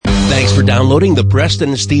Thanks for downloading the Preston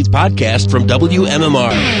and Steve podcast from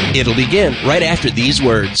WMMR. It'll begin right after these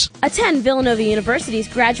words. Attend Villanova University's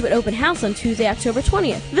Graduate Open House on Tuesday, October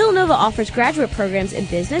 20th. Villanova offers graduate programs in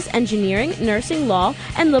business, engineering, nursing, law,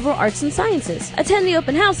 and liberal arts and sciences. Attend the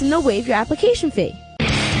open house and they'll waive your application fee.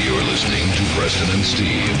 You're listening to Preston and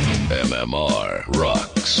Steve. MMR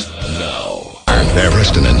rocks now.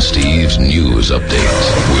 Preston and Steve's news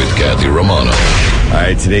update with Kathy Romano. All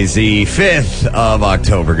right, today's the 5th of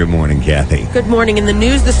October. Good morning, Kathy. Good morning. In the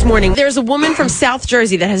news this morning, there's a woman from South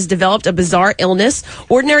Jersey that has developed a bizarre illness.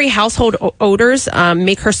 Ordinary household odors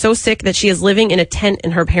make her so sick that she is living in a tent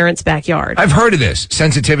in her parents' backyard. I've heard of this.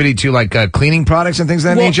 Sensitivity to like cleaning products and things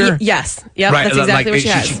of that nature? Yes. Yep, right. That's exactly what she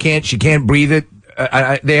has. She can't breathe it.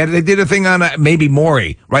 They did a thing on maybe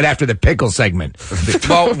Maury right after the pickle segment.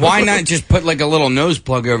 Well, why not just put like a little nose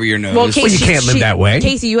plug over your nose? Well, Casey, you can't live that way.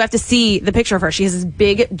 Casey, you have to see the picture of her. She has this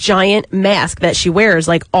big, giant mask that she wears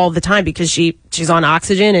like all the time because she's on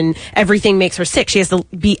oxygen and everything makes her sick. She has to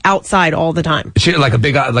be outside all the time. She like a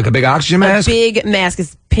big oxygen mask. A big mask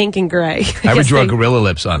is pink and gray. I would draw gorilla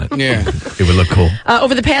lips on it. Yeah, it would look cool.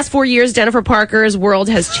 Over the past 4 years, Jennifer Parker's world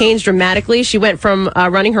has changed dramatically. She went from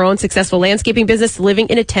running her own successful landscaping business to living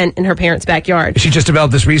in a tent in her parents' backyard. She just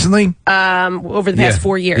developed this recently? Over the past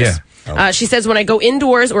 4 years. Yeah. She says, when I go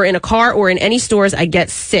indoors or in a car or in any stores, I get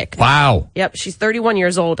sick. Wow. Yep, she's 31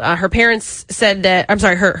 years old. Her parents said that,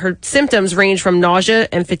 her symptoms range from nausea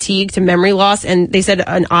and fatigue to memory loss, and they said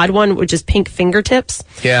an odd one, which is pink fingertips.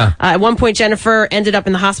 Yeah. At one point, Jennifer ended up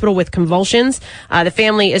in the hospital with convulsions. The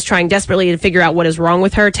family is trying desperately to figure out what is wrong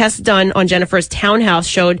with her. Tests done on Jennifer's townhouse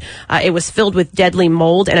showed it was filled with deadly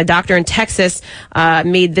mold, and a doctor in Texas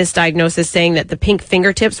made this diagnosis, saying that the pink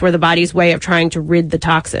fingertips were the body's way of trying to rid the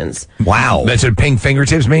toxins. Wow. That's what pink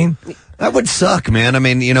fingertips mean? That would suck, man. I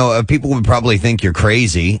mean, people would probably think you're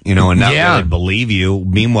crazy, and not really believe you.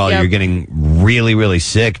 Meanwhile, you're getting really, really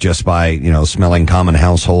sick just by, smelling common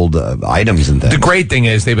household items and things. The great thing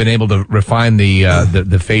is they've been able to refine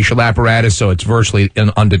the facial apparatus so it's virtually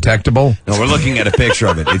undetectable. No, we're looking at a picture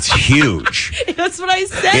of it. It's huge. That's what I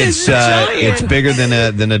said. It's bigger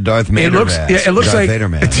than a Darth Vader mask. Yeah, it looks Darth like Vader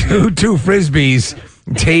mask. two frisbees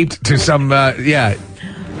taped to some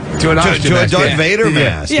to a Darth Vader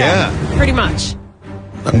mask. Yeah, pretty much.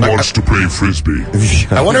 Who wants to play frisbee?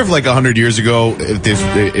 I wonder if, like 100 years ago, if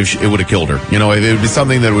it would have killed her. If it would be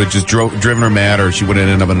something that would just driven her mad, or she would have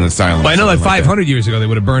ended up in an asylum. Well, I know like 500 years ago they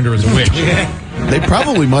would have burned her as a witch. They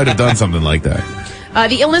probably might have done something like that.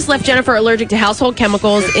 The illness left Jennifer allergic to household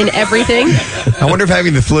chemicals in everything. I wonder if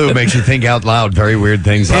having the flu makes you think out loud very weird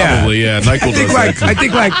things. Probably, yeah. Michael does that. I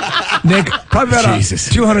think, Nick, probably about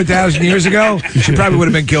 200,000 years ago, she probably would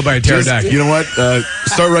have been killed by a pterodactyl. You know what?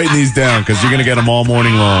 Start writing these down because you're going to get them all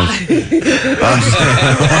morning long. My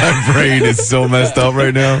brain is so messed up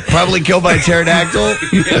right now. Probably killed by a pterodactyl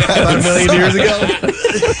about 1 million years ago.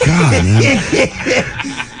 God, man.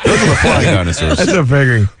 Those are the flying dinosaurs. That's a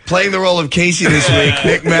figuring. Playing the role of Casey this week,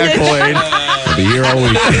 Nick McElwain. I'll be here all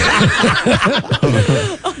week.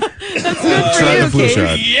 That's good for Try you, the flu Kate.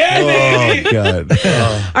 shot. Oh, God.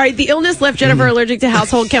 All right, the illness left Jennifer allergic to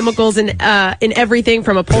household chemicals in everything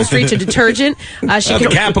from upholstery to detergent. The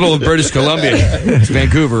capital of British Columbia. It's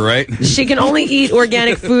Vancouver, right? She can only eat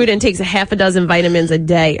organic food and takes a half a dozen vitamins a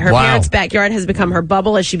day. Her parents' backyard has become her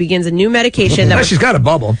bubble as she begins a new medication that She's got a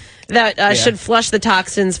bubble. that should flush the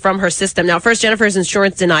toxins from her system. Now, first, Jennifer's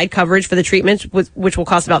insurance denied coverage for the treatment, which will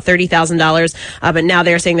cost about $30,000. But now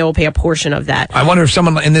they're saying they will pay a portion of that. I wonder if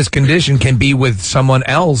someone in this condition can be with someone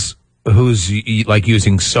else who's like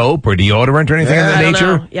using soap or deodorant or anything of that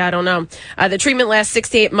nature. Yeah, I don't know. The treatment lasts 6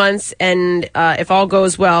 to 8 months, and if all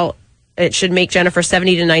goes well, it should make Jennifer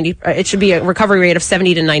 70 to 90. It should be a recovery rate of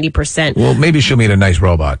 70 to 90%. Well, maybe she'll meet a nice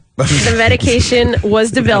robot. The medication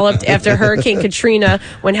was developed after Hurricane Katrina,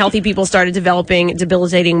 when healthy people started developing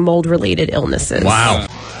debilitating mold-related illnesses. Wow.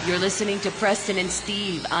 You're listening to Preston and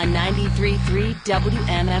Steve on 93.3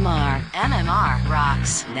 WMMR. MMR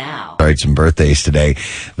rocks now. All right, some birthdays today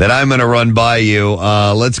that I'm going to run by you.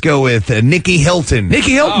 Let's go with Nikki Hilton.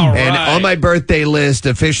 Nikki Hilton. And on my birthday list,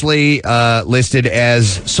 officially listed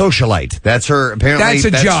as socialite. That's her, apparently.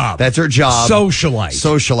 That's a job. That's her job.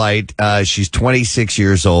 Socialite. She's 26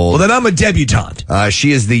 years old. Well, then I'm a debutante.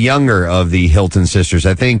 She is the younger of the Hilton sisters.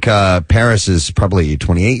 I think Paris is probably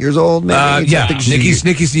 28 years old, maybe? Yeah,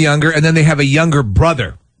 Nikki's the younger, and then they have a younger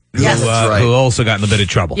brother who also got in a bit of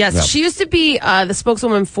trouble. Yes, she used to be the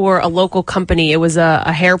spokeswoman for a local company. It was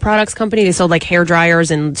a hair products company. They sold like hair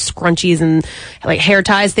dryers and scrunchies and like hair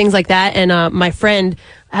ties, things like that. And my friend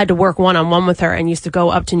had to work one-on-one with her and used to go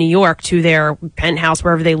up to New York to their penthouse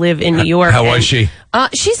wherever they live in New York. How was she?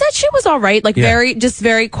 She said she was all right, like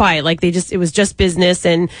very quiet. Like it was just business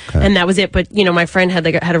and that was it. But my friend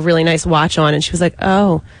had a really nice watch on, and she was like,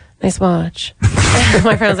 "Oh, nice watch."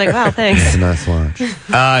 My friend was like, "Wow, thanks." It's a nice watch.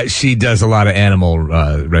 She does a lot of animal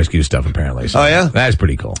rescue stuff, apparently. So oh, yeah? That's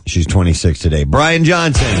pretty cool. She's 26 today. Brian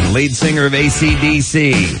Johnson, lead singer of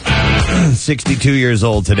AC/DC, 62 years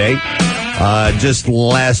old today. Just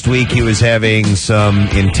last week, he was having some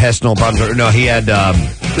intestinal problems. No, he had the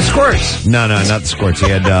squirts. No, not the squirts. He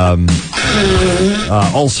had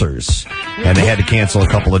ulcers. And they had to cancel a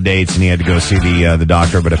couple of dates, and he had to go see the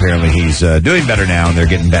doctor. But apparently he's doing better now, and they're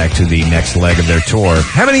getting back to the next leg of their tour.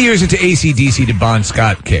 How many years into AC/DC did Bon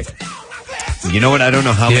Scott kick? You know what? I don't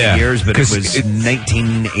know how many years, but it was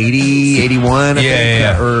 1980, 81, I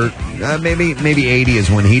think. Or maybe 80 is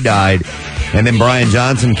when he died. And then Brian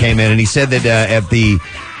Johnson came in, and he said that at the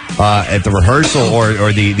rehearsal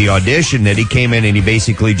or the audition that he came in and he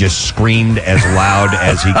basically just screamed as loud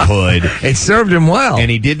as he could. It served him well.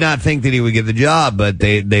 And he did not think that he would get the job, but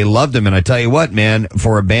they loved him. And I tell you what, man,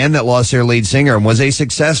 for a band that lost their lead singer and was a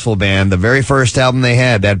successful band, the very first album they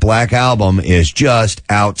had, that Black Album, is just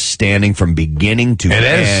outstanding from beginning to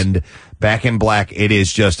end. Back in Black, it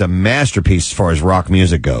is just a masterpiece as far as rock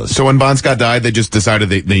music goes. So when Bon Scott died, they just decided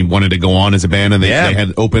they wanted to go on as a band, and they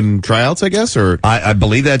had open tryouts, I guess? Or I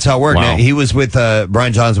believe that's how it worked. Wow. Now, he was with,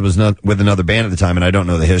 Brian Johnson was with another band at the time, and I don't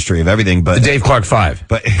know the history of everything, but... The Dave Clark Five.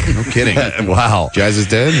 But no kidding. Wow. Jazz is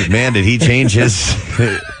dead? Man, did he change his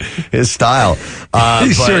style.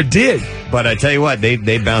 He sure did. But I tell you what,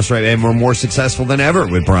 they bounced right and were more successful than ever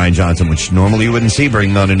with Brian Johnson, which normally you wouldn't see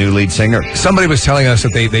bringing on a new lead singer. Somebody was telling us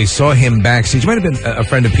that they saw him backstage. It might have been a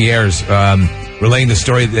friend of Pierre's relaying the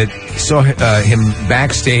story that saw him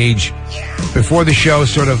backstage before the show,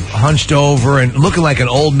 sort of hunched over and looking like an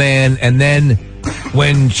old man. And then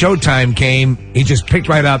when showtime came, he just picked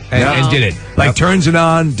right up and did it. Like turns it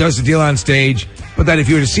on, does the deal on stage. But that if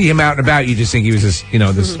you were to see him out and about, you just think he was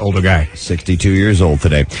this older guy. 62 years old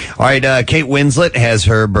today. All right, Kate Winslet has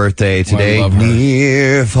her birthday today. I love her.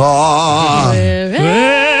 Near, far,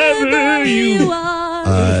 Wherever you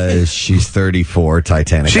are. She's 34,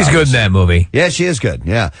 Titanic. She's good in that movie. Yeah, she is good.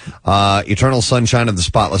 Yeah. Eternal Sunshine of the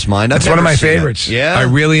Spotless Mind. That's one of my favorites. Yeah. I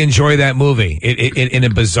really enjoy that movie. It in a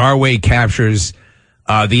bizarre way captures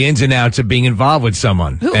the ins and outs of being involved with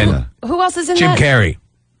someone. Who else is in Jim that? Carrey.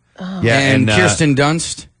 Yeah, and Kirsten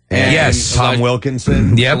Dunst. And Yes. Tom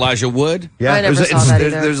Wilkinson. Yep. Elijah Wood. Yeah, I never saw that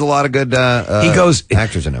either. there's a lot of good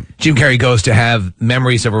actors in it. Jim Carrey goes to have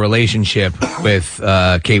memories of a relationship with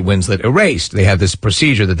Kate Winslet erased. They have this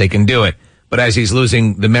procedure that they can do it. But as he's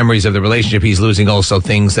losing the memories of the relationship, he's losing also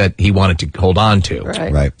things that he wanted to hold on to.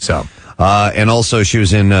 Right. So. And also she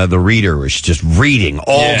was in The Reader, where she's just reading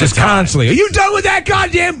all Just constantly. Are you done with that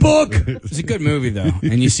goddamn book? It's a good movie, though.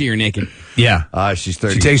 And you see her naked. Yeah. She's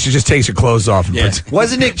 30. She just takes her clothes off. And puts,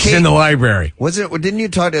 Wasn't it Kate? She's in the library. Didn't you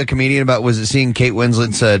talk to a comedian about, was it seeing Kate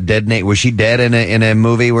Winslet's dead naked? Was she dead in a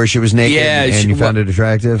movie where she was naked? Yeah, and you found it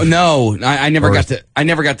attractive? No, I never got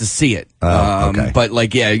to see it. Okay. But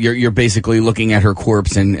you're basically looking at her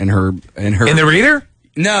corpse and her In The Reader?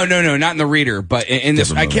 No, not in The Reader, but in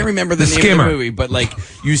this, I can't remember the name Skimmer. of the movie, but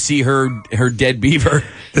you see her dead beaver.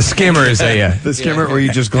 The Skimmer is The Skimmer, where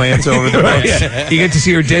you just glance over the books. Yeah. You get to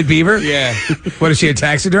see her dead beaver? Yeah. What, is she a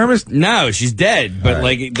taxidermist? No, she's dead, but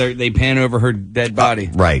they pan over her dead body.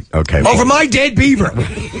 Right, okay. Over my dead beaver.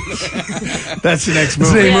 That's the next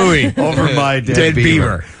It's movie. the movie. Over my dead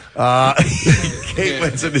beaver. Kate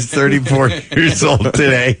Winslet is 34 years old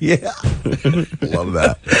today. Yeah. Love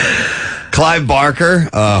that. Clive Barker,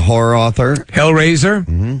 horror author. Hellraiser.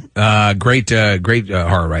 Mm-hmm. Great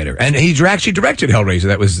horror writer. And he actually directed Hellraiser.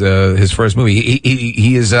 That was his first movie.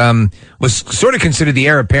 He is was sort of considered the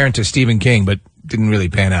heir apparent to Stephen King, but didn't really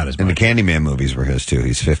pan out as much. And the Candyman movies were his, too.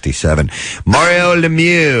 He's 57. Mario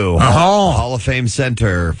Lemieux, Hall of Fame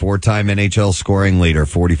center, 4-time NHL scoring leader,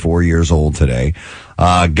 44 years old today.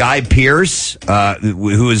 Guy Pearce,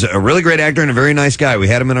 who is a really great actor and a very nice guy. We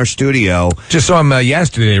had him in our studio. Just saw him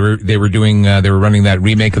yesterday. They were running that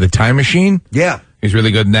remake of The Time Machine. Yeah. He's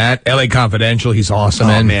really good in that. L.A. Confidential, he's awesome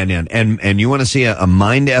in. Oh, man. And you want to see a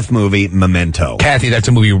Mind-F movie, Memento. Kathy, that's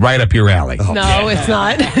a movie right up your alley. No, it's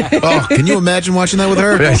not. Oh, can you imagine watching that with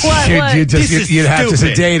her? You'd have to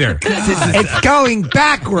sedate her. It's going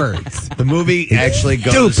backwards. The movie actually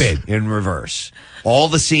goes in reverse. All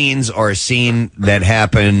the scenes are a scene that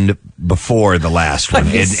happened before the last one.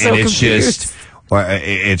 It's just...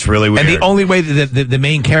 It's really weird. And the only way that the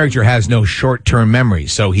main character has no short-term memory,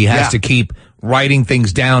 so he has to keep writing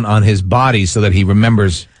things down on his body so that he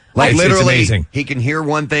remembers Like, it's literally, amazing. He can hear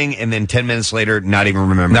one thing and then 10 minutes later, not even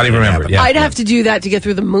remember. Yeah. I'd have to do that to get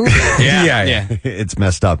through the movie. Yeah. It's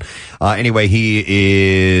messed up. Anyway,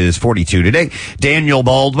 he is 42 today. Daniel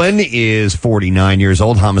Baldwin is 49 years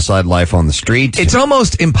old. Homicide, life on the street. It's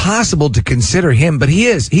almost impossible to consider him, but he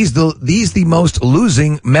is. He's the most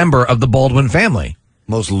losing member of the Baldwin family.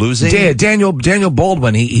 Most losing? Daniel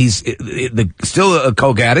Baldwin. He's still a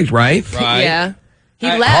coke addict, right? Yeah. He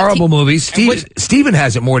left. Horrible movies. Steven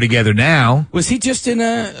has it more together now. Was he just in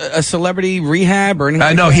a celebrity rehab or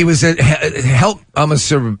anything? No, he was help. I'm a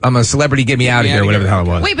celebrity. Get me out of here. Whatever the hell it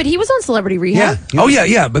was. Wait, but he was on Celebrity Rehab.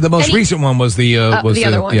 Yeah. But the most recent one was the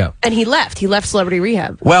other one. Yeah. And he left. He left Celebrity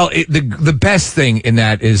Rehab. Well, the best thing in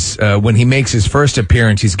that is when he makes his first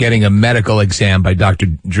appearance, he's getting a medical exam by Dr.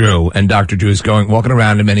 Drew, and Dr. Drew is walking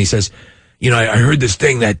around him, and he says, I heard this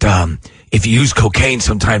thing that if you use cocaine,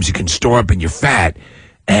 sometimes it can store up in your fat.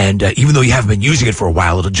 And even though you haven't been using it for a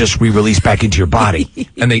while, it'll just re-release back into your body.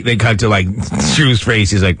 And they cut to Drew's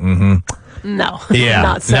face. He's like, No. Yeah.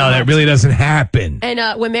 Not so much. That really doesn't happen.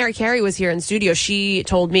 And when Mary Carey was here in studio, she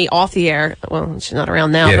told me off the air, well, she's not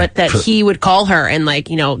around now, but that he would call her and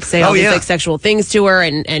say all these sexual things to her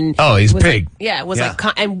and oh, he's big.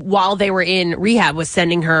 And while they were in rehab was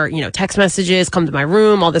sending her, text messages, come to my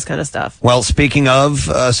room, all this kind of stuff. Well, speaking of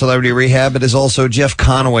Celebrity Rehab, it is also Jeff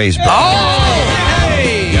Conaway's birthday. Oh!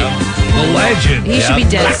 Hey! Yep. The legend. He should be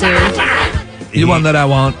dead soon. You one that I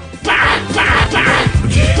want.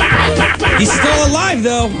 He's still alive,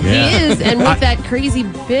 though. Yeah. He is, and with that crazy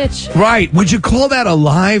bitch. Right. Would you call that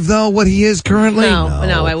alive, though, what he is currently?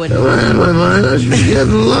 No, I wouldn't. I should be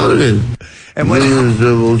getting loaded. And what?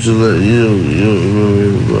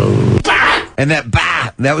 And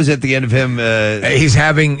that was at the end of him. He's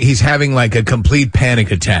having like a complete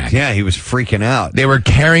panic attack. Yeah, he was freaking out. They were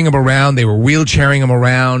carrying him around. They were wheelchairing him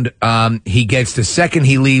around. He gets the second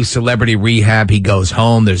he leaves Celebrity Rehab, he goes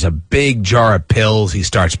home. There's a big jar of pills. He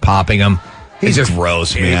starts popping them. He's just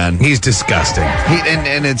gross, man. He's disgusting.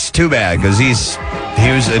 And it's too bad because he was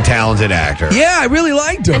a talented actor. Yeah, I really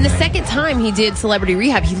liked him. And the second time he did Celebrity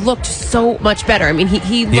Rehab, he looked so much better. I mean,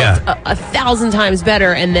 he looked 1,000 times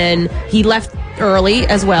better, and then he left early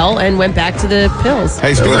as well and went back to the pills.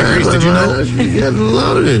 Hey, speaking of Grease, did you know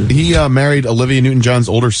he married Olivia Newton-John's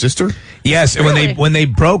older sister? Yes, and when they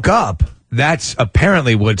broke up, that's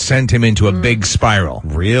apparently what sent him into a big spiral.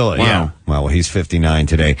 Really? Wow. Yeah. Well, he's 59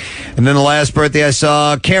 today. And then the last birthday I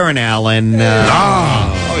saw, Karen Allen.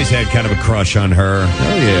 Always had kind of a crush on her.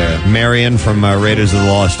 Oh, yeah. Marion from Raiders of the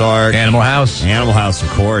Lost Ark. Animal House. Animal House, of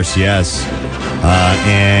course, yes.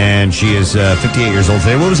 And she is 58 years old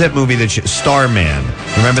today. What was that movie Starman?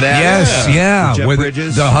 Remember that? Yes, yeah. Jeff Where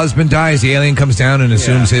Bridges? the husband dies, the alien comes down and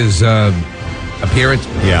assumes his appearance.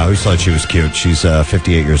 Yeah, I always thought she was cute. She's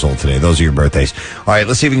 58 years old today. Those are your birthdays. All right,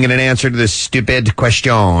 let's see if we can get an answer to this stupid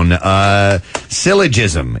question.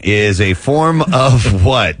 Syllogism is a form of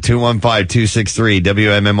what?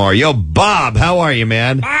 215-263-WMMR. Yo, Bob, how are you,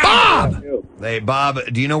 man? Bob! Hey, Bob,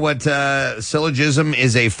 do you know what syllogism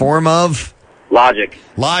is a form of? Logic.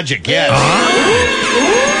 Logic, yes.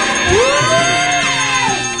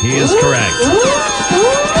 He is correct.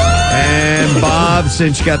 And Bob,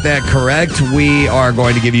 since you got that correct, we are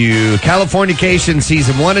going to give you Californication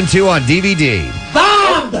Season 1 and 2 on DVD.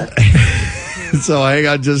 Bob! So hang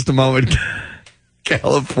on just a moment.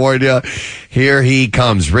 California, here he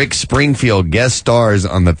comes. Rick Springfield guest stars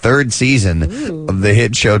on the third season of the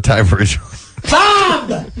hit Showtime original. Bob!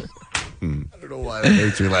 I don't know why that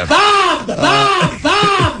makes me laugh. Bob!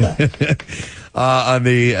 On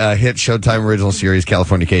the hit Showtime original series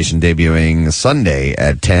Californication, debuting Sunday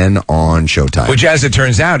at 10 on Showtime. Which, as it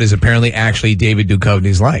turns out, is apparently actually David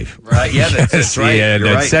Duchovny's life. Right, yeah, that's right. Yeah, You're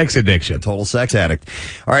that right. sex addiction. Total sex addict.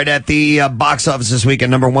 All right, at the box office this weekend,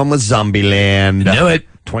 number one was Zombieland. Knew it.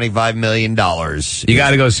 $25 million. You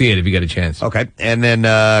got to go see it if you get a chance. Okay. And then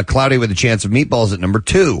Cloudy with a Chance of Meatballs at number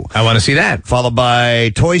 2. I want to see that. Followed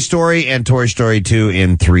by Toy Story and Toy Story 2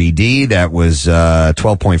 in 3D. That was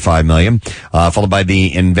 $12.5 million. Followed by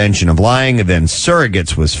The Invention of Lying. And then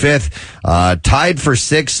Surrogates was 5th. Tied for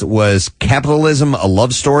 6th was Capitalism, A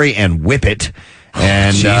Love Story, and Whip It.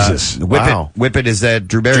 And Jesus. Whip It is that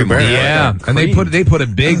Drew Barrymore. Yeah. And they put a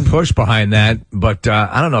big push behind that, but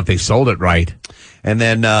I don't know if they sold it right. And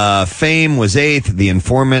then Fame was 8th, The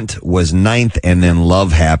Informant was 9th, and then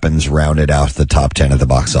Love Happens rounded out the top 10 at the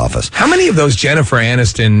box office. How many of those Jennifer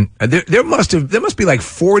Aniston? There must be like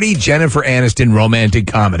 40 Jennifer Aniston romantic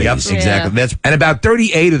comedies. Yep, exactly. And about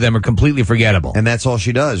 38 of them are completely forgetable. And that's all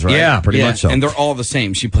she does, right? Yeah, pretty much so. And they're all the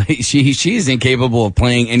same. She's incapable of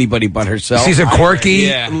playing anybody but herself. She's a quirky,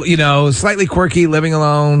 slightly quirky, living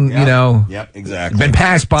alone. Yep. Yep, exactly. Been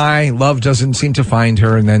passed by. Love doesn't seem to find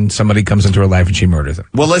her, and then somebody comes into her life and she murders him.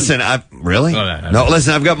 Well, listen, really? No,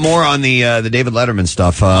 listen, I've got more on the David Letterman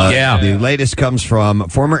stuff. The latest comes from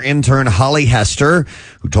former intern Holly Hester,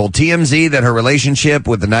 who told TMZ that her relationship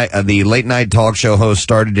with the late night talk show host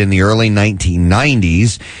started in the early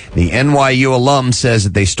 1990s. The NYU alum says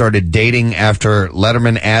that they started dating after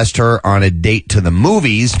Letterman asked her on a date to the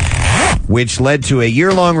movies, which led to a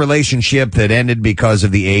year-long relationship that ended because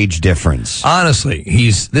of the age difference. Honestly,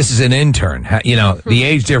 this is an intern. The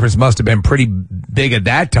age difference must have been pretty big at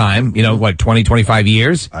that time. 20, 25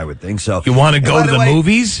 years? I would think so. You want to go to the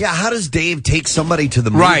movies? Yeah, how does Dave take somebody to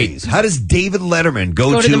the movies? How does David Letterman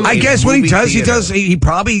go to I guess what he does, he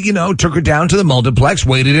probably, took her down to the multiplex,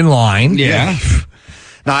 waited in line. Yeah.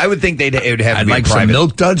 Now, I would think it would have to I'd be like a private, some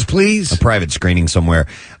Milk Duds, please. A private screening somewhere.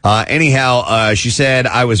 Anyhow, she said,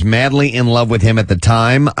 I was madly in love with him at the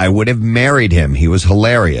time. I would have married him. He was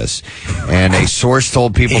hilarious. And a source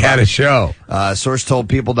told people... He had a show. Source told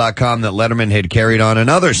people.com that Letterman had carried on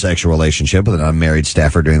another sexual relationship with an unmarried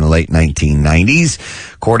staffer during the late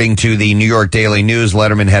 1990s. According to the New York Daily News,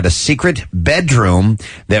 Letterman had a secret bedroom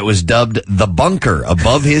that was dubbed The Bunker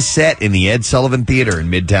above his set in the Ed Sullivan Theater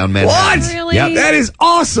in Midtown Manhattan. What? Really? Yep. That is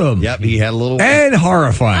awesome. Yep, he had a little... And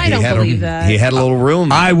horrifying. I don't believe that. He had a little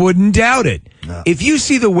room. I wouldn't doubt it. No. If you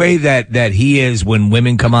see the way that he is when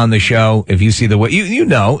women come on the show, if you see the way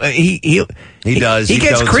he does. He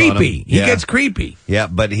gets creepy. Yeah. He gets creepy. Yeah,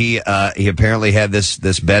 but he apparently had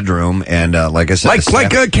this bedroom, and like I said,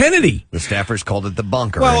 like Kennedy. The staffers called it the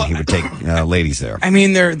bunker, and he would take ladies there. I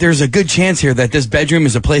mean, there's a good chance here that this bedroom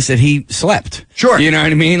is a place that he slept. Sure, you know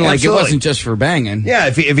what I mean. Like Absolutely. It wasn't just for banging. Yeah,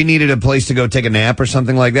 if he needed a place to go take a nap or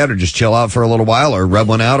something like that, or just chill out for a little while, or rub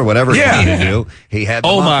one out, or whatever he needed to do, he had.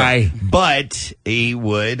 Oh my! But he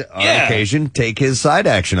would on occasion take his side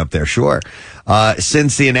action up there. Sure.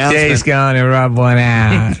 Since the announcement, Jay's going to rub one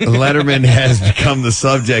out. Letterman has become the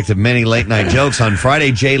subject of many late-night jokes. On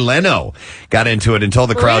Friday, Jay Leno got into it and told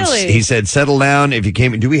the crowd, he said, settle down if you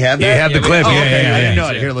came... Do we have that? You have the clip. Oh, okay. I didn't know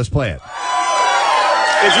it. Here, let's play it.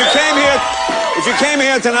 If you came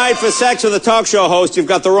here tonight for sex with a talk show host, you've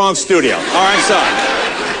got the wrong studio. All right, I'm sorry.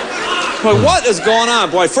 Boy, what is going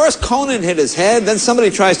on? Boy, first Conan hit his head, then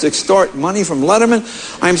somebody tries to extort money from Letterman.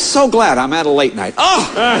 I'm so glad I'm at a late night.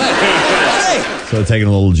 Oh! Hey! So taking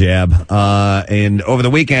a little jab. And over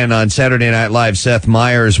the weekend on Saturday Night Live, Seth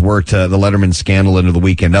Meyers worked the Letterman scandal into the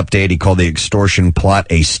Weekend Update. He called the extortion plot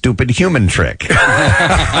a stupid human trick.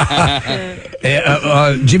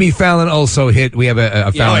 Jimmy Fallon also hit. We have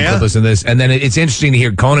a Fallon clip. Listen to this. And then it's interesting to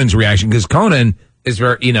hear Conan's reaction, because Conan is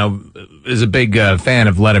very, is a big fan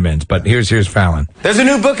of Letterman's, but here's Fallon. There's a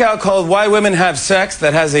new book out called Why Women Have Sex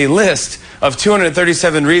that has a list of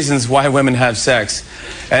 237 reasons why women have sex,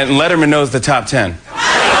 and Letterman knows the top 10.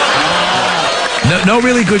 No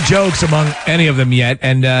really good jokes among any of them yet,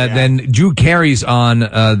 and then Drew Carey's on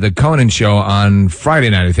the Conan show on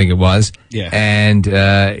Friday night, I think it was, and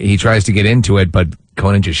he tries to get into it, but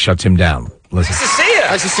Conan just shuts him down. Listen. Nice to see you.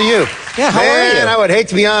 Nice to see you. Yeah, how are you? I would hate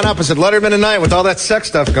to be on opposite Letterman tonight with all that sex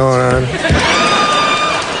stuff going on.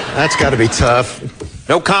 That's got to be tough.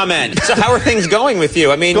 No comment. So how are things going with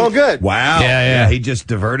you? I mean... Going good. Wow. Yeah. He just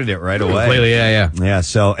diverted it right away. Completely, Yeah,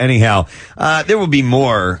 so anyhow, there will be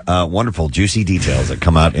more wonderful, juicy details that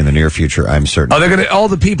come out in the near future, I'm certain. All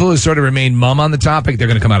the people who sort of remain mum on the topic, they're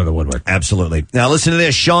going to come out of the woodwork. Absolutely. Now listen to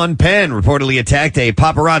this. Sean Penn reportedly attacked a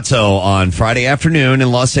paparazzo on Friday afternoon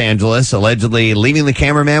in Los Angeles, allegedly leaving the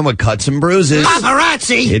cameraman with cuts and bruises.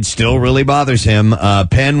 Paparazzi! It still really bothers him.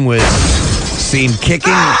 Penn was seen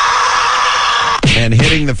kicking and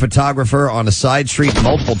hitting the photographer on a side street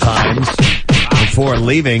multiple times before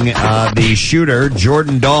leaving. The shooter,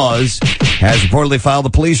 Jordan Dawes, has reportedly filed a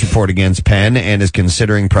police report against Penn and is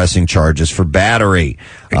considering pressing charges for battery.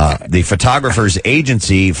 The photographer's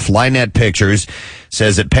agency, Flynet Pictures,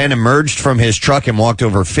 says that Penn emerged from his truck and walked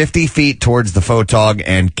over 50 feet towards the photog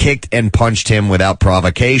and kicked and punched him without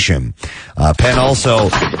provocation. Penn also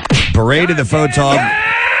berated the photog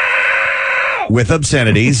with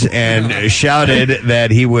obscenities and shouted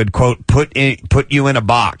that he would, quote, put you in a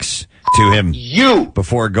box to him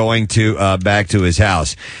before going to back to his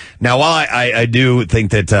house. Now, while I do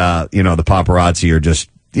think that the paparazzi are just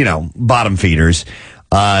bottom feeders,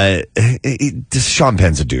 Sean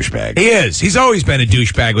Penn's a douchebag. He is. He's always been a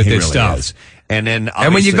douchebag with this really stuff. is. And then,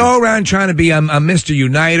 and when you go around trying to be, I'm Mr.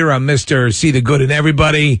 Uniter, I'm Mr. See the Good in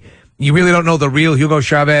Everybody, you really don't know the real Hugo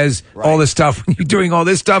Chavez, all this stuff. When you're doing all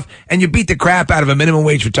this stuff, and you beat the crap out of a minimum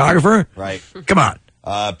wage photographer. Right. Come on.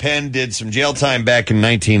 Penn did some jail time back in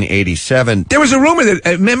 1987. There was a rumor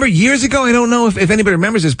that, remember years ago, I don't know if anybody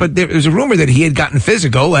remembers this, but there was a rumor that he had gotten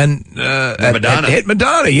physical and Madonna. hit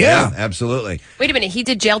Madonna, yeah. Absolutely. Wait a minute, he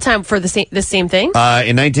did jail time for the same thing? In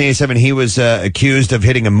 1987, he was accused of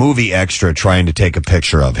hitting a movie extra trying to take a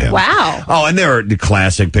picture of him. Wow. Oh, and there are the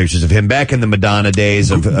classic pictures of him back in the Madonna days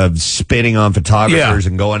of spitting on photographers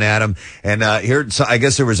and going at them. And here, so I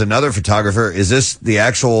guess there was another photographer. Is this the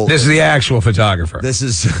actual? This is the actual photographer. This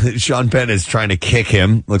is Sean Penn is trying to kick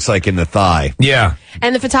him. Looks like in the thigh. Yeah.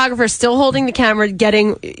 And the photographer's still holding the camera,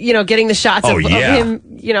 getting the shots of him,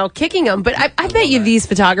 kicking him. But I bet you these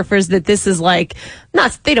photographers that this is like,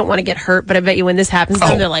 they don't want to get hurt, but I bet you when this happens to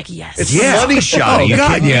them, they're like, yes. It's a money shot. Oh,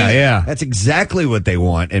 God, yeah. That's exactly what they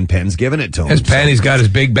want, and Penn's giving it to him. His Penn, he's got his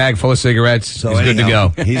big bag full of cigarettes. So he's good to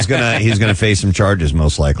go. He's gonna face some charges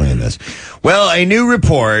most likely in this. Well, a new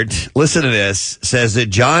report, listen to this, says that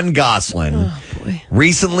John Gosselin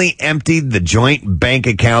recently emptied the joint bank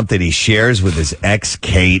account that he shares with his ex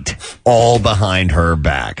Kate, all behind her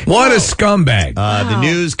back. What a scumbag. The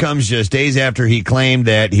news comes just days after he claimed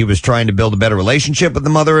that he was trying to build a better relationship with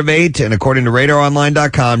the mother of 8, and according to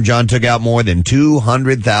RadarOnline.com, John took out more than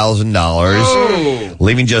 $200,000,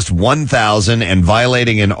 leaving just $1,000 and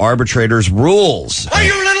violating an arbitrator's rules. Why,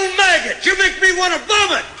 you little maggot! You make me want to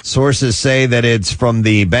vomit! Sources say that it's from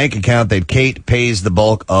the bank account that Kate pays the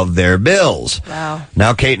bulk of their bills. Wow.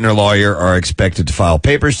 Now, Kate and her lawyer are expected to file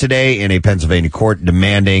papers today in a Pennsylvania court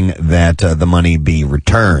demanding that the money be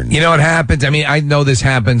returned. You know what happens? I mean, I know this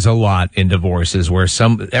happens a lot in divorces where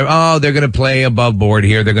they're going to play above board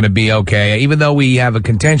here. They're going to be okay. Even though we have a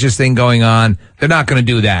contentious thing going on, they're not going to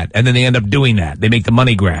do that. And then they end up doing that. They make the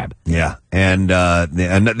money grab. Yeah. And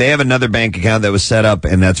they have another bank account that was set up,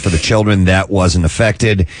 and that's for the children. That wasn't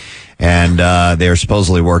affected. And they're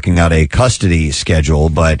supposedly working out a custody schedule,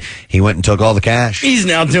 but he went and took all the cash. He's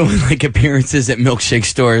now doing like appearances at milkshake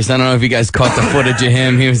stores. I don't know if you guys caught the footage of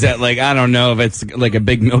him. He was at I don't know if it's like a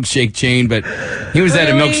big milkshake chain, but he was at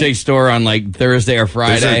a milkshake store on like Thursday or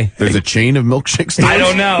Friday. There's a chain of milkshake stores? I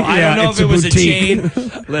don't know. I don't know if it was a chain.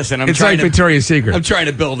 Listen, it's like Victoria's Secret. I'm trying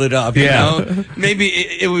to build it up, you know? Maybe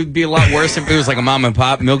it would be a lot worse if it was like a mom and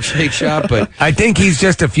pop milkshake shop, but I think he's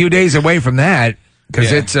just a few days away from that.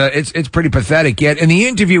 Because it's pretty pathetic. Yet in the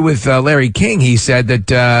interview with Larry King, he said that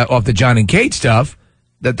off the John and Kate stuff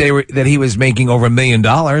that he was making over $1 million.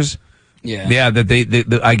 Yeah.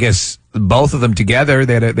 That I guess both of them together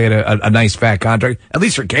they had a nice fat contract, at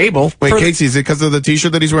least for cable. Wait, Casey, is it because of the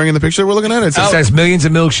T-shirt that he's wearing in the picture we're looking at? It says millions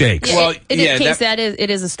of milkshakes. Yeah, well, it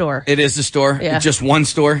is a store. It is a store. Yeah. Just one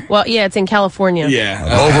store. Well, yeah, it's in California.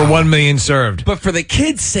 Yeah, over 1 million served. But for the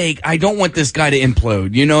kids' sake, I don't want this guy to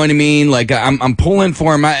implode. You know what I mean? Like I'm pulling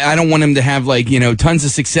for him. I don't want him to have tons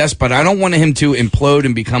of success, but I don't want him to implode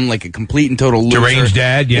and become like a complete and total loser. Deranged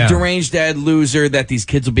dad, yeah. A deranged dad loser that these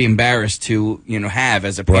kids will be embarrassed to have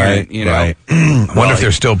as a parent. Right, right. Wonder if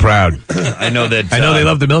they're still proud. I know that. I know they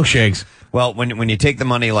love the milkshakes. Well, when you take the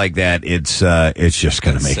money like that, it's just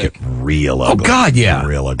going to make it real ugly. Oh God, yeah,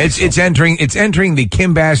 real ugly. It's entering the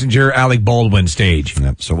Kim Basinger, Alec Baldwin stage.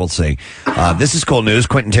 Yep, so we'll see. This is cool news.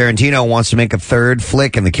 Quentin Tarantino wants to make a third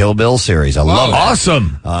flick in the Kill Bill series. I love it.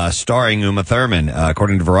 Awesome. Starring Uma Thurman.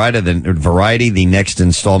 According to Variety, the next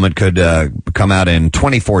installment could come out in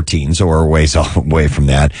 2014, so we're ways away from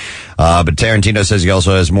that. But Tarantino says he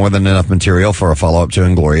also has more than enough material for a follow-up to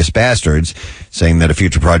Inglourious Bastards, saying that a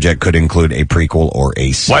future project could include a prequel or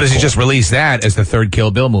a sequel. Why does he just release that as the third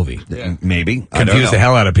Kill Bill movie? Yeah. Maybe. Confuse the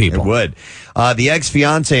hell out of people. It would. The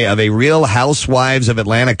ex-fiance of a Real Housewives of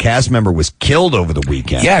Atlanta cast member was killed over the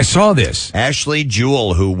weekend. Yeah, I saw this. Ashley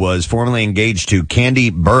Jewell, who was formerly engaged to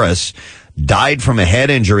Candy Burris, died from a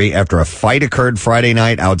head injury after a fight occurred Friday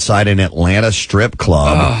night outside an Atlanta strip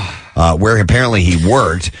club. Where apparently he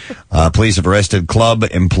worked. Police have arrested club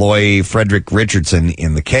employee Frederick Richardson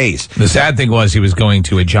in the case. The sad thing was he was going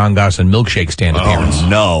to a John Gosselin milkshake stand appearance.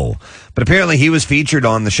 No. But apparently he was featured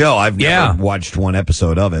on the show. I've never watched one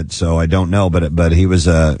episode of it, so I don't know. But he was,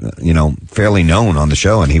 fairly known on the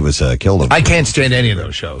show, and he was killed. I can't stand any of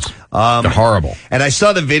those shows. They're horrible. And I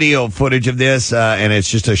saw the video footage of this, and it's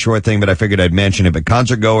just a short thing, but I figured I'd mention it. But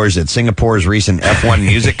concert goers at Singapore's recent F1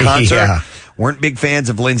 music concert weren't big fans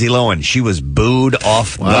of Lindsay Lohan. She was booed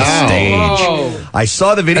off the stage. Whoa. I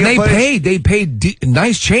saw the video. And they paid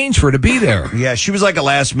nice change for her to be there. Yeah, she was like a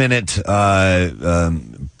last minute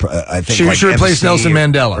I think she should replace Nelson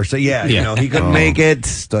Mandela. Or so, yeah, you know, he couldn't make it.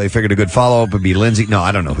 So I figured a good follow-up would be Lindsay. No,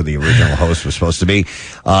 I don't know who the original host was supposed to be.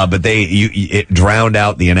 But it drowned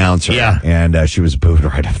out the announcer. Yeah. And she was booed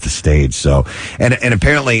right off the stage. So, and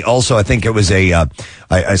apparently also, I think it was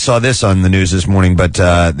I saw this on the news this morning, but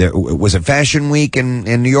was it Fashion Week in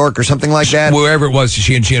New York or something like that? Wherever it was,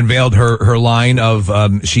 she unveiled her line of,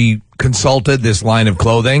 she consulted this line of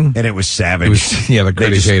clothing. And it was savage. The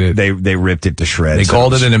critics hated it. They ripped it to shreds. They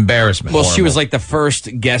called it an embarrassment. Well, she was like the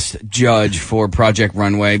first guest judge for Project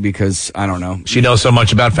Runway because, I don't know. She knows so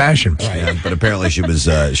much about fashion. Yeah, but apparently she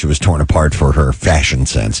was torn apart for her fashion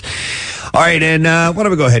sense. All right, and why don't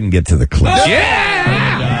we go ahead and get to the clip?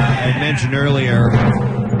 Yeah! I mentioned earlier,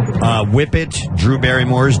 Whip It, Drew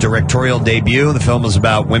Barrymore's directorial debut. The film is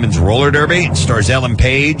about women's roller derby. It stars Ellen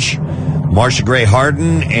Page, Marcia Gray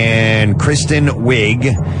Harden, and Kristen Wiig.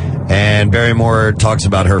 And Barrymore talks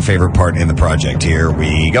about her favorite part in the project. Here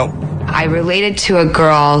we go. I related to a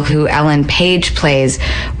girl who Ellen Page plays,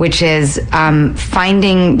 which is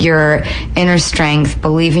finding your inner strength,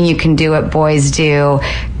 believing you can do what boys do,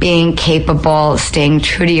 being capable, staying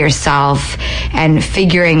true to yourself, and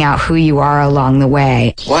figuring out who you are along the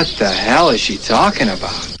way. What the hell is she talking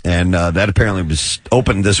about? And that apparently was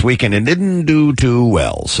opened this weekend and didn't do too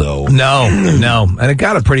well. So No. And it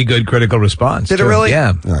got a pretty good critical response. Did it really?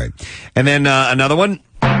 Yeah. All right. And then another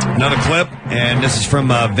clip, and this is from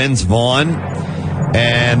Vince Vaughn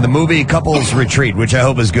and the movie Couples Retreat, which I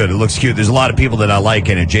hope is good. It looks cute. There's a lot of people that I like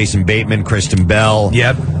in it. Jason Bateman, Kristen Bell.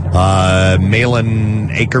 Yep. Malin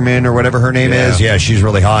Ackerman or whatever her name is. Yeah, she's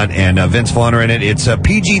really hot. And Vince Vaughn are in it. It's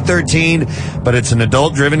PG-13, but it's an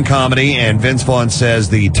adult-driven comedy. And Vince Vaughn says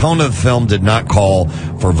the tone of the film did not call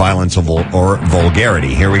for violence or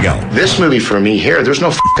vulgarity. Here we go. This movie for me here, there's no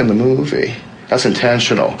f*** in the movie. That's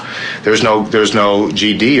intentional. There's no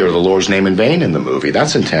GD or the Lord's name in vain in the movie.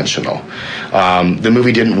 That's intentional. The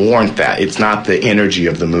movie didn't warrant that. It's not the energy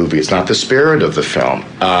of the movie. It's not the spirit of the film.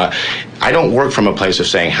 I don't work from a place of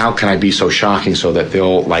saying, how can I be so shocking so that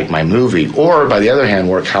they'll like my movie? Or, by the other hand,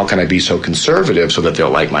 work, how can I be so conservative so that they'll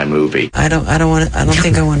like my movie? I don't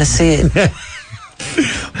think I want to see it.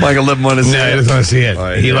 Michael doesn't want to see it. No, he doesn't want to see it.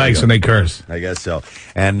 Right, he likes when they curse. I guess so.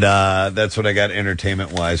 And that's what I got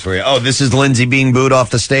entertainment-wise for you. Oh, this is Lindsay being booed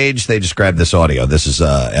off the stage. They just grabbed this audio. This is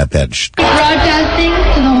at that... Broadcasting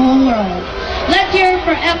to the whole world. Let's hear it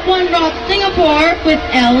for F1 Rock Singapore with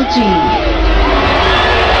LG.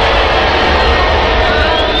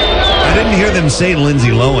 I didn't hear them say Lindsay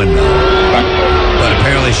Lohan, though. But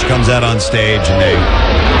apparently she comes out on stage and they...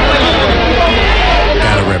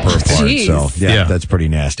 rip her apart. Jeez. So, yeah, that's pretty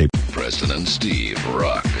nasty. Preston and Steve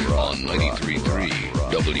rock on 93.3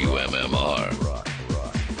 WMMR.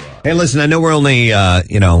 Hey, listen, I know we're only,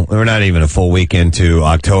 we're not even a full week into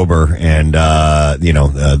October and,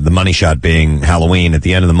 the money shot being Halloween at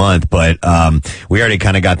the end of the month, but we already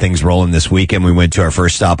kind of got things rolling this weekend. We went to our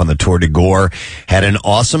first stop on the Tour de Gore, had an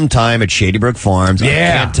awesome time at Shady Brook Farms. Yeah.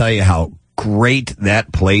 I can't tell you how great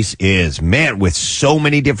that place is, man, with so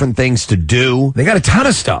many different things to do. They got a ton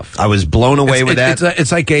of stuff. I was blown away with that.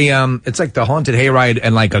 It's like the haunted hayride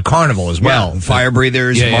and like a carnival as well. Yeah, fire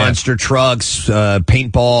breathers, monster trucks,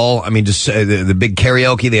 paintball. I mean, just the big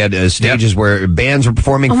karaoke. They had stages where bands were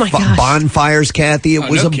performing. Oh my gosh. Bonfires, Kathy. It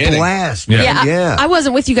was a blast. Yeah. I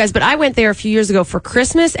wasn't with you guys, but I went there a few years ago for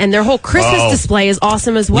Christmas, and their whole Christmas display is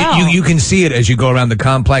awesome as well. You can see it as you go around the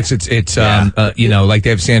complex. It's like they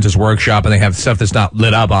have Santa's workshop, and they have stuff that's not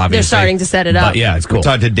lit up, obviously. They're starting to set it up. But yeah, it's cool. We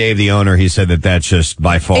talked to Dave, the owner. He said that's just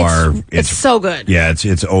by far... It's so good. Yeah,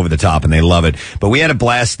 it's over the top, and they love it. But we had a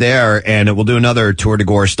blast there, and we'll do another Tour de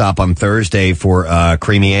Gore stop on Thursday for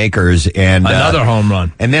Creamy Acres. And another home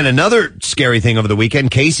run. And then another scary thing over the weekend.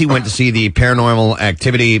 Casey went to see the Paranormal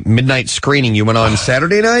Activity midnight screening. You went on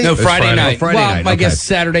Saturday night? No, Friday night. Friday night. I guess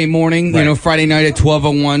Saturday morning. Right. Friday night at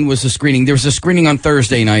 12:01 was the screening. There was a screening on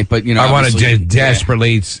Thursday night, but I wanted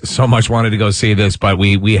desperately so much wanted to go see this, but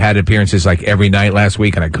we had appearances like every night last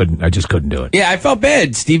week, and I just couldn't do it. Yeah, I felt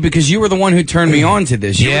bad, Steve, because you were the one who turned me on to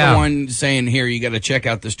this. You were the one saying, "Here, you got to check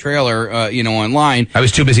out this trailer," online. I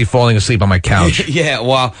was too busy falling asleep on my couch. Yeah,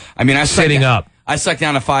 well, I mean, I sucked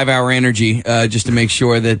down a 5-hour energy just to make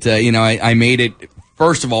sure that I made it.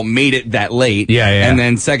 First of all, made it that late. Yeah. And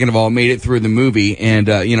then second of all, made it through the movie. And,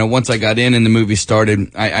 once I got in and the movie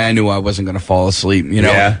started, I knew I wasn't going to fall asleep,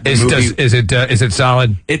 Yeah. Is it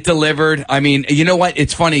solid? It delivered. I mean, you know what?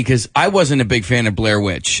 It's funny because I wasn't a big fan of Blair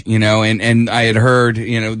Witch, and I had heard,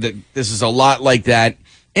 that this is a lot like that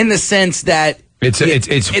in the sense that It's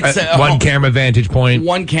one camera vantage point.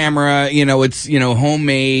 One camera, it's,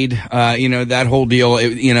 homemade, that whole deal,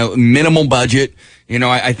 minimal budget.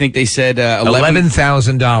 I think they said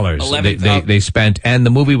 $11,000 they spent, and the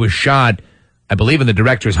movie was shot, I believe, in the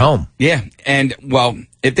director's home. Yeah, and, well,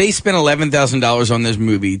 if they spent $11,000 on this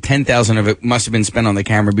movie, $10,000 of it must have been spent on the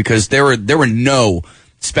camera because there were no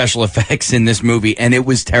special effects in this movie, and it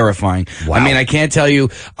was terrifying. Wow. I mean, I can't tell you.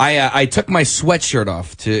 I took my sweatshirt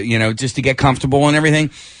off to, just to get comfortable and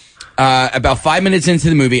everything. About 5 minutes into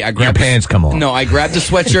the movie, I grabbed your pants come off. No, I grabbed the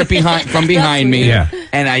sweatshirt from behind me,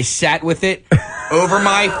 and I sat with it over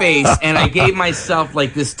my face, and I gave myself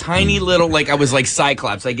like this tiny little, like I was like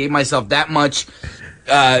Cyclops. I gave myself that much.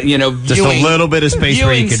 Just a little bit of space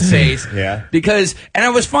where you could see. Yeah. And I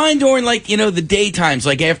was fine during the daytimes,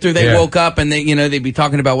 like after they woke up and they'd be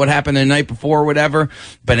talking about what happened the night before or whatever.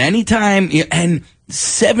 But anytime, and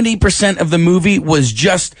 70% of the movie was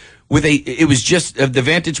just the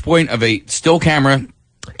vantage point of a still camera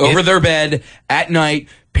over their bed at night,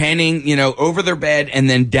 panning, over their bed and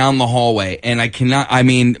then down the hallway. And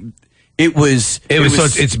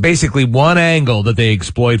it's basically one angle that they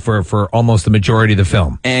exploit for almost the majority of the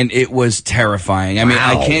film. And it was terrifying. I mean,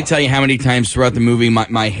 I can't tell you how many times throughout the movie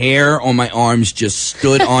my hair on my arms just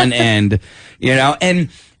stood on end,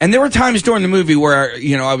 and there were times during the movie where,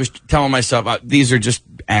 I was telling myself, these are just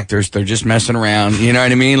actors. They're just messing around. You know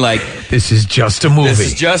what I mean? Like, this is just a movie. This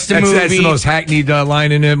is just a movie. That's the most hackneyed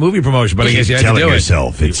line in a movie promotion, but I guess you have to do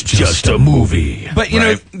yourself, it's just a movie. But,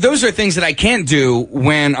 those are things that I can't do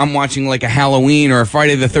when I'm watching like a Halloween or a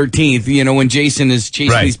Friday the 13th, when Jason is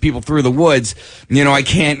chasing these people through the woods. I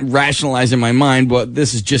can't rationalize in my mind, well,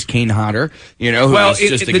 this is just Kane Hodder, who's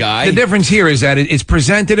just a guy. The difference here is that it's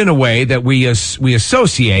presented in a way that we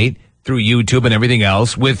associate through YouTube and everything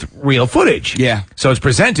else with real footage. Yeah. So it's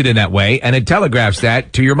presented in that way, and it telegraphs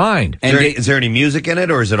that to your mind. And is there any music in it,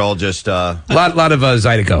 or is it all just... lot of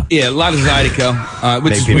Zydeco. Yeah, a lot of Zydeco,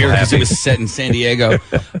 which is weird because it was set in San Diego.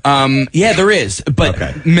 Yeah, there is,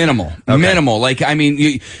 but minimal. Okay. Minimal. Like, I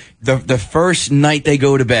mean, the first night they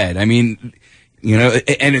go to bed, I mean...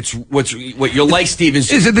 and it's what you'll like, Steve, is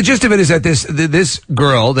the gist of it is that this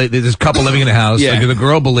girl, this couple living in a house, the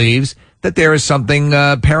girl believes that there is something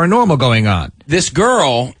paranormal going on. This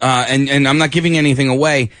girl, and I'm not giving anything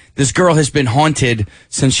away, this girl has been haunted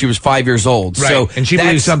since she was 5 years old. Right. So and she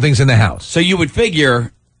believes something's in the house. So you would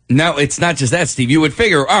figure, no, it's not just that, Steve. You would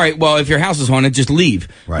figure, all right, well, if your house is haunted, just leave.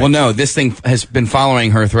 Right. Well, no, this thing has been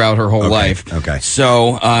following her throughout her whole life. Okay.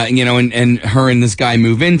 So, and her and this guy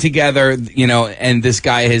move in together, and this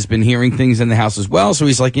guy has been hearing things in the house as well. So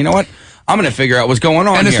he's like, you know what? I'm going to figure out what's going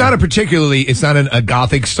on. And it's not a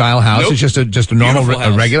Gothic style house. Nope. It's just a normal,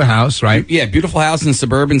 a regular house, right? Yeah, beautiful house in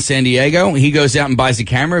suburban San Diego. He goes out and buys a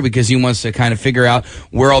camera because he wants to kind of figure out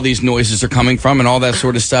where all these noises are coming from and all that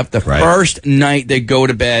sort of stuff. The first night they go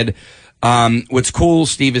to bed, what's cool,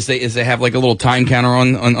 Steve, is they have like a little time counter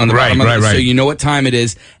on the bottom of it, so you know what time it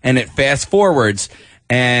is, and it fast forwards,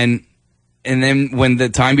 and then when the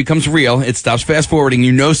time becomes real, it stops fast forwarding.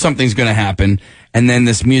 You know something's going to happen, and then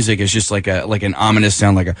this music is just like an ominous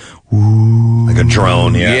sound, like a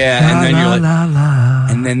drone. Yeah, and then you're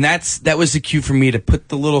like, and then that was the cue for me to put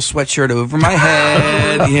the little sweatshirt over my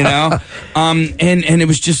head, and it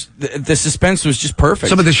was just the suspense was just perfect.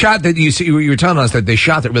 So, but the shot that you see, you were telling us that the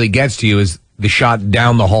shot that really gets to you is the shot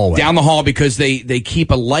down the hallway. Down the hall, because they keep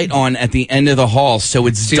a light on at the end of the hall, so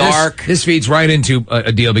it's dark. This feeds right into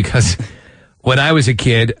a deal because when I was a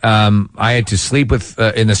kid, I had to sleep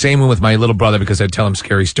in the same room with my little brother because I'd tell him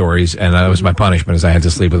scary stories, and that was my punishment, is I had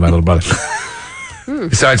to sleep with my little brother.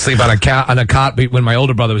 So I'd sleep on a cot when my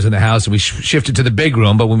older brother was in the house, and we shifted to the big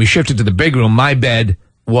room. But when we shifted to the big room, my bed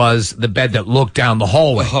was the bed that looked down the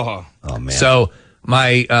hallway. Oh man! So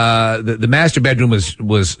my the master bedroom was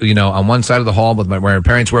on one side of the hall with where my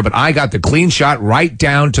parents were, but I got the clean shot right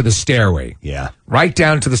down to the stairway. Yeah, right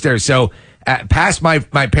down to the stairs. So past my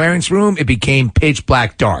parents' room, it became pitch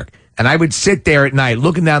black dark, and I would sit there at night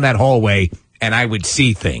looking down that hallway, and I would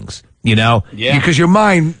see things. Because your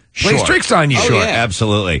mind plays tricks on you. Sure,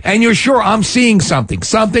 absolutely. And you're sure I'm seeing something.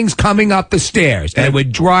 Something's coming up the stairs, and it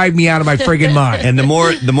would drive me out of my friggin' mind. And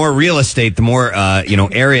the more real estate, the more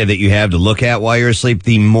area that you have to look at while you're asleep,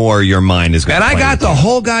 the more your mind is going to. And I got the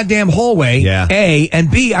whole goddamn hallway. Yeah. A and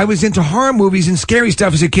B. I was into horror movies and scary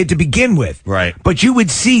stuff as a kid to begin with. Right. But you would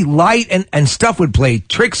see light and stuff would play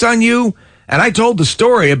tricks on you. And I told the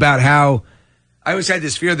story about how I always had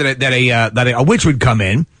this fear that a witch would come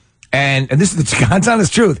in. And this is the God's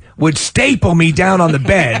honest truth, would staple me down on the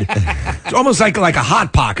bed almost like a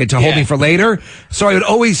hot pocket to hold me for later. So I would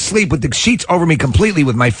always sleep with the sheets over me completely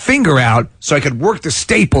with my finger out so I could work the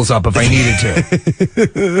staples up if I needed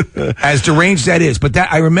to. As deranged that is. But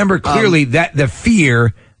that I remember clearly that the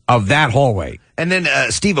fear of that hallway. And then,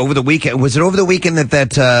 Steve, over the weekend, was it over the weekend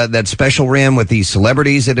that special ran with the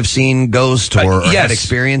celebrities that have seen ghosts or had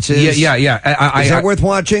experiences? Yeah. Is that worth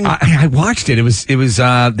watching? I watched it. It was.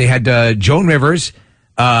 They had Joan Rivers,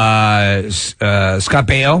 Scott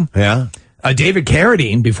Baio, David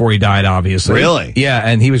Carradine before he died, obviously. Really? Yeah,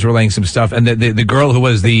 and he was relaying some stuff. And the girl who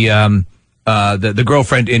was the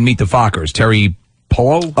girlfriend in Meet the Fockers, Terry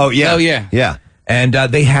Polo. Oh yeah. Yeah. And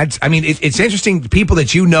they had, I mean, it's interesting, people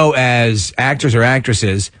that you know as actors or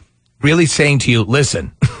actresses really saying to you,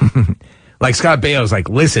 listen, like Scott Baio's like,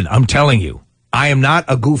 listen, I'm telling you, I am not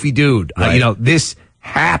a goofy dude. Right. This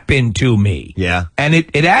happened to me. Yeah. And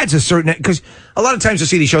it adds a certain, because a lot of times you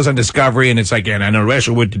see these shows on Discovery and it's like, and I know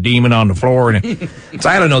wrestle with the demon on the floor. And it's,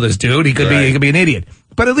 I don't know this dude. He could be an idiot.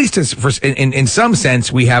 But at least in some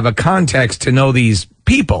sense, we have a context to know these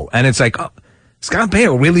people. And it's like, oh, Scott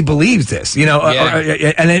Baio really believes this, and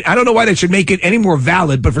I don't know why that should make it any more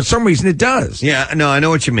valid, but for some reason it does. Yeah, no, I know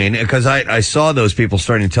what you mean, because I saw those people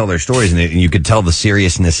starting to tell their stories, and you could tell the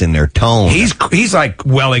seriousness in their tone. He's like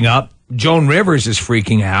welling up. Joan Rivers is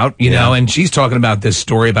freaking out, know, and she's talking about this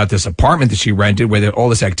story about this apartment that she rented where all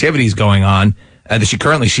this activity is going on, that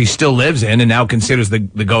she still lives in and now considers the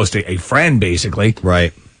ghost a friend, basically.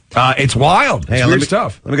 Right. It's wild. It's weird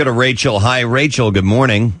stuff. Let me go to Rachel. Hi, Rachel. Good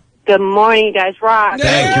morning. Good morning, you guys. Rock.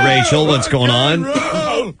 Thank you, Rachel. What's going on?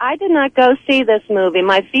 Hey, I did not go see this movie.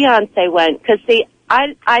 My fiance went because,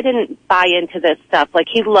 I didn't buy into this stuff. Like,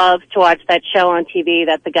 he loves to watch that show on TV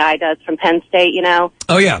that the guy does from Penn State,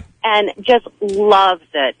 Oh, yeah. And just loves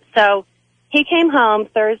it. So he came home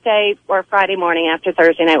Thursday or Friday morning after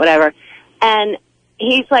Thursday night, whatever, and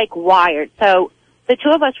he's, like, wired. So the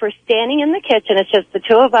two of us were standing in the kitchen. It's just the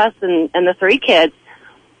two of us and the three kids.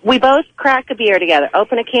 We both crack a beer together,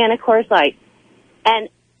 open a can of Coors Light, and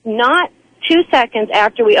not 2 seconds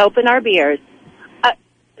after we open our beers,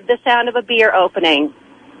 the sound of a beer opening.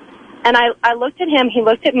 And I looked at him, he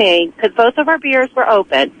looked at me, because both of our beers were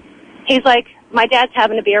open. He's like, my dad's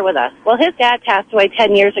having a beer with us. Well, his dad passed away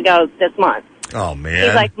 10 years ago this month. Oh, man.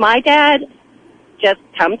 He's like, my dad just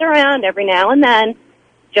comes around every now and then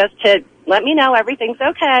just to let me know everything's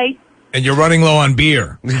okay. And you're running low on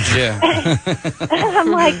beer. Yeah. And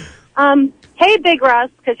I'm like, hey, Big Russ,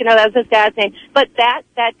 because, that was his dad's name. But that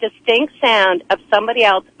distinct sound of somebody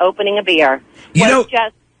else opening a beer was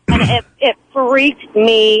just, and it freaked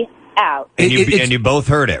me out. And you both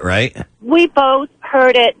heard it, right? We both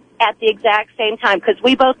heard it at the exact same time, because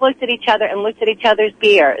we both looked at each other and looked at each other's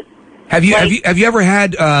beers. Have you ever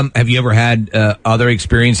had other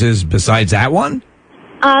experiences besides that one?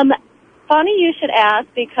 Funny you should ask,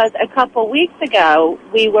 because a couple weeks ago,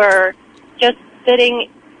 we were just sitting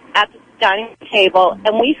at the dining room table,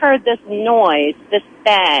 and we heard this noise, this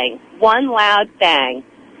bang, one loud bang.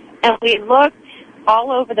 And we looked all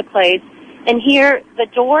over the place, and here, the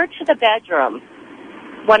door to the bedroom,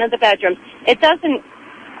 one of the bedrooms, it doesn't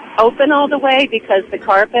open all the way because the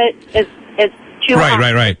carpet is too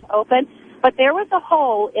high to open. But there was a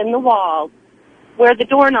hole in the wall where the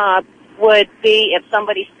doorknob would be if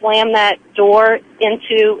somebody slammed that door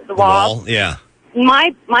into the wall. Yeah.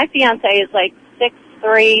 My fiance is like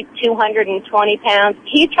 6'3", 220 pounds.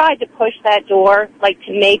 He tried to push that door, like,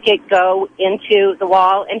 to make it go into the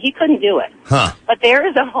wall, and he couldn't do it. Huh. But there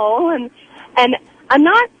is a hole, and I'm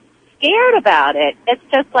not scared about it. It's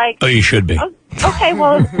just like... Oh, you should be. Okay,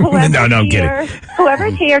 well,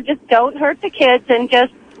 whoever's here, just don't hurt the kids and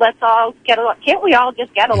just... Let's all get along. Can't we all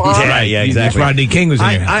just get along? Yeah, exactly. Rodney King was in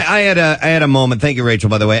here. I had a moment. Thank you, Rachel,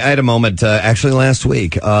 by the way. I had a moment actually last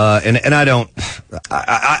week, and I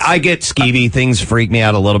get skeevy. Things freak me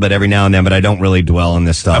out a little bit every now and then, but I don't really dwell on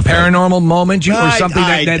this stuff. A paranormal moment, or something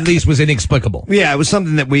that at least was inexplicable. Yeah, it was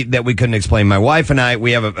something that we couldn't explain. My wife and I,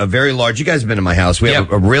 we have a very large. You guys have been in my house. We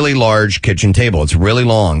have a really large kitchen table. It's really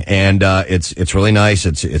long, and it's really nice.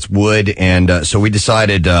 It's wood, and so we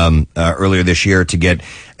decided earlier this year to get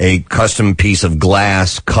a custom piece of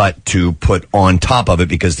glass cut to put on top of it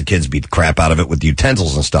because the kids beat the crap out of it with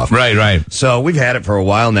utensils and stuff. Right. So we've had it for a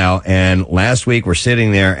while now, and last week we're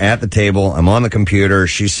sitting there at the table. I'm on the computer.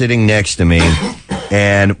 She's sitting next to me,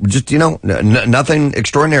 and just, nothing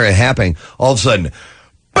extraordinary happening. All of a sudden,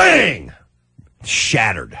 bang!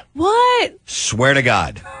 Shattered. What? Swear to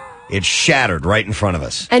God. It shattered right in front of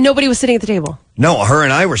us. And nobody was sitting at the table? No, her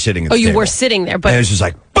and I were sitting at the table. Oh, you were sitting there, but... And it was just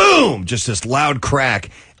like, boom! Just this loud crack.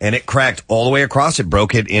 and it cracked all the way across. It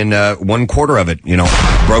broke it in 1/4 of it.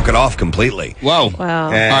 Broke it off completely. Whoa! Wow!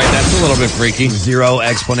 All right, that's a little bit freaky. Zero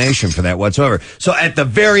explanation for that whatsoever. So at the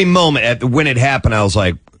very moment, when it happened, I was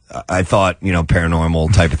like, I thought,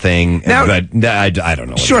 paranormal type of thing. Now, but I don't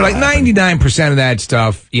know. Sure, like 99% of that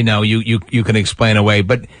stuff, you can explain away.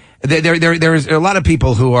 But there's a lot of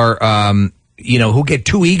people who are, who get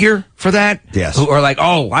too eager for that. Yes. Who are like,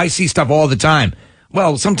 oh, I see stuff all the time.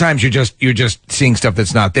 Well, sometimes you're just seeing stuff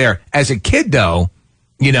that's not there. As a kid, though,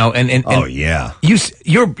 and oh yeah,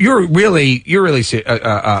 you're really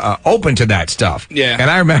open to that stuff. Yeah.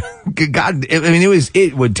 And I remember, God,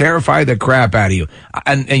 it would terrify the crap out of you.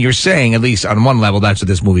 And you're saying, at least on one level, that's what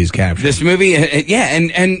this movie is capturing. This movie, yeah,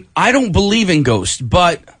 and I don't believe in ghosts,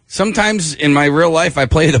 but sometimes in my real life I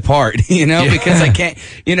play the part, because I can't,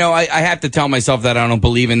 I have to tell myself that I don't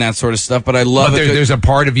believe in that sort of stuff, but I love it. There's a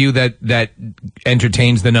part of you that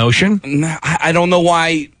entertains the notion? I don't know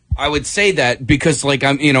why I would say that, because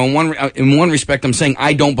I'm, in one respect I'm saying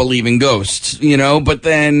I don't believe in ghosts, but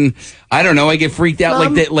then I don't know, I get freaked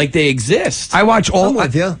out like they exist. I watch all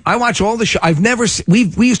the show. I've never we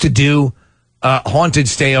used to do haunted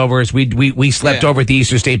stayovers. We slept over at the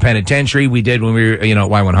Eastern State Penitentiary. We did when we were,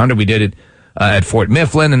 Y100. We did it at Fort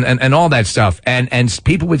Mifflin and all that stuff. And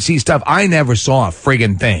people would see stuff. I never saw a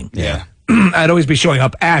friggin' thing. Yeah. I'd always be showing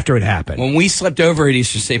up after it happened. When we slept over at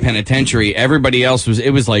Eastern State Penitentiary, everybody else was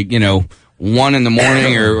 1 in the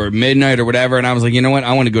morning or midnight or whatever, and I was like, you know what,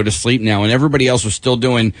 I want to go to sleep now. And everybody else was still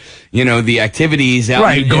doing, the activities out.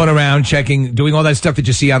 Right, going around, checking, doing all that stuff that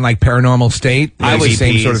you see on like Paranormal State. I was the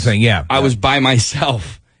same sort of thing, yeah. I was by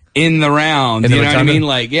myself in the round, you know what I mean?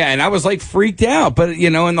 And I was freaked out, but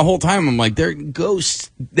and the whole time I'm like, they're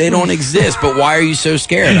ghosts, they don't exist, but why are you so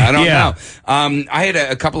scared? I don't know. I had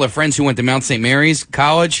a couple of friends who went to Mount St. Mary's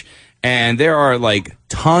College, and there are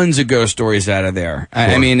tons of ghost stories out of there. Sure.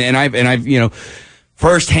 I mean, and I've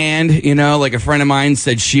firsthand, a friend of mine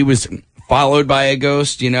said she was followed by a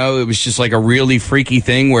ghost. It was just a really freaky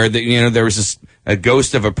thing where there was a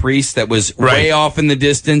ghost of a priest that was way off in the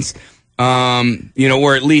distance.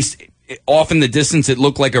 Or at least off in the distance, it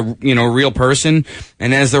looked like a real person.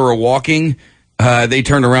 And as they were walking, they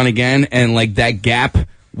turned around again, and that gap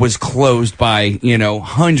was closed by,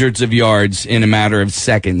 hundreds of yards in a matter of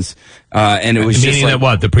seconds. And it was meaning that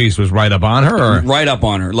what? The priest was right up on her? Or? Right up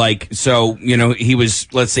on her. He was,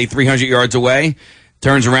 let's say, 300 yards away,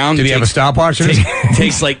 turns around. Did he have a stopwatch?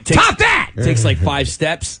 Takes Stop that! Takes 5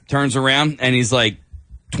 steps, turns around, and he's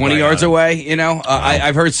 20 yards away,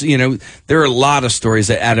 I've heard, there are a lot of stories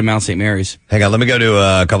out of Mount St. Mary's. Hang on, let me go to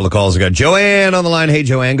a couple of calls. I got Joanne on the line. Hey,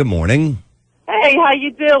 Joanne, good morning. Hey, how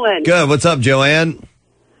you doing? Good. What's up, Joanne?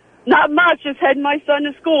 Not much, just heading my son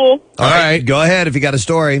to school. All right, go ahead if you got a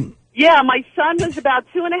story. Yeah, my son was about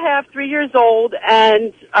 2.5, 3 years old,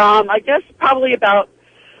 and I guess probably about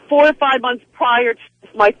 4 or 5 months prior to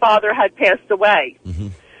my father had passed away. Mm-hmm.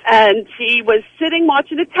 And he was sitting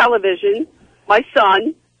watching the television, my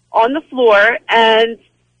son, on the floor, and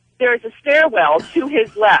there's a stairwell to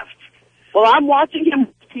his left. Well, I'm watching him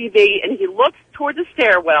on TV, and he looks toward the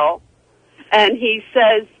stairwell, and he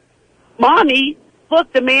says, "Mommy,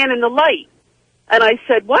 look, the man in the light." And I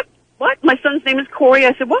said, What? My son's name is Corey.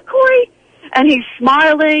 I said, "What, Corey?" And he's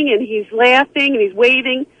smiling, and he's laughing, and he's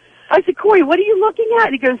waving. I said, "Corey, what are you looking at?"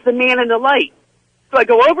 And he goes, "The man in the light." So I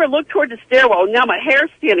go over and look toward the stairwell. Now my hair's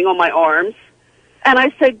standing on my arms. And I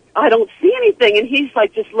said, "I don't see anything." And he's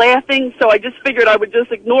just laughing. So I just figured I would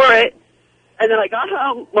just ignore it. And then I got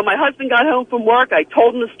home. When my husband got home from work, I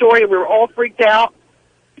told him the story, and we were all freaked out.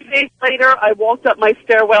 2 days later, I walked up my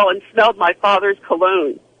stairwell and smelled my father's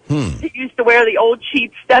cologne. He used to wear the old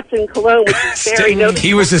cheap Stetson cologne, which is very noticeable.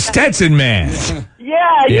 He was a Stetson man.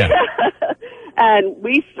 Yeah. And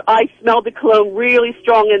I smelled the cologne really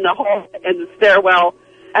strong in the hall and the stairwell.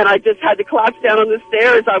 And I just had to collapse down on the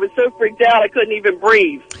stairs. I was so freaked out I couldn't even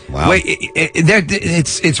breathe. Wow. Wait,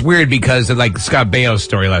 it's weird because of Scott Baio's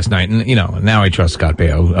story last night, and now I trust Scott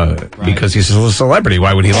Baio because he's a celebrity.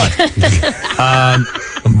 Why would he lie?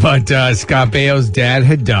 But Scott Baio's dad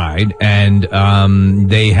had died, and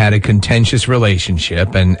they had a contentious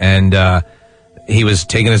relationship, and he was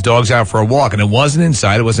taking his dogs out for a walk, and it wasn't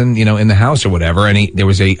inside, it wasn't, in the house or whatever, and there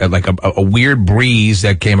was a weird breeze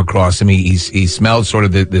that came across him. He smelled sort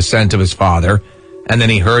of the scent of his father, and then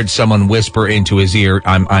he heard someone whisper into his ear,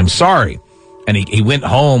 I'm sorry. And he went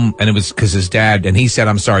home, and it was because his dad, and he said,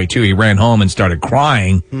 "I'm sorry too." He ran home and started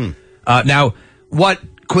crying. Now, what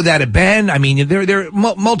could that have been? I mean, there are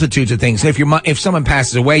multitudes of things. If someone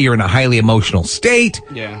passes away, you're in a highly emotional state.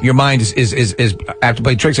 Yeah. Your mind is apt to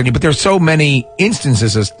play tricks on you. But there's so many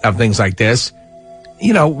instances of things like this.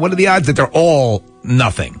 What are the odds that they're all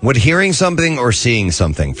nothing. Would hearing something or seeing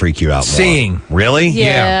something freak you out more? Seeing. Really?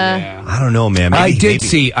 Yeah. I don't know, man. I did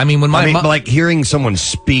see. I mean, when like hearing someone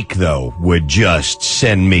speak though would just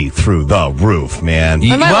send me through the roof, man.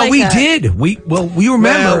 We did. We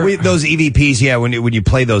remember those EVPs. Yeah, when you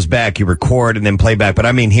play those back, you record and then play back. But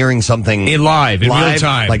I mean, hearing something in live, in real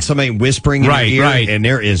time, like somebody whispering in your ear, and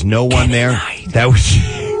there is no one there. That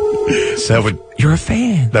would. You're a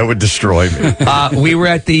fan. That would destroy me. We were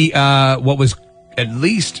at the what was at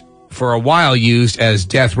least for a while used as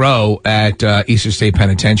death row at Eastern State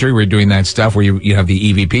Penitentiary. We were doing that stuff where you have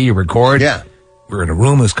the EVP, you record. Yeah. We were in a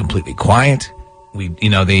room, it was completely quiet. They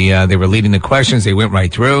were leading the questions, they went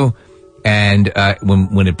right through. And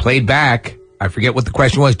when it played back, I forget what the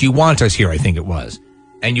question was. Do you want us here? I think it was.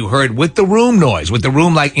 And you heard with the room noise, with the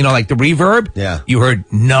room like the reverb. Yeah. You heard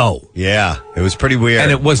no. Yeah. It was pretty weird.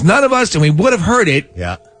 And it was none of us, and we would have heard it.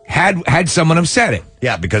 Yeah. Had someone have said it.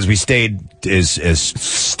 Yeah, because we stayed as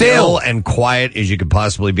still and quiet as you could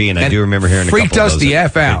possibly be, and I do remember hearing freaked a couple us of those the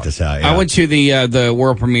F out. Freaked us out, yeah. I went to the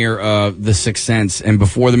world premiere of The Sixth Sense, and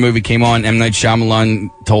before the movie came on, M. Night Shyamalan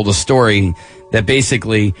told a story that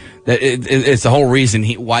basically it's the whole reason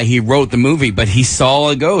why he wrote the movie, but he saw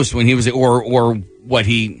a ghost when he was or what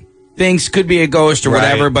he thinks could be a ghost or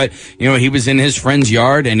whatever, but he was in his friend's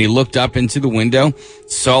yard and he looked up into the window,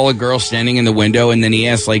 saw a girl standing in the window, and then he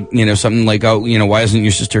asked something like, oh, why doesn't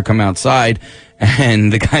your sister come outside?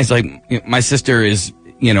 And the guy's like, my sister is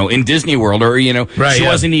in Disney World, or she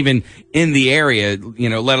wasn't even in the area,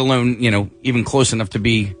 let alone even close enough to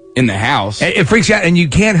be in the house. It freaks you out, and you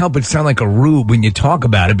can't help but sound like a rube when you talk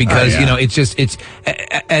about it, because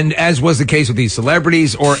and as was the case with these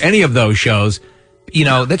celebrities or any of those shows,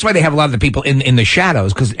 that's why they have a lot of the people in the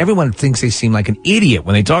shadows, because everyone thinks they seem like an idiot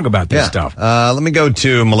when they talk about this stuff. Let me go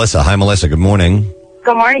to Melissa. Hi, Melissa. Good morning.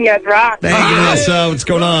 Good morning, guys. Rock. Hey, Melissa. What's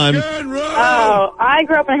going on? Oh, I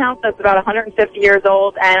grew up in a house that's about 150 years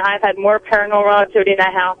old, and I've had more paranormal activity in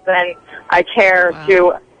that house than I care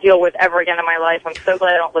to deal with ever again in my life. I'm so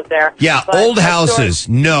glad I don't live there. Yeah, but old houses,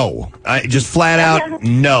 no. Just flat out,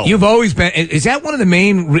 no. You've always been, is that one of the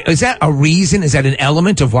main, is that a reason? Is that an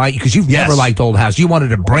element of why? Because you've never liked old houses. You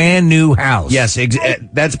wanted a brand new house. Yes,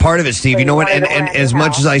 that's part of it, Steve. You know what? And as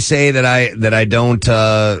much as I say that I don't,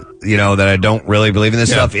 that I don't really believe in this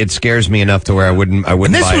stuff, it scares me enough to where I wouldn't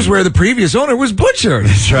And this was where the previous owner was butchered.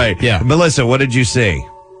 That's right. Yeah. Melissa, what did you see?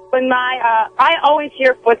 When I always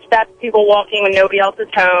hear footsteps, people walking when nobody else is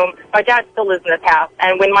home. My dad still lives in this house,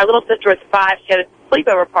 and when my little sister was 5, she had a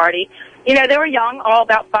sleepover party. They were young, all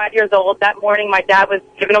about 5 years old. That morning, my dad was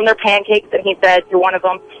giving them their pancakes, and he said to one of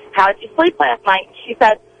them, "How did you sleep last night?" She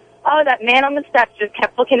said, "Oh, that man on the steps just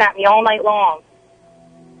kept looking at me all night long."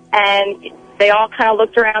 And they all kind of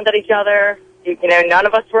looked around at each other. None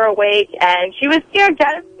of us were awake, and she was scared.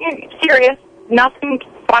 Dad, serious, nothing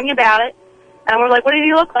funny about it. And we're like, what did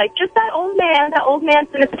he look like? Just that old man. That old man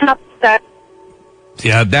sitting at the top of the steps.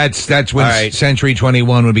 Yeah, that's when Century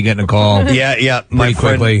 21 would be getting a call. Yeah. My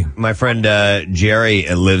friend Jerry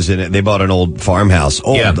lives in it. They bought an old farmhouse.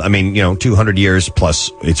 Old. Yeah. I mean, 200 years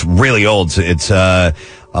plus. It's really old. So it's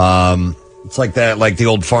it's like that, like the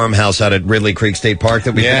old farmhouse out at Ridley Creek State Park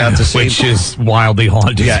that we went out to see, which is wildly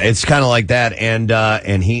haunted. Yeah, it's kind of like that.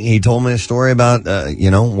 And he told me a story about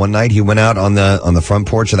one night he went out on the front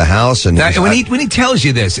porch of the house, and when he tells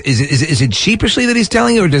you this, is it sheepishly that he's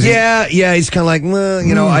telling you, or does yeah he's kind of like,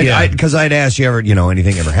 well, because I'd asked you ever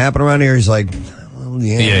anything ever happen around here? He's like,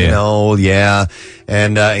 yeah.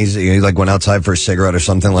 And he like went outside for a cigarette or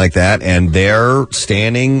something like that, and there,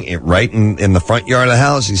 standing right in the front yard of the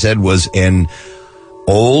house, he said, was an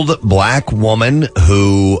old black woman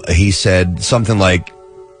who, he said something like,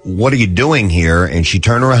 "What are you doing here?" And she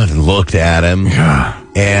turned around and looked at him.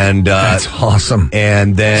 And that's awesome.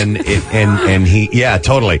 And then and he,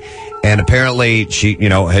 totally. And apparently she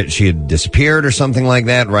had disappeared or something like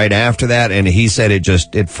that right after that. And he said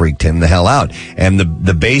it freaked him the hell out. And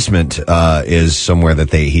the basement, is somewhere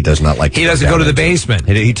that he does not like. He doesn't go to the basement.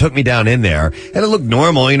 He took me down in there, and it looked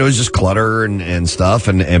normal. It was just clutter and stuff.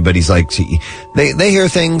 But he's like, they hear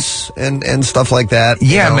things and stuff like that.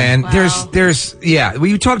 Yeah, man. Wow. There's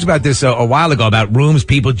we talked about this a while ago about rooms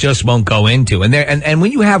people just won't go into. And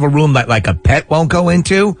when you have a room that like a pet won't go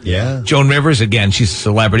into. Yeah. Joan Rivers, again, she's a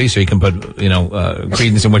celebrity, so you can put,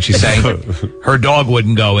 credence in what she's saying. Her dog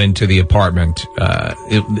wouldn't go into the apartment.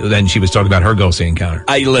 Then she was talking about her ghostly encounter.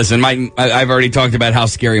 Listen, I've already talked about how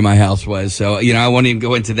scary my house was, so I won't even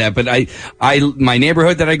go into that. But my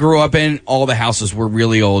neighborhood that I grew up in, all the houses were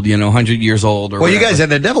really old, 100 years old. Or well, whatever. You guys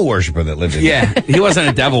had a devil worshiper that lived in there. Yeah, he wasn't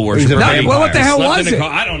a devil worshiper. Well, what the hell was it?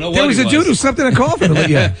 I don't know. There was a dude who slept in a coffin.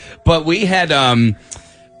 Yeah, but we had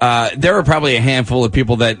there are probably a handful of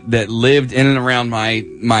people that lived in and around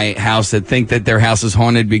my house that think that their house is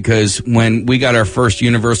haunted because when we got our first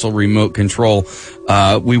universal remote control,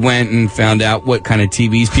 we went and found out what kind of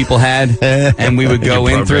TVs people had, and we would go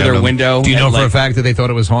in through their window. Do you know for a fact that they thought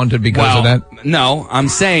it was haunted because of that? No, I'm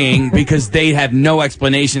saying because they have no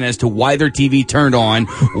explanation as to why their TV turned on,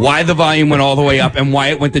 why the volume went all the way up, and why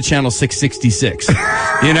it went to channel 666. You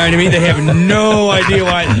know what I mean? They have no idea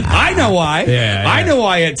why. I know why. Yeah. I know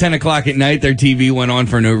why at 10 o'clock at night their TV went on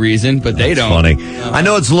for no reason, but they don't. Funny. I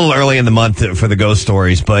know it's a little early in the month for the ghost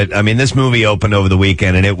stories, but I mean, this movie opened over the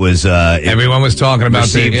weekend, and it was everyone was talking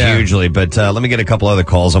about it hugely. But let me get a couple other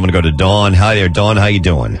calls. I'm going to go to Dawn. Hi there, Dawn. How you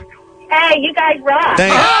doing? Hey, you guys rock.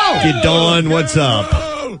 Thank you, Dawn. What's up?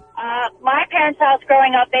 My parents' house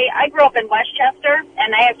growing up, I grew up in Westchester,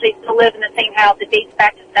 and I actually still live in the same house. It dates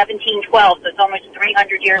back to 1712, so it's almost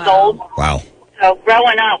 300 years old. Wow. So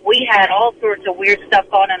growing up, we had all sorts of weird stuff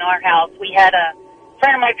going on in our house. We had a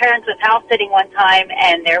friend of my parents was house sitting one time,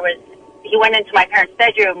 and he went into my parents'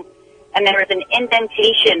 bedroom, and there was an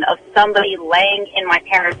indentation of somebody laying in my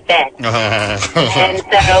parents' bed. And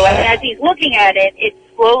so as he's looking at it, it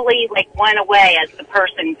slowly went away as the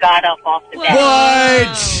person got up off the bed.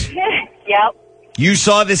 What? Yep. You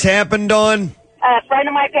saw this happen, Dawn? A friend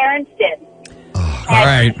of my parents did. All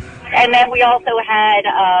right. And then we also had,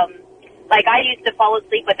 I used to fall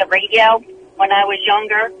asleep with the radio when I was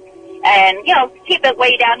younger. And, keep it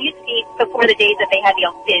way down. Used to be before the days that they had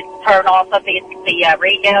the turn off of the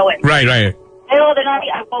radio. And Right. middle of the night,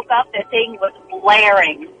 I woke up, the thing was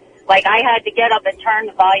blaring. I had to get up and turn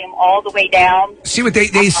the volume all the way down. See what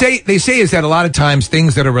they say is that a lot of times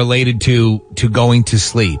things that are related to going to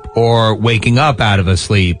sleep or waking up out of a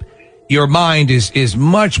sleep, your mind is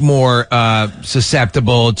much more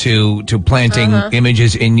susceptible to planting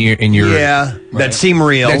images in your that seem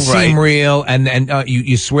real, seem real, and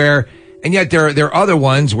you swear. And yet there are other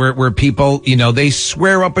ones where people, they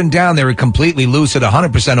swear up and down they were completely lucid,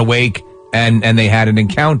 100% awake, and they had an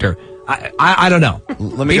encounter. I don't know.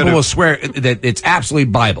 People will swear that it's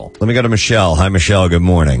absolutely Bible. Let me go to Michelle. Hi, Michelle. Good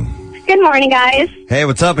morning. Good morning, guys. Hey,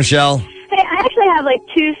 what's up, Michelle? Hey, I actually have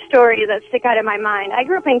two stories that stick out in my mind. I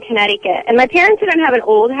grew up in Connecticut, and my parents didn't have an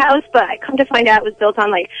old house, but I come to find out it was built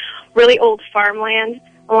on really old farmland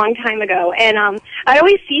a long time ago. And I'd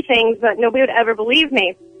always see things, but nobody would ever believe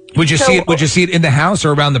me. Would you see it in the house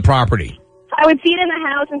or around the property? I would see it in the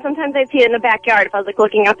house, and sometimes I'd see it in the backyard if I was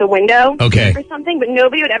looking out the window or something, but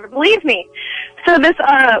nobody would ever believe me. So this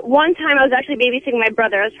one time I was actually babysitting my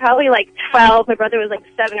brother. I was probably 12. My brother was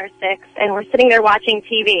 7 or 6, and we're sitting there watching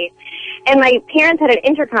TV. And my parents had an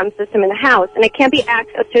intercom system in the house, and it can't be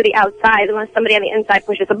accessed to the outside unless somebody on the inside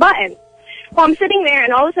pushes a button. Well, I'm sitting there,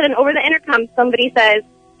 and all of a sudden over the intercom somebody says,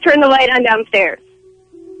 "Turn the light on downstairs."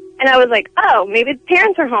 And I was like, oh, maybe the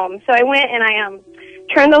parents are home. So I went and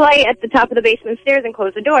I turned the light at the top of the basement stairs and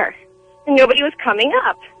closed the door. And nobody was coming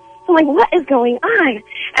up. So I'm like, what is going on?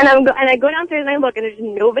 And I go downstairs and I look, and there's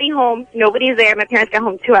nobody home. Nobody's there. My parents got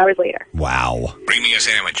home 2 hours later. Wow. Bring me a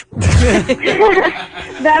sandwich.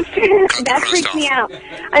 That freaked me out.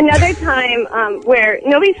 Another time where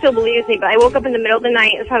nobody still believes me, but I woke up in the middle of the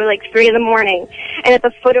night. It was probably 3 in the morning. And at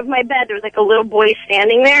the foot of my bed, there was a little boy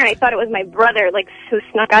standing there. And I thought it was my brother, who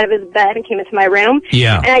snuck out of his bed and came into my room.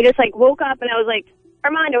 Yeah. And I just woke up and I was like,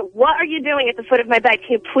 Armando, what are you doing at the foot of my bed?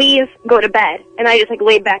 Can you please go to bed? And I just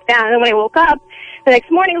laid back down. And then when I woke up the next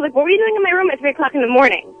morning, I was like, what were you doing in my room at 3 o'clock in the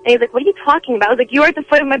morning? And he was like, what are you talking about? I was like, you were at the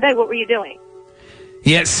foot of my bed. What were you doing?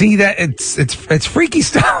 Yeah, see that it's freaky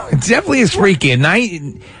stuff. It definitely is freaky. And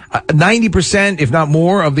 90%, if not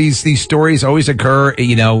more, of these stories always occur,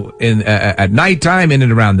 in at nighttime, in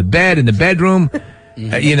and around the bed, in the bedroom.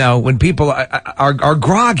 When people are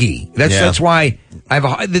groggy. That's why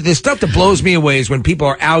the stuff that blows me away is when people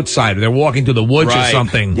are outside or they're walking through the woods or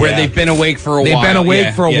something where they've been awake for a while. They've been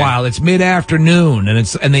awake for a while. It's mid-afternoon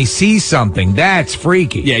and they see something. That's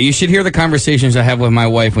freaky. Yeah, you should hear the conversations I have with my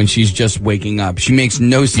wife when she's just waking up. She makes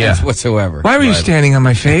no sense whatsoever. Why were you standing on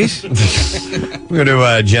my face? We're going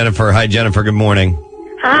to Jennifer. Hi, Jennifer. Good morning.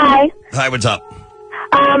 Hi. Hi, what's up?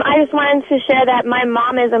 I just wanted to share that my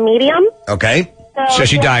mom is a medium. Okay. So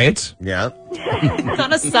she diets? Yeah.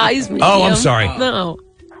 Not a size medium. Oh, I'm sorry. No.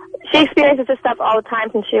 She experiences this stuff all the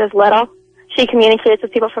time since she was little. She communicates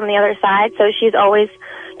with people from the other side, so she's always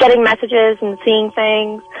getting messages and seeing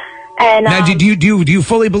things. And now, do you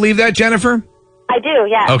fully believe that, Jennifer? I do,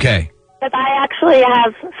 yes. Okay. But I actually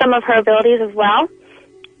have some of her abilities as well.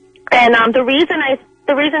 And the reason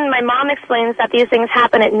my mom explains that these things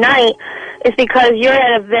happen at night is because you're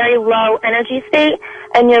at a very low energy state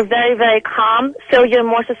and you're very, very calm, so you're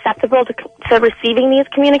more susceptible to receiving these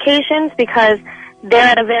communications because they're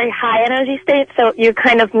at a very high energy state, so you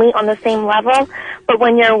kind of meet on the same level. But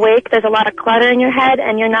when you're awake, there's a lot of clutter in your head,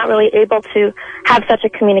 and you're not really able to have such a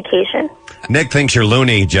communication. Nick thinks you're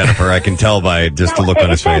loony, Jennifer. I can tell by just the look on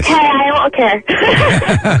his face. Okay, I don't care.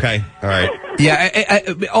 Okay, all right.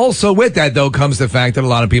 Yeah. Also, with that though comes the fact that a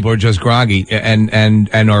lot of people are just groggy and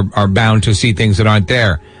are bound to see things that aren't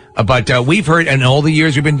there. But we've heard, in all the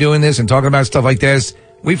years we've been doing this and talking about stuff like this,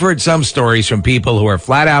 we've heard some stories from people who are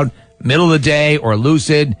flat out middle of the day or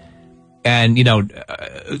lucid, and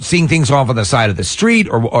seeing things off on the side of the street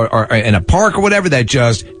or in a park or whatever that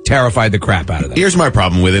just terrified the crap out of them. Here's my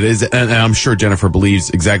problem with it is, and I'm sure Jennifer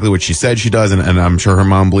believes exactly what she said she does, and I'm sure her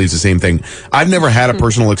mom believes the same thing. I've never had a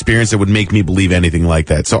personal experience that would make me believe anything like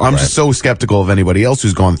that. So I'm just so skeptical of anybody else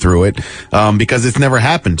who's gone through it, because it's never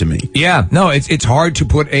happened to me. Yeah, no, it's hard to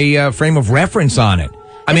put a frame of reference on it.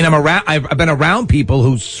 I mean, I've been around people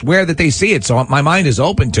who swear that they see it, so my mind is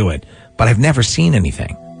open to it, but I've never seen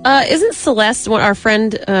anything. Isn't Celeste, our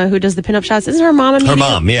friend who does the pinup shots, isn't her mom a medium? Her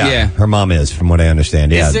mom, yeah. Her mom is, from what I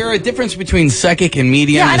understand, yeah. Is there a difference between psychic and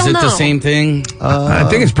medium? Yeah, I is don't it know. the same thing? I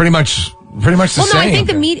think it's pretty much the Well, no, same.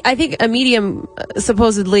 I think a medium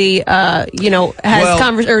supposedly, has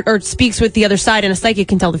or speaks with the other side, and a psychic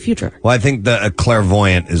can tell the future. Well, I think a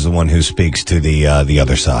clairvoyant is the one who speaks to the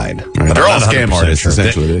other side. Right. They're all scam artists, sure.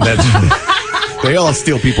 essentially. They all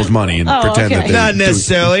steal people's money and pretend that they not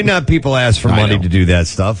necessarily. Not people ask for money to do that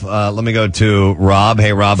stuff. Let me go to Rob.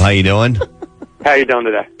 Hey, Rob, how you doing? How you doing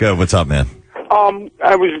today? Good. What's up, man?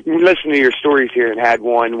 I was listening to your stories here and had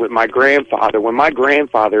one with my grandfather. When my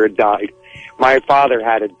grandfather had died, my father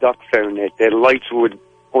had a duck phone that the lights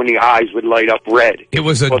on the eyes would light up red. It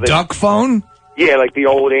was a duck phone? Yeah, like the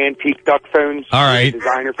old antique duck phones. All right.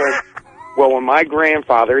 Designer phones. Well, when my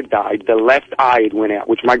grandfather died, the left eye went out,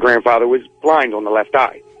 which my grandfather was blind on the left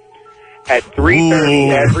eye. At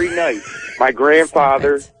 3:30 every night, my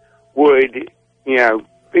grandfather would, he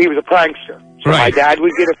was a prankster. So my dad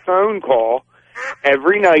would get a phone call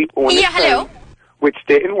every night on his phone, which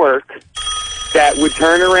didn't work, that would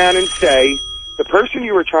turn around and say, the person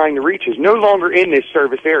you were trying to reach is no longer in this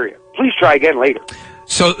service area. Please try again later.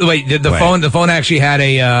 So, wait, did the phone actually had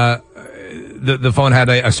the phone had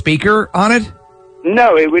a speaker on it?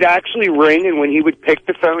 No, it would actually ring, and when he would pick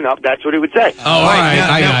the phone up, that's what it would say. Oh, all right.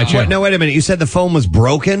 I got you. No, wait a minute. You said the phone was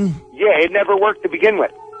broken? Yeah, it never worked to begin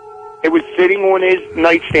with. It was sitting on his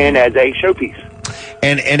nightstand as a showpiece.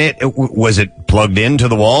 And was it plugged into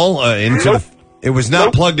the wall? Nope. It was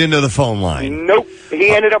not plugged into the phone line. Nope. He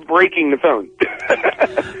ended up breaking the phone.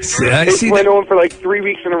 It went on for like 3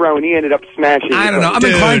 weeks in a row, and he ended up smashing. I don't know. I'm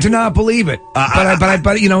inclined to not believe it,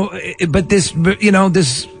 but this,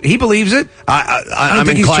 he believes it. I'm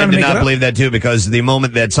inclined to not believe that too, because the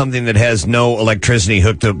moment that something that has no electricity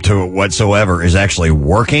hooked up to it whatsoever is actually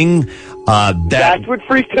working, that's what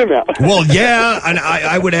freaked him out. Well, yeah, and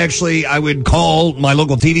I would call my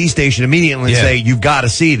local TV station immediately and say, "You've got to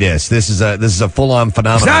see this. This is a full-on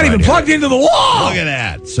phenomenon." It's not even plugged into the wall. Look at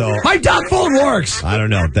that. So my duck phone works. I don't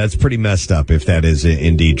know. That's pretty messed up if that is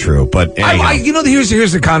indeed true. But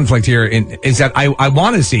here's the conflict here is that I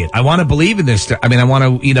want to see it. I want to believe in this. I mean, I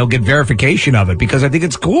want to get verification of it because I think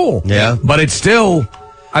it's cool. Yeah, but it's still.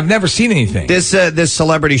 I've never seen anything. This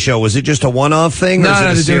celebrity show, was it just a one-off thing?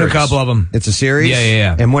 No, they're doing a couple of them. It's a series?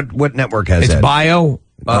 Yeah. And what network has that? It's Bio.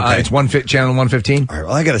 It's channel 115. All right,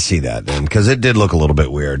 well, I got to see that then, because it did look a little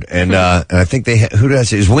bit weird. And I think who did I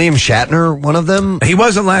say? Is William Shatner one of them? He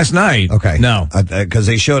wasn't last night. Okay. No. Because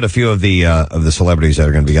they showed a few of the celebrities that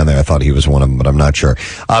are going to be on there. I thought he was one of them, but I'm not sure.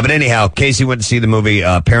 But anyhow, Casey went to see the movie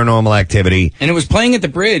Paranormal Activity. And it was playing at the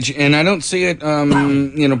Bridge, and I don't see it,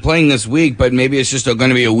 playing this week, but maybe it's just going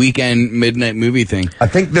to be a weekend midnight movie thing. I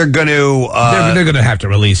think they're going to... they're going to have to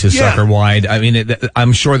release this sucker wide. I mean,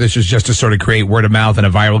 I'm sure this is just to sort of create word of mouth and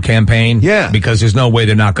a viral campaign. Yeah. Because there's no way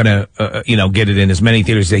they're not going to, get it in as many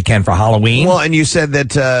theaters as they can for Halloween. Well, and you said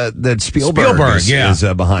that Spielberg is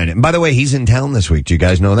behind it. And by the way, he's in town this week. Do you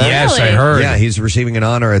guys know that? Yes, really? I heard. Yeah, he's receiving an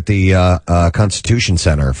honor at the Constitution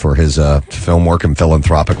Center for his film work and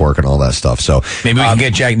philanthropic work and all that stuff. So maybe we can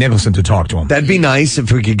get Jack Nicholson to talk to him. That'd be nice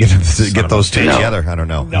if we could get those two together. I don't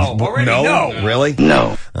know. No, already no. Really?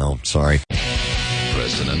 No. Oh, sorry.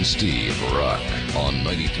 Preston and Steve rock on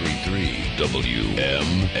 93.3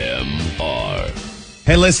 WMMR.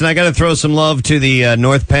 Hey, listen, I got to throw some love to the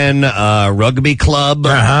North Penn Rugby Club,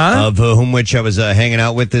 of whom which I was hanging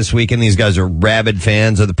out with this weekend. These guys are rabid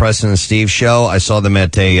fans of the Preston and Steve show. I saw them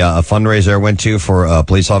at a fundraiser I went to for a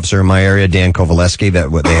police officer in my area, Dan Kovaleski, that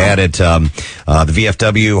what they had at the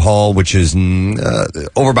VFW Hall, which is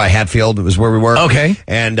over by Hatfield. It was where we were. Okay.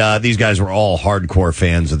 And these guys were all hardcore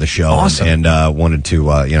fans of the show. Awesome. And wanted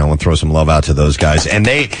to, throw some love out to those guys. And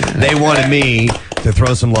they wanted me to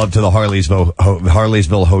throw some love to the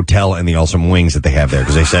Harleysville Hotel and the awesome wings that they have there,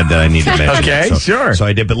 because they said that I needed to mention Okay, it. sure. So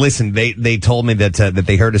I did. But listen, they told me that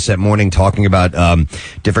they heard us that morning talking about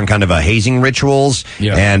different kind of hazing rituals.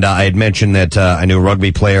 Yeah. And I had mentioned that I knew a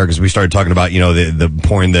rugby player, because we started talking about, the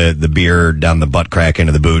pouring the beer down the butt crack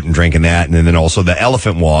into the boot and drinking that, and then also the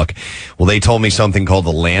elephant walk. Well, they told me something called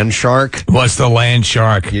the land shark. What's the land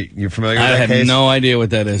shark? You're familiar with that I have case? no idea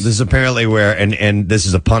what that is. This is apparently where, and this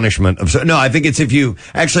is a punishment of, no, I think it's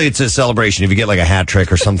it's a celebration. If you get like a hat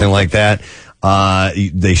trick or something like that,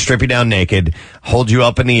 they strip you down naked, hold you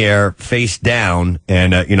up in the air, face down,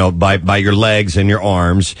 and, by your legs and your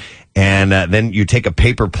arms, and then you take a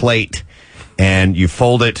paper plate and you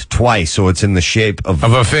fold it twice so it's in the shape of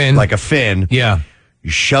a fin. Like a fin. Yeah. You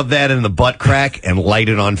shove that in the butt crack and light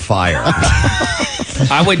it on fire.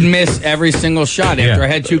 I would miss every single shot after I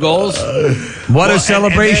had 2 goals. What a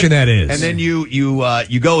celebration that is. And then you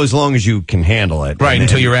go as long as you can handle it. Right,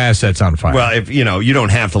 until your ass sets on fire. Well, if you don't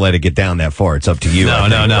have to let it get down that far. It's up to you.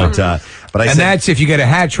 No. But and that's if you get a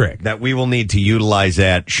hat trick. That we will need to utilize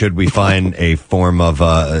that should we find a form of,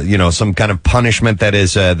 some kind of punishment that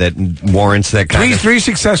is that warrants that kind of... Three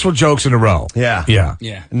successful jokes in a row. Yeah.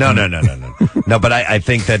 No. No, but I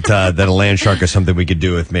think that a land shark is something we could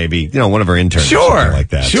do with maybe, one of our interns. Sure. Or something like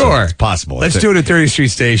that. Sure. So it's possible. Let's do it at 30th Street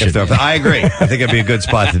Station. I agree. I think it'd be a good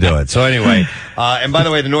spot to do it. So anyway, and by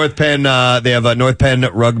the way, the North Penn, they have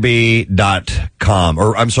northpennrugby.com,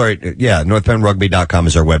 or I'm sorry, northpennrugby.com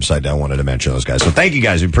is our website. I wanted to mention those guys. So thank you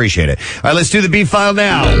guys. We appreciate it. All right, let's do the B file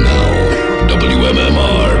now. And now,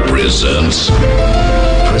 WMMR presents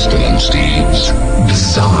Preston and Steve's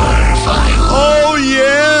Bizarre File. Oh,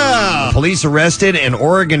 yeah. Police arrested an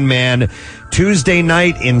Oregon man Tuesday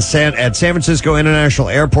night at San Francisco International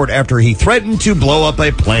Airport after he threatened to blow up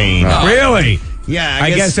a plane. Really? Yeah, I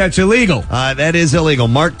guess that's illegal. That is illegal.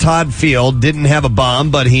 Mark Todd Field didn't have a bomb,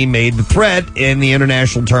 but he made the threat in the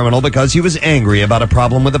international terminal because he was angry about a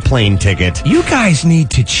problem with a plane ticket. You guys need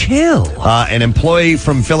to chill. An employee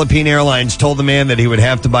from Philippine Airlines told the man that he would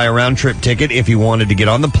have to buy a round-trip ticket if he wanted to get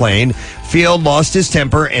on the plane. Field lost his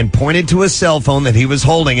temper and pointed to a cell phone that he was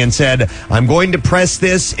holding and said, "I'm going to press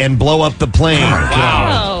this and blow up the plane."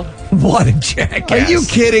 Wow. What a jackass. Are you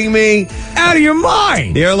kidding me? Out of your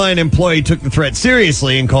mind. The airline employee took the threat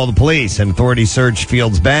seriously and called the police. And authorities searched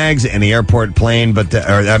Field's bags and the airplane, but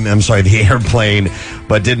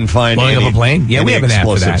didn't find blowing up a plane? Yeah, we have an app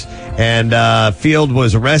for that. And Field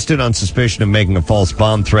was arrested on suspicion of making a false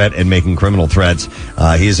bomb threat and making criminal threats.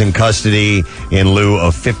 He is in custody in lieu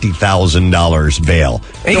of $50,000 bail.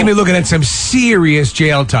 They can be looking at some serious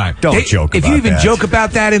jail time. Don't joke if about you even that. joke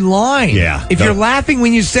about that in line. Yeah. If you're laughing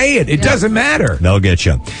when you say it, it doesn't matter. They'll get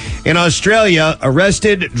you. In Australia,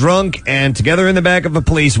 arrested, drunk, and together in the back of a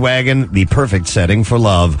police wagon, the perfect setting for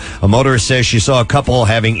love. A motorist says she saw a couple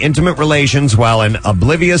having intimate relations while an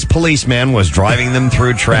oblivious policeman was driving them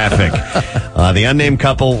through traffic. The unnamed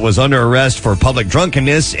couple was under arrest for public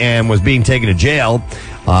drunkenness and was being taken to jail.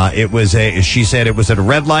 She said it was at a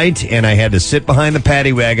red light and I had to sit behind the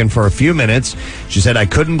paddy wagon for a few minutes. She said, I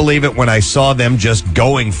couldn't believe it when I saw them just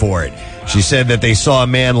going for it. She said that they saw a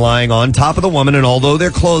man lying on top of the woman, and although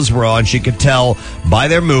their clothes were on, she could tell by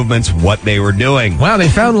their movements what they were doing. Wow, they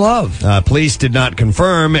found love. Police did not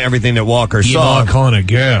confirm everything that Walker saw. You're calling a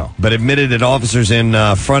girl. But admitted that officers in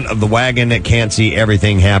front of the wagon that can't see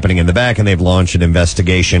everything happening in the back, and they've launched an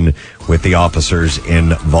investigation with the officers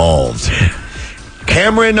involved.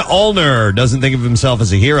 Cameron Allner doesn't think of himself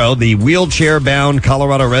as a hero. The wheelchair-bound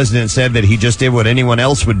Colorado resident said that he just did what anyone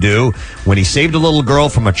else would do when he saved a little girl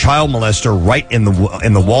from a child molester right in the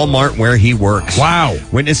Walmart where he works. Wow.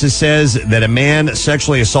 Witnesses says that a man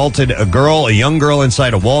sexually assaulted a young girl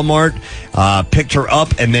inside a Walmart, picked her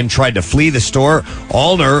up, and then tried to flee the store.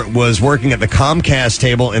 Allner was working at the Comcast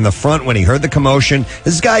table in the front when he heard the commotion.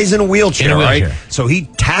 This guy's in a wheelchair, right? So he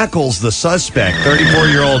tackles the suspect,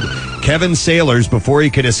 34-year-old Kevin Sailors, before he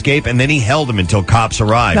could escape, and then he held him until cops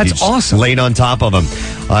arrived. That's awesome. Laid on top of him.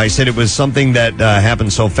 He said it was something that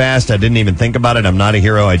happened so fast, I didn't even think about it. I'm not a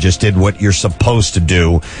hero. I just did what you're supposed to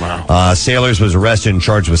do. Wow. Sailors was arrested and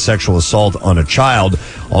charged with sexual assault on a child.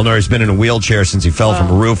 Allner has been in a wheelchair since he fell from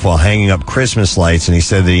a roof while hanging up Christmas lights, and he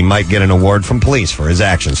said that he might get an award from police for his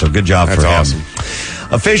actions. So good job for him. That's awesome.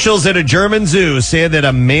 Officials at a German zoo say that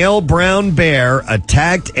a male brown bear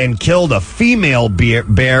attacked and killed a female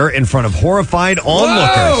bear in front of horrified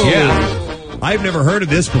onlookers. Whoa! Yeah. I've never heard of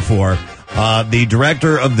this before. The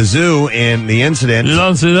director of the zoo in the incident You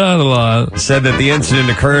don't see that a lot. said that the incident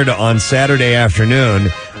occurred on Saturday afternoon.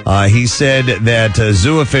 He said that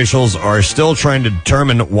zoo officials are still trying to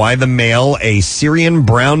determine why the male, a Syrian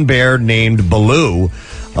brown bear named Baloo,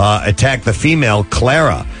 attacked the female,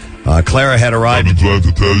 Clara. Clara had arrived. I'm glad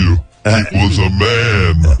to tell you, it was a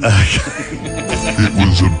man. It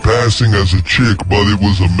was passing as a chick, but it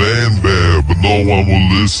was a man bear, but no one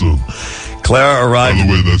will listen. Clara arrived. By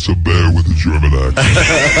the way, that's a bear with a German accent.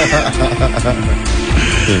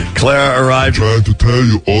 Clara arrived. I'm trying to tell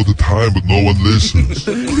you all the time, but no one listens.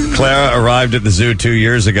 Clara arrived at the zoo 2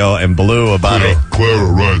 years ago, and Baloo about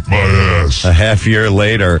Clara, right, my ass. a half year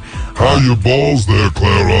later. How are your balls there,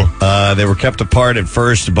 Clara? They were kept apart at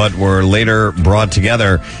first, but were later brought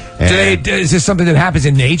together. Is this something that happens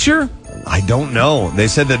in nature? I don't know. They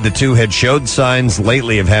said that the two had showed signs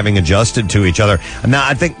lately of having adjusted to each other. Now,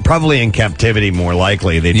 I think probably in captivity, more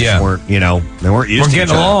likely. They just weren't, they weren't used to each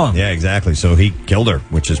getting other. along. Yeah, exactly. So he killed her,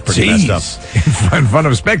 which is pretty messed up. In front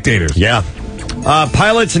of spectators. Yeah.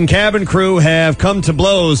 Pilots and cabin crew have come to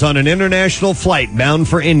blows on an international flight bound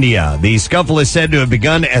for India. The scuffle is said to have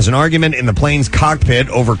begun as an argument in the plane's cockpit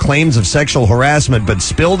over claims of sexual harassment, but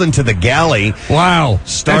spilled into the galley. Wow.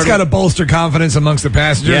 That's got to bolster confidence amongst the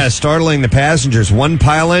passengers. Yeah, startling the passengers. One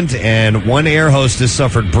pilot and one air hostess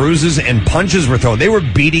suffered bruises and punches were thrown. They were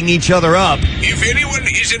beating each other up. If anyone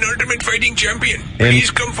is an ultimate fighting champion, please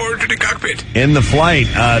come forward to the cockpit. In the flight,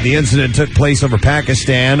 the incident took place over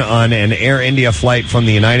Pakistan on an Air India flight from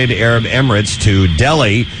the United Arab Emirates to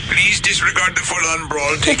Delhi. Please disregard the full-on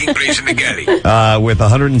brawl taking place in the galley. With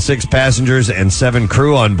 106 passengers and 7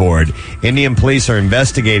 crew on board. Indian police are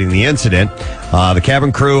investigating the incident. The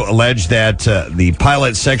cabin crew alleged that the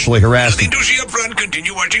pilot sexually harassed Nothing to see up front.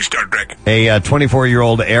 Continue watching Star Trek. a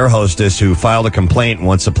 24-year-old air hostess who filed a complaint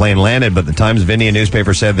once the plane landed, but the Times of India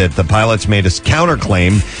newspaper said that the pilots made a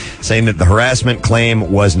counterclaim, saying that the harassment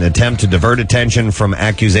claim was an attempt to divert attention from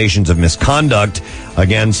accusations of misconduct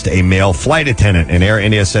against a male flight attendant. And Air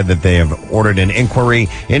India said that they have ordered an inquiry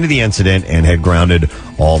into the incident and had grounded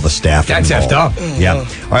all the staff That's involved. effed up. Yeah.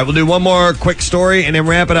 All right, we'll do one more quick story and then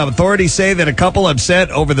wrap it up. Authorities say that a couple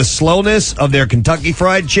upset over the slowness of their Kentucky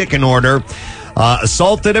Fried Chicken order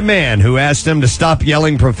assaulted a man who asked them to stop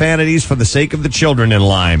yelling profanities for the sake of the children in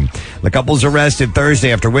line. The couple's arrested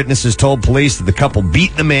Thursday after witnesses told police that the couple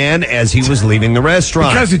beat the man as he was leaving the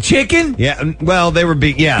restaurant. Because of chicken? Yeah, well, they were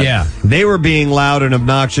being they were being loud and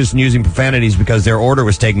obnoxious and using profanities because their order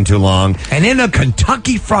was taking too long. And in a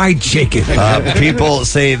Kentucky Fried Chicken. People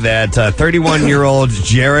say that 31-year-old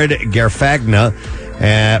Jared Garfagna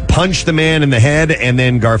punched the man in the head, and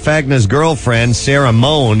then Garfagna's girlfriend, Sarah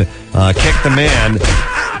Moan, kicked the man,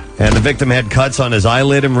 and the victim had cuts on his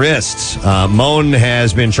eyelid and wrists. Moan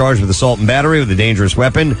has been charged with assault and battery with a dangerous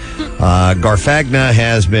weapon. Garfagna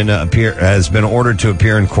has been ordered to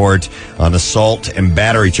appear in court on assault and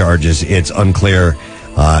battery charges. It's unclear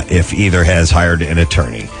if either has hired an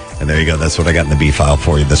attorney. And there you go. That's what I got in the B-file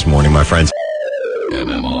for you this morning, my friends.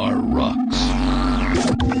 MMR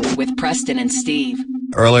rocks. With Preston and Steve.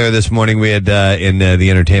 Earlier this morning, we had in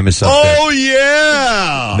the entertainment stuff.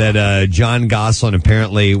 That John Gosselin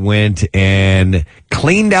apparently went and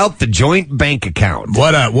cleaned out the joint bank account.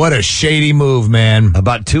 What a shady move, man!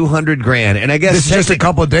 About $200,000, and I guess this is just a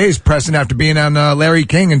couple of days, Preston, after being on Larry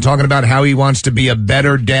King and talking about how he wants to be a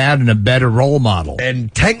better dad and a better role model.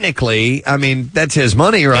 And technically, I mean, that's his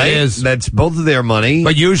money, right? It is. That's both of their money.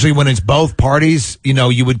 But usually, when it's both parties,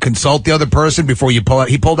 you would consult the other person before you pull out.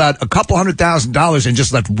 He pulled out a couple $100,000 and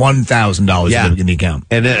just left $1,000 in the account.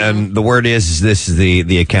 And the word is this is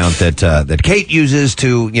the account that Kate uses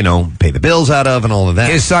to pay the bills out of and all of that.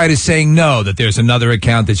 His side is saying no, that there's another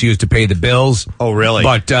account that's used to pay the bills. Oh, really?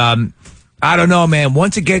 But I don't know, man.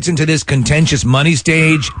 Once it gets into this contentious money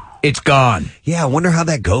stage, it's gone. Yeah, I wonder how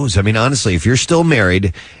that goes. I mean, honestly, if you're still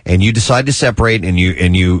married and you decide to separate and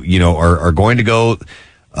you are going to go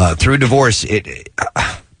through divorce,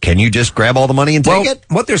 can you just grab all the money and take it?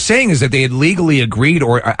 What they're saying is that they had legally agreed,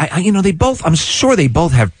 or I'm sure they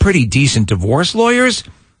both have pretty decent divorce lawyers.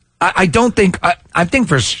 I think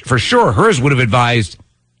for sure hers would have advised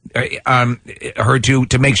her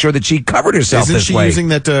to make sure that she covered herself. Isn't she using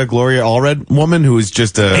that Gloria Allred woman who is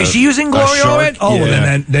just Is she using Gloria Allred? Oh, yeah.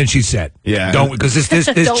 Well, then she's set. Yeah. Don't, because this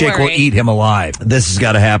chick will eat him alive. This has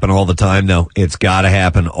got to happen all the time, though. It's got to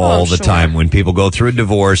happen all the time. When people go through a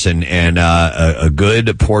divorce and a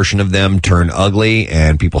good portion of them turn ugly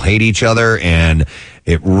and people hate each other and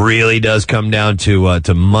it really does come down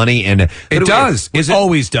to money, and it does. It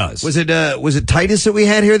always does. Was it Titus that we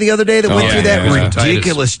had here the other day that went through that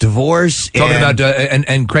ridiculous divorce? Talking about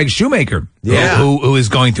and Craig Shoemaker, who is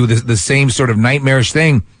going through the same sort of nightmarish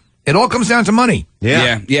thing. It all comes down to money.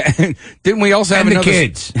 Yeah. Didn't we also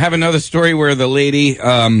have another story where the lady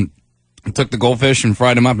took the goldfish and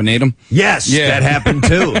fried them up and ate them? Yes, that happened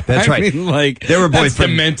too. That's right. I mean, like, they were that's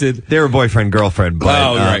demented. They were boyfriend girlfriend.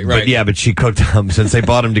 But, right. But she cooked them since they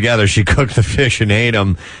bought them together. She cooked the fish and ate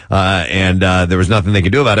them, and there was nothing they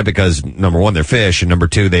could do about it because number one, they're fish, and number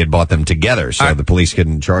two, they had bought them together, so the police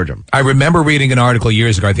couldn't charge them. I remember reading an article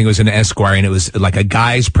years ago. I think it was in Esquire, and it was like a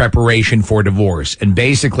guy's preparation for divorce. And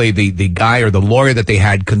basically, the guy or the lawyer that they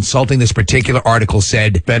had consulting this particular article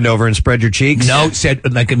said, "Bend over and spread your cheeks." No, said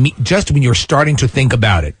just when you're starting to think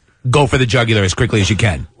about it, go for the jugular as quickly as you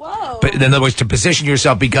can. Whoa. But in other words, to position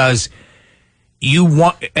yourself because you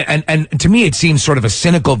want, and to me it seems sort of a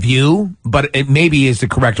cynical view, but it maybe is the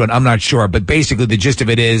correct one. I'm not sure. But basically the gist of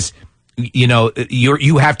it is,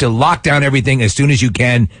 you have to lock down everything as soon as you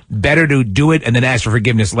can. Better to do it and then ask for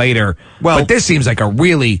forgiveness later. Well, but this seems like a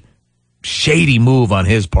really shady move on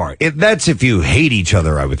his part. That's if you hate each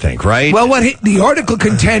other, I would think, right? Well, the article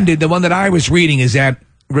contended, the one that I was reading, is that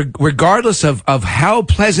regardless of how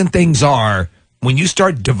pleasant things are, when you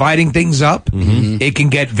start dividing things up, it can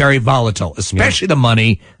get very volatile, especially the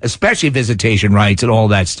money, especially visitation rights and all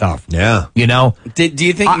that stuff. Yeah. You know? Do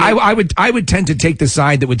you think... I would tend to take the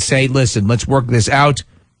side that would say, listen, let's work this out.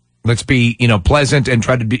 Let's be, pleasant and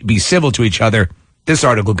try to be civil to each other. This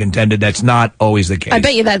article contended that's not always the case. I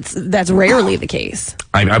bet you that's rarely the case.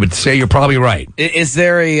 I would say you're probably right. Is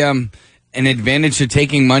there an advantage to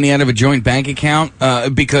taking money out of a joint bank account?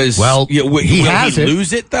 Because will he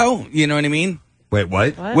lose it though? You know what I mean? Wait,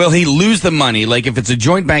 what? Will he lose the money? Like if it's a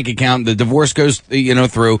joint bank account, the divorce goes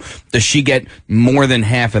through. Does she get more than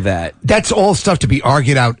half of that? That's all stuff to be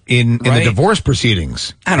argued out in the divorce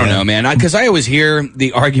proceedings. I don't know, man. Because I always hear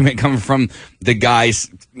the argument coming from the guy's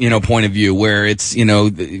point of view, where it's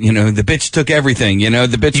the bitch took everything.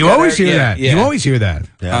 The bitch. You always hear that. You always hear that.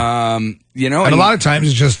 Yeah. And a lot of times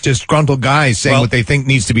it's just disgruntled guys saying what they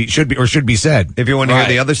think should be said. If you want to hear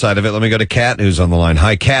the other side of it, let me go to Kat, who's on the line.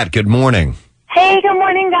 Hi, Kat. Good morning. Hey, good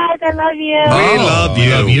morning, guys. I love you. We love you.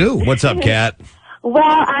 Love you. What's up, Kat? Well,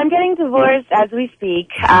 I'm getting divorced as we speak,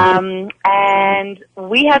 and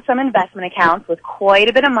we have some investment accounts with quite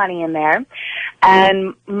a bit of money in there.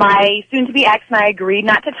 And my soon-to-be ex and I agreed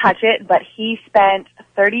not to touch it, but he spent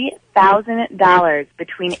 $30,000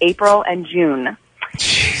 between April and June.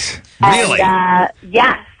 Jeez. Really?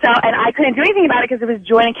 Yeah. So, and I couldn't do anything about it because it was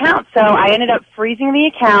joint accounts. So I ended up freezing the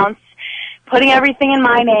accounts, putting everything in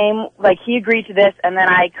my name. Like, he agreed to this, and then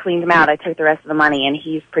I cleaned him out. I took the rest of the money, and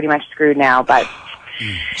he's pretty much screwed now. But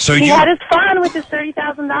so he had his fun with his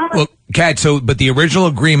 $30,000. Well, Kat, but the original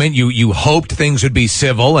agreement, you hoped things would be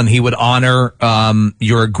civil, and he would honor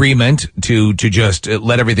your agreement to just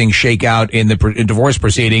let everything shake out in the divorce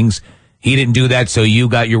proceedings. He didn't do that, so you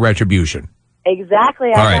got your retribution.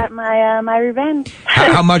 Exactly. I got my revenge.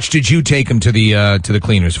 How much did you take him to the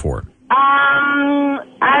cleaners for?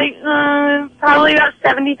 Probably about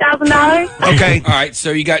 $70,000. Okay. All right.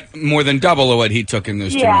 So you got more than double of what he took in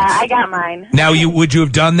those 2 months. Yeah, I got mine. Now, would you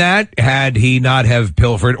have done that had he not have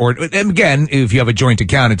pilfered? Or, and again, if you have a joint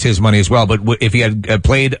account, it's his money as well. But if he had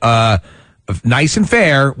played nice and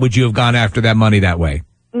fair, would you have gone after that money that way?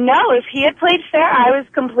 No, if he had played fair, I was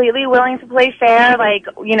completely willing to play fair. Like,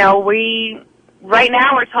 right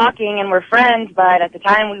now we're talking and we're friends, but at the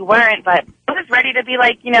time we weren't. But I was ready to be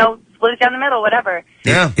like, split it down the middle, whatever.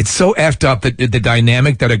 Yeah. It's so effed up that the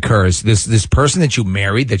dynamic that occurs, this person that you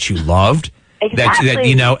married, that you loved,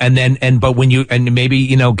 exactly. but when you, and maybe,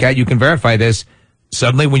 Kat, you can verify this,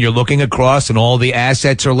 suddenly when you're looking across and all the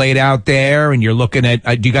assets are laid out there and you're looking at,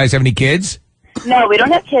 do you guys have any kids? No, we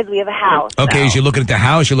don't have kids. We have a house. Okay, as you're looking at the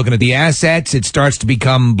house, you're looking at the assets, it starts to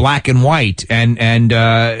become black and white. And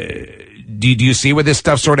do you see where this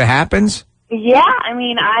stuff sort of happens? Yeah, I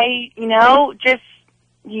mean,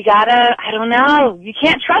 you gotta, I don't know. You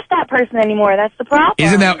can't trust that person anymore. That's the problem.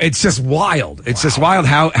 Isn't that, it's just wild. It's just wild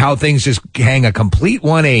how things just hang a complete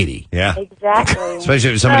 180. Yeah. Exactly.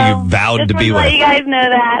 Especially if somebody you vowed to be with. Just want to let you guys know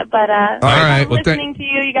that, but, all right. I'm listening to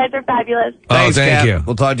you. You guys are fabulous. Thanks, thank Kat. you.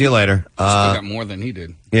 We'll talk to you later. Still got more than he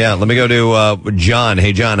did. Yeah, let me go to John.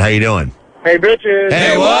 Hey, John, how you doing? Hey, bitches.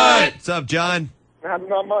 Hey, what? What's up, John?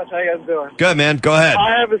 Not much. How you guys doing? Good, man. Go ahead.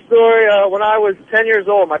 I have a story. When I was 10 years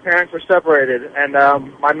old, my parents were separated, and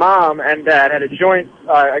my mom and dad had a joint,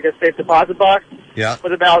 safe deposit box. Yeah.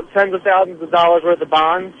 With about tens of thousands of dollars worth of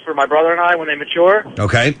bonds for my brother and I when they mature.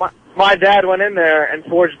 Okay. my dad went in there and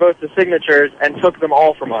forged both the signatures and took them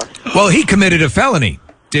all from us. Well, he committed a felony,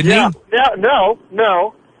 didn't he? Yeah,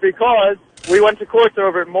 no, because we went to court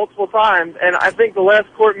over it multiple times, and I think the last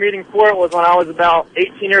court meeting for it was when I was about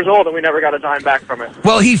 18 years old, and we never got a dime back from it.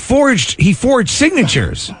 Well, he forged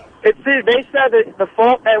signatures. They said that the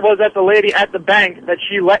fault was at the lady at the bank, that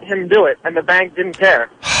she let him do it, and the bank didn't care.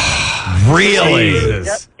 Really?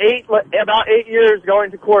 Yep, about 8 years going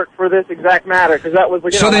to court for this exact matter, because that was...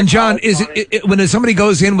 So then, John, is it when somebody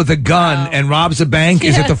goes in with a gun and robs a bank,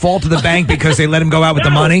 is it the fault of the bank because they let him go out with the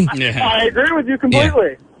money? I agree with you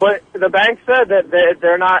completely. But the bank said that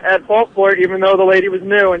they're not at fault for it, even though the lady was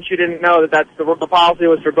new and she didn't know that the policy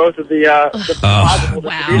was for both of the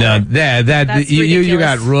wow. You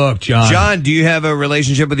got rooked, John. John, do you have a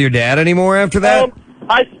relationship with your dad anymore after that?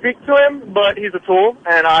 I speak to him, but he's a tool,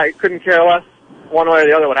 and I couldn't care less one way or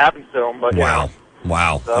the other what happens to him. But wow. You know.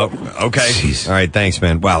 Wow. So. Okay. Jeez. All right, thanks,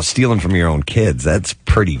 man. Wow, stealing from your own kids, that's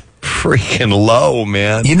pretty freaking low,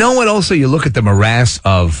 man. You know what, also, you look at the morass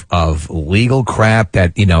of legal crap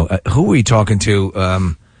that, who are we talking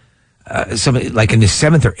to? Somebody like in the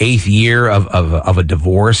 7th or 8th year of a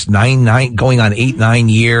divorce, going on 9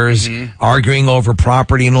 years, arguing over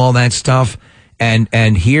property and all that stuff.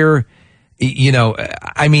 And here,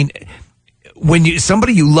 I mean, when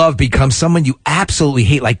somebody you love becomes someone you absolutely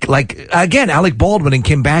hate, like again, Alec Baldwin and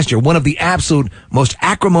Kim Basinger, one of the absolute most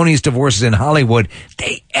acrimonious divorces in Hollywood,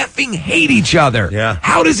 they effing hate each other. Yeah.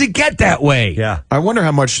 How does it get that way? Yeah. I wonder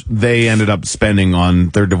how much they ended up spending on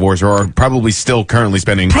their divorce, or are probably still currently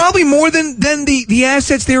spending. Probably more than the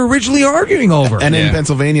assets they were originally arguing over. And in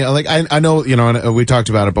Pennsylvania, like I know, and we talked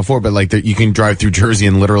about it before, but like you can drive through Jersey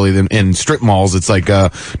and literally in strip malls, it's like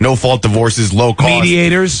no fault divorces, low cost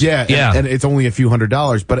mediators. Yeah. And it's only a few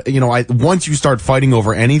 $100s. But once you start fighting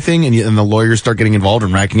over anything and the lawyers start getting involved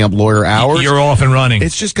and racking up lawyer hours, you're off and running.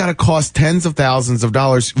 It's just got to cost tens of thousands of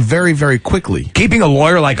dollars very, very quickly. Keeping a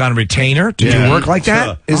lawyer on retainer to do work like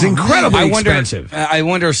that is incredibly expensive. I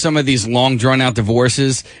wonder if some of these long drawn out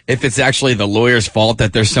divorces, if it's actually the lawyer's fault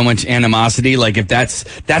that there's so much animosity, like if that's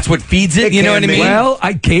what feeds it, you know what I mean? Well,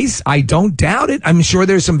 I don't doubt it. I'm sure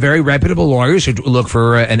there's some very reputable lawyers who look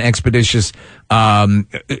for an expeditious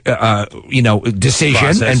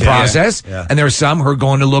decision process. Yeah. And there are some who are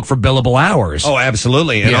going to look for billable hours. Oh,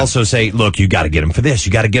 absolutely. And also say, look, you got to get him for this.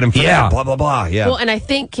 You got to get him for that. Blah, blah, blah. Yeah. Well, and I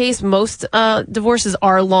think, Case, most divorces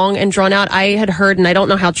are long and drawn out. I had heard, and I don't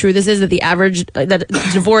know how true this is, that the average that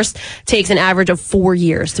divorce takes an average of 4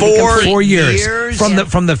 years to be complete. 4 years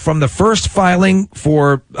from the first filing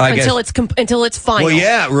for until it's final. Well,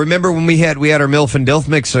 yeah. Remember when we had our MILF and DILF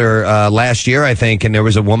mixer last year, I think, and there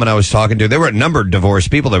was a woman I was talking to. There were a number of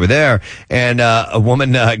divorced people that were there, and a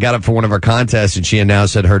woman got up for one of our contests, and she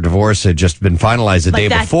announced that her divorce had just been finalized the day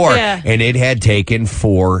before, and it had taken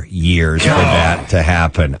 4 years for that to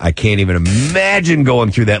happen. I can't even imagine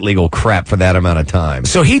going through that legal crap for that amount of time.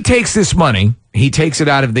 So he takes this money, he takes it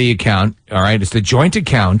out of the account. All right, it's the joint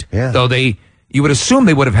account. Yeah. Though you would assume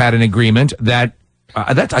they would have had an agreement that.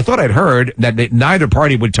 I thought I'd heard that neither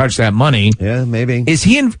party would touch that money. Yeah, maybe. Is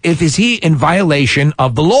he in violation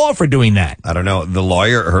of the law for doing that? I don't know.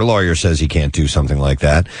 Her lawyer says he can't do something like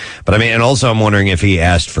that. But I mean, and also I'm wondering if he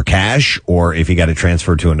asked for cash or if he got it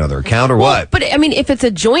transferred to another account or what. But I mean, if it's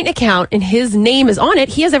a joint account and his name is on it,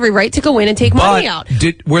 he has every right to go in and take money out.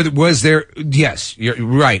 Was there? Yes, you're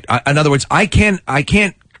right. In other words, I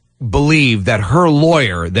can't believe that her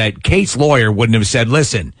lawyer, that Kate's lawyer, wouldn't have said,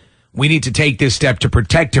 "Listen, we need to take this step to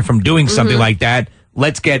protect her from doing something like that.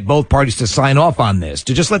 Let's get both parties to sign off on this."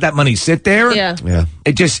 To just let that money sit there? Yeah.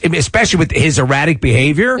 It just, especially with his erratic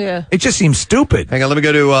behavior, it just seems stupid. Hang on, let me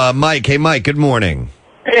go to Mike. Hey, Mike, good morning.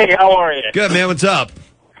 Hey, how are you? Good, man. What's up?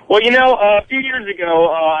 Well, a few years ago,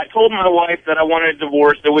 I told my wife that I wanted a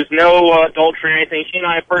divorce. There was no adultery or anything. She and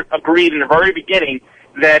I agreed in the very beginning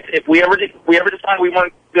that if we ever decided we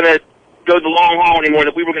weren't going to go the long haul anymore,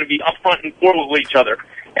 that we were going to be upfront and forward with each other.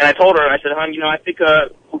 And I told her, I said, hon, I think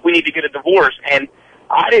we need to get a divorce. And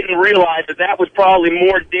I didn't realize that was probably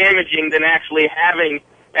more damaging than actually having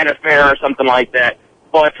an affair or something like that.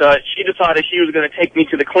 But she decided she was going to take me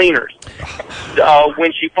to the cleaners.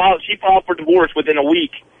 When she filed for divorce within a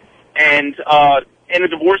week. And in the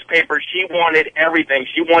divorce papers, she wanted everything.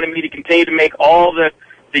 She wanted me to continue to make all the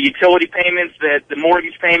utility payments, the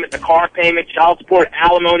mortgage payment, the car payment, child support,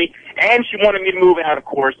 alimony, and she wanted me to move out, of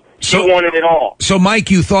course. She wanted it all. So,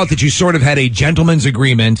 Mike, you thought that you sort of had a gentleman's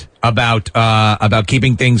agreement about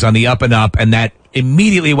keeping things on the up and up, and that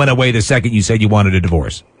immediately went away the second you said you wanted a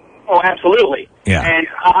divorce. Oh, absolutely. Yeah. And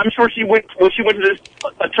I'm sure when she went to this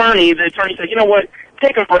attorney, the attorney said, you know what,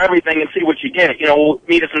 take him for everything and see what you get. We'll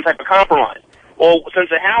meet at some type of compromise. Well, since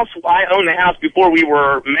I owned the house before we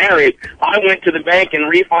were married, I went to the bank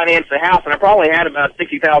and refinanced the house, and I probably had about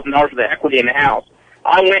 $60,000 of the equity in the house.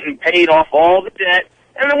 I went and paid off all the debt,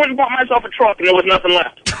 and then went and bought myself a truck, and there was nothing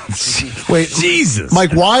left. Wait, Jesus,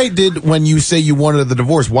 Mike, when you say you wanted the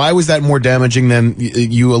divorce, why was that more damaging than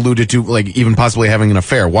you alluded to, like even possibly having an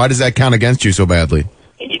affair? Why does that count against you so badly?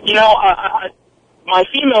 You know, my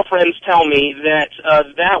female friends tell me that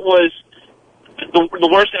that was the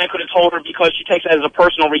worst thing I could have told her, because she takes that as a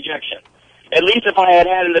personal rejection. At least if I had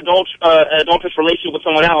an adulterous relationship with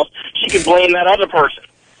someone else, she could blame that other person.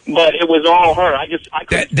 But it was all her.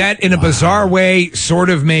 That in a bizarre way sort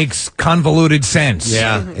of makes convoluted sense.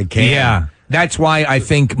 Yeah, it can. Yeah. That's why I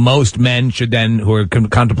think most men should then, who are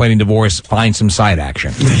contemplating divorce, find some side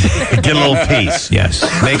action. Get a little peace. Yes.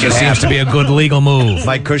 Make it seems to be a good legal move.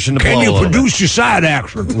 Might cushion the blow. Can you produce your side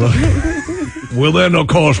action? Well, then, of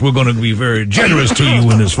course, we're going to be very generous to you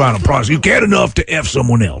in this final process. You can't enough to F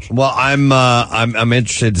someone else. Well, I'm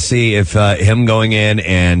interested to see if him going in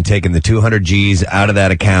and taking the 200 G's out of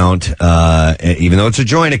that account, even though it's a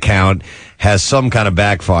joint account, has some kind of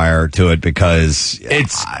backfire to it, because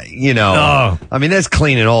it's, I mean, that's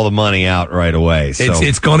cleaning all the money out right away. So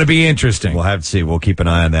it's going to be interesting. We'll have to see. We'll keep an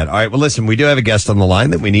eye on that. All right. Well, listen, we do have a guest on the line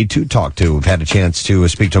that we need to talk to. We've had a chance to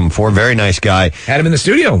speak to him before. Very nice guy. Had him in the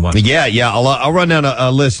studio once. Yeah. I'll run down a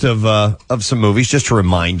list of some movies just to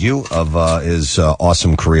remind you of his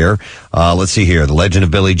awesome career. Let's see here. The Legend of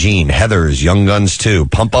Billie Jean, Heathers, Young Guns 2,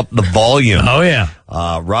 Pump Up the Volume. Oh, yeah.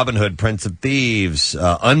 Robin Hood, Prince of Thieves,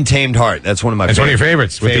 Untamed Heart. That's one of my That's one of your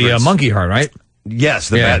favorites. With the monkey heart, right? Yes,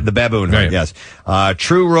 the baboon heart, yes.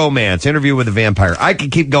 True Romance, Interview with a Vampire. I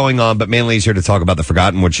could keep going on, but mainly he's here to talk about The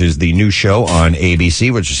Forgotten, which is the new show on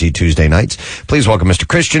ABC, which you see Tuesday nights. Please welcome Mr.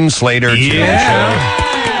 Christian Slater to the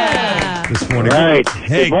show. This morning. Right.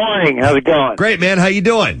 Hey. Good morning. How's it going? Great, man. How you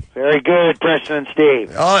doing? Very good, Preston and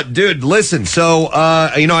Steve. Dude, listen. So,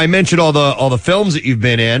 I mentioned all the films that you've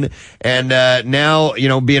been in, and now,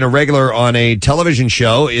 being a regular on a television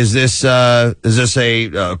show, is this a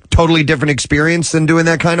totally different experience than doing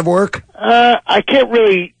that kind of work? I can't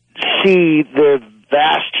really see the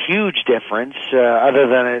vast, huge difference, other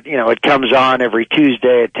than it comes on every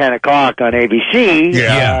Tuesday at 10 o'clock on ABC.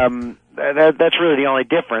 Yeah. That's really the only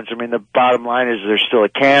difference. I mean, the bottom line is there's still a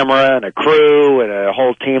camera and a crew and a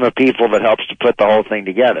whole team of people that helps to put the whole thing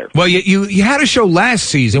together. Well, you had a show last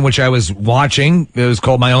season, which I was watching. It was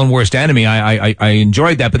called My Own Worst Enemy. I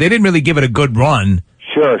enjoyed that, but they didn't really give it a good run.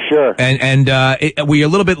 Sure. And were you a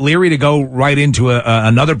little bit leery to go right into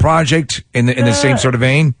another project in the same sort of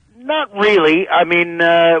vein? Not really. I mean,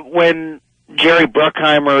 when Jerry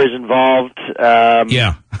Bruckheimer is involved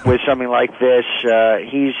with something like this,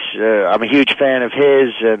 I'm a huge fan of his,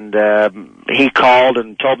 and he called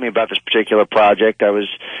and told me about this particular project. I was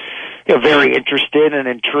very interested and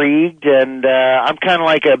intrigued, and I'm kind of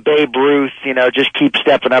like a Babe Ruth, just keep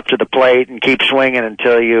stepping up to the plate and keep swinging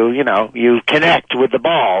until you connect with the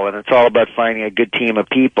ball, and it's all about finding a good team of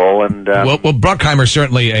people. And well, Bruckheimer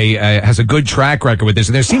certainly has a good track record with this,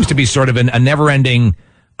 and there seems to be sort of a never-ending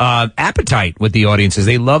appetite with the audiences.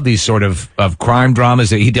 They love these sort of crime dramas.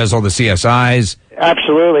 He does all the CSIs.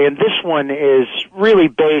 Absolutely, and this one is really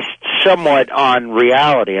based somewhat on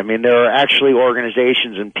reality. I mean, there are actually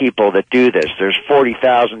organizations and people that do this. There's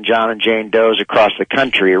 40,000 John and Jane Does across the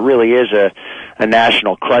country. It really is a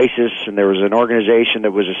national crisis, and there was an organization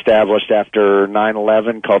that was established after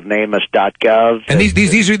 9/11 called NameUs.gov. And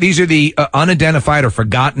these are the unidentified or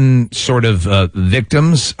forgotten sort of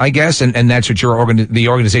victims, I guess, and that's what the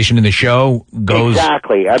organization in the show goes.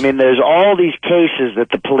 Exactly. I mean, there's all these cases that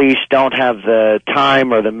the police don't have the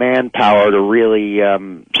time or the manpower to really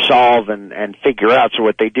solve and figure out. So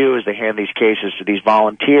what they do is they hand these cases to these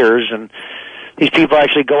volunteers, and these people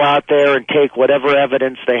actually go out there and take whatever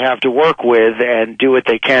evidence they have to work with and do what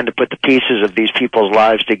they can to put the pieces of these people's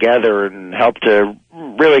lives together and help to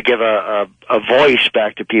really give a voice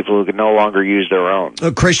back to people who can no longer use their own.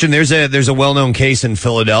 Christian, there's a well-known case in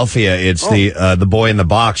Philadelphia. It's the boy in the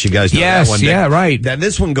box. You guys know that one? Yeah, right. Then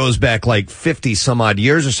this one goes back like 50 some odd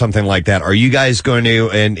years or something like that. Are you guys going to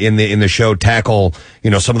in the show tackle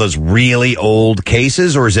some of those really old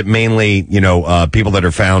cases, or is it mainly people that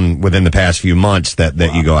are found within the past few months that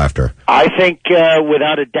you go after? I think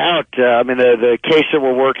without a doubt. I mean, the case that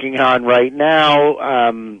we're working on right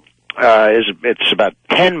now. It's about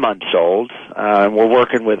 10 months old, and we're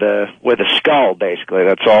working with a skull, basically.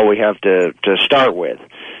 That's all we have to start with.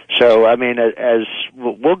 So, I mean, as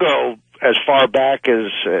we'll go as far back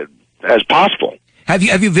as possible. Have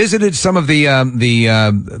you visited some of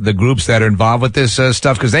the groups that are involved with this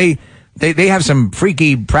stuff? Because they have some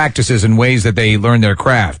freaky practices and ways that they learn their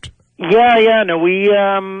craft. No,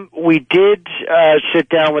 we did sit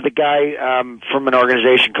down with a guy from an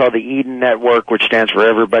organization called the Eden Network, which stands for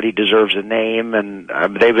Everybody Deserves a Name, and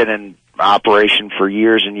they've been in operation for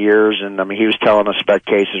years and years. And I mean, he was telling us about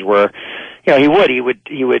cases where, he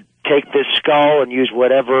would take this skull and use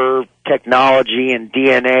whatever technology and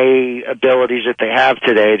DNA abilities that they have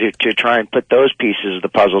today to try and put those pieces of the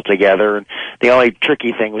puzzle together. And the only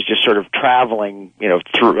tricky thing was just sort of traveling,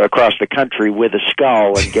 through across the country with a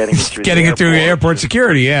skull and getting it through through airport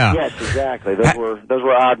security. Yeah. Yes, exactly. Those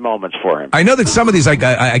were odd moments for him. I know that some of these, like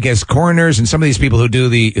I guess, coroners and some of these people who do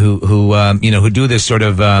who do this sort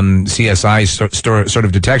of CSI sort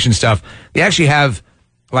of detection stuff, they actually have,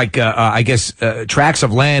 like, tracts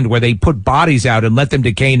of land where they put bodies out and let them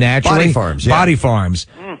decay naturally. Body farms, yeah. Body farms.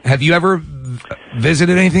 Have you ever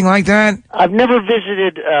visited anything like that? I've never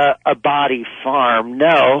visited a body farm,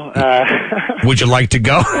 no. Would you like to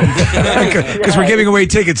go? Because we're giving away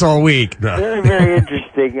tickets all week. Very, very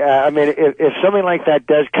interesting. I mean, if something like that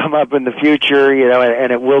does come up in the future,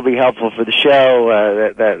 and it will be helpful for the show,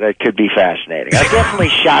 that could be fascinating. I've definitely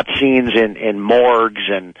shot scenes in morgues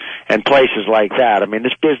and places like that. I mean,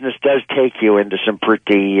 this business does take you into some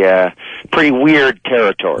pretty weird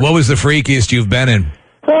territory. What was the freakiest you've been in?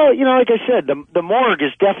 Well, like I said, the morgue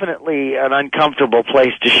is definitely an uncomfortable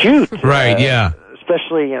place to shoot. Right, yeah.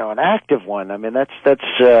 Especially, an active one. I mean, that's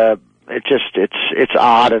it's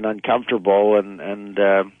odd and uncomfortable, and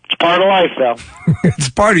it's part of life, though. It's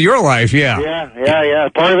part of your life, yeah. Yeah.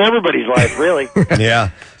 Part of everybody's life, really.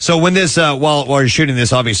 Yeah. So when this, while you're shooting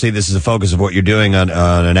this, obviously this is a focus of what you're doing on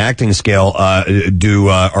an acting scale.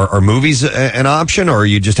 Are movies an option, or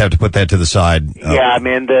you just have to put that to the side? Yeah, I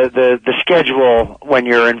mean the schedule when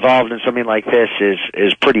you're involved in something like this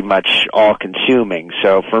is pretty much all consuming.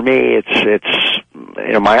 So for me,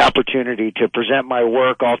 it's my opportunity to present my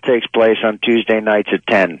work all takes place on Tuesday nights at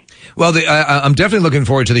 10. Well, I'm definitely looking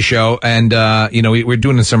forward to the show, and we're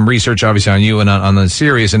doing some research, obviously, on you and on the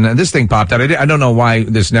series, and this thing popped out. I don't know why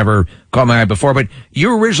this never caught my eye before, but you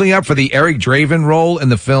were originally up for the Eric Draven role in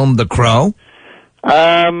the film The Crow.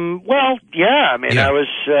 Well, yeah. I mean, I was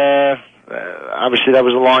obviously that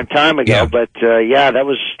was a long time ago, but that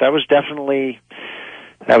was definitely.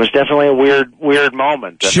 That was definitely a weird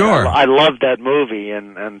moment. Sure, I loved that movie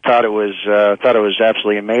and thought it was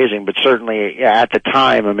absolutely amazing. But certainly, at the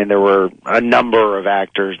time, I mean, there were a number of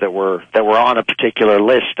actors that were on a particular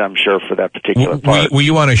list. I'm sure for that particular part. Were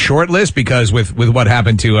you on a short list? Because with what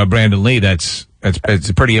happened to Brandon Lee, it's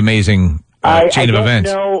a pretty amazing chain of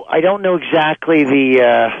events. I don't know exactly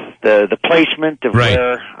the placement of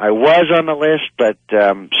where I was on the list, but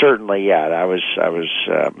certainly, I was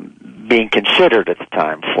being considered at the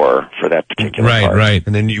time for that particular part. Right.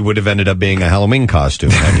 And then you would have ended up being a Halloween costume.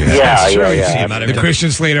 Yeah. The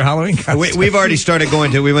Christian Slater Halloween costume. We've already started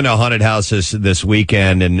we went to a haunted house this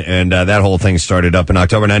weekend, and that whole thing started up in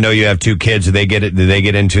October. And I know you have two kids. Do they get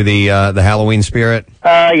into the Halloween spirit?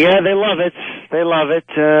 Yeah, they love it. They love it.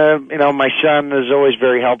 My son is always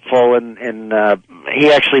very helpful, and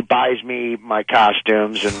he actually buys me my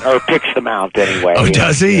costumes or picks them out anyway. Oh,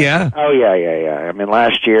 does he? Yeah. Oh, yeah. I mean,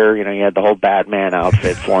 last year, he had the whole Batman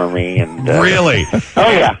outfit for me, and really.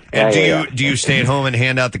 Oh, yeah. And do you stay at home and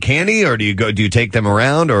hand out the candy, or do you take them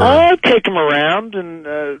around, or? I take them around, and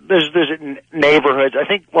there's neighborhoods. I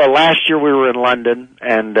think last year we were in London,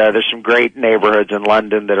 and there's some great neighborhoods in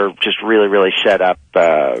London that are just really, really set up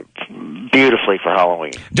beautifully for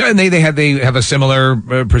Halloween. And they have a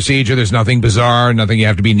similar procedure. There's nothing bizarre, nothing you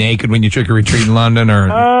have to be naked when you trick or treat in London, or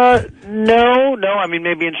no. I mean,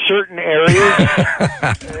 maybe in certain areas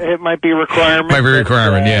it might be a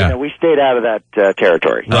requirement. Yeah. We stayed out of that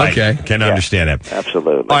territory. Right. Okay, can understand it.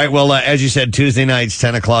 Absolutely. All right. Well, as you said, Tuesday nights,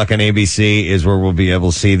 10 o'clock on ABC is where we'll be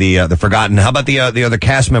able to see the Forgotten. How about the other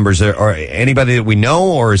cast members? Or anybody that we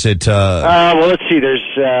know, or is it? Well, let's see. There's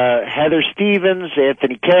Heather Stevens,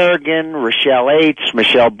 Anthony Kerrigan, Rochelle Aites,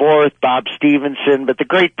 Michelle Borth, Bob Stevenson. But the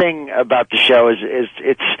great thing about the show is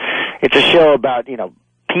it's a show about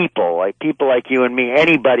people like you and me.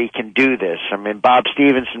 Anybody can do this. I mean, Bob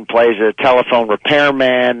Stevenson plays a telephone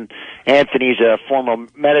repairman. Anthony's a former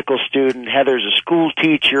medical student. Heather's a school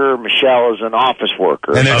teacher. Michelle is an office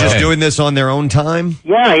worker. And they're just doing this on their own time?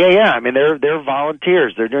 Yeah. I mean, they're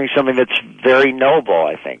volunteers. They're doing something that's very noble,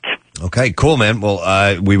 I think. Okay, cool, man.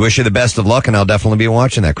 Well, we wish you the best of luck, and I'll definitely be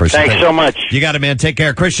watching that, Christian. Thanks so much. You got it, man. Take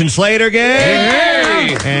care. Christian Slater, gang!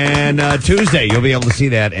 Hey! And Tuesday, you'll be able to see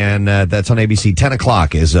that, and that's on ABC. 10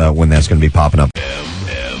 o'clock is when that's going to be popping up.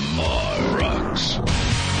 MMR Rocks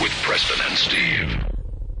with Preston and Steve.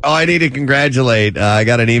 Oh, I need to congratulate. I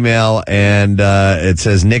got an email, and it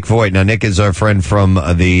says Nick Voigt. Now, Nick is our friend from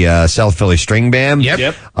the South Philly String Band.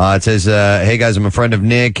 Yep. It says, hey, guys, I'm a friend of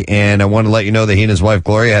Nick, and I want to let you know that he and his wife,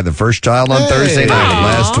 Gloria, had the first child on Thursday night of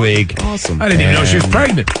last week. Awesome. I didn't even know she was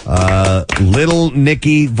pregnant. Little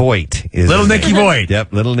Nicky Voigt. Little Nicky Voigt.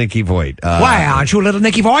 Yep, little Nicky Voigt. Why, aren't you little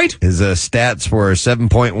Nicky Voigt? His stats were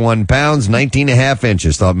 7.1 pounds, 19 and a half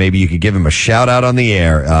inches. Thought maybe you could give him a shout out on the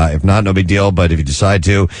air. If not, no big deal, but if you decide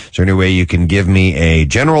to, is there any way you can give me a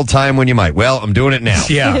general time when you might? Well, I'm doing it now.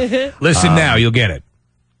 Yeah. Listen now, you'll get it.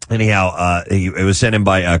 Anyhow, it was sent in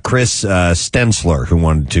by Chris Stensler, who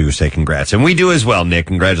wanted to say congrats. And we do as well, Nick.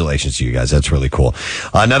 Congratulations to you guys. That's really cool.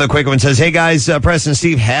 Another quick one says, hey, guys, Preston and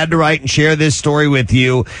Steve had to write and share this story with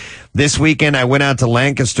you. This weekend, I went out to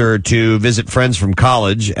Lancaster to visit friends from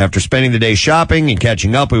college. After spending the day shopping and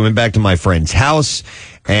catching up, we went back to my friend's house,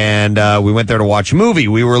 and we went there to watch a movie.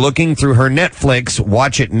 We were looking through her Netflix,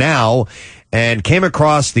 Watch It Now, and came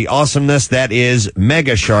across the awesomeness that is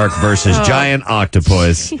Mega Shark versus Giant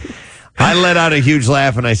Octopus. I let out a huge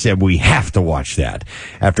laugh and I said, we have to watch that.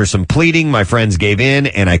 After some pleading, my friends gave in,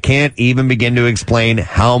 and I can't even begin to explain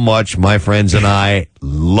how much my friends and I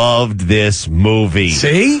loved this movie.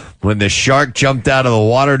 See? When the shark jumped out of the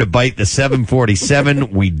water to bite the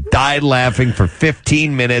 747, we died laughing for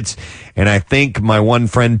 15 minutes, and I think my one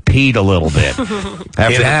friend peed a little bit.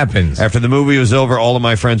 It happens. After the movie was over, all of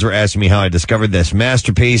my friends were asking me how I discovered this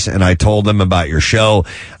masterpiece, and I told them about your show,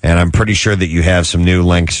 and I'm pretty sure that you have some new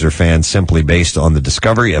Lancaster fans simply based on the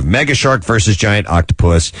discovery of Mega Shark versus Giant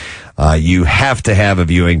Octopus. You have to have a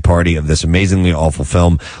viewing party of this amazingly awful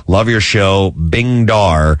film. Love your show, Bing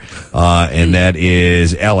Dar, and that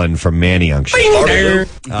is Ellen from Manayunk.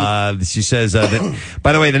 She says,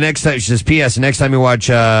 by the way, the next time, she says, P.S., the next time you watch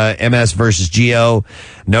MS versus Geo,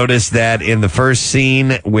 notice that in the first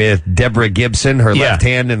scene with Deborah Gibson, her left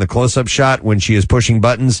hand in the close-up shot when she is pushing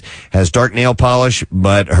buttons has dark nail polish,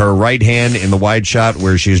 but her right hand in the wide shot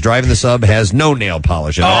where she is driving the sub has no nail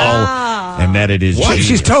polish at all, and that it is genius.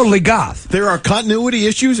 She's totally goth. There are continuity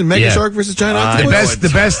issues in Mega Shark versus Giant Octopus. The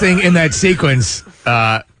best thing in that sequence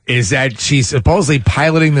is that she's supposedly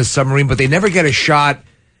piloting the submarine, but they never get a shot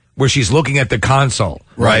where she's looking at the console,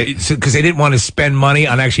 right? Because they didn't want to spend money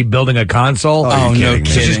on actually building a console. Oh, no kidding.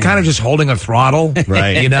 So she's kind of just holding a throttle,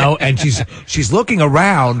 right? You know, and she's looking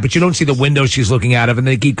around, but you don't see the window she's looking out of, and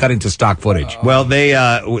they keep cutting to stock footage. Well,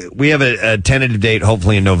 we have a tentative date,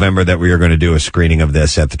 hopefully in November, that we are going to do a screening of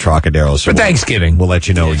this at the Trocadero. So for Thanksgiving. We'll let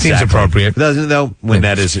you know exactly. Seems appropriate. Doesn't it, though, when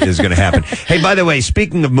that is going to happen. Hey, by the way,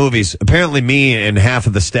 speaking of movies, apparently me and half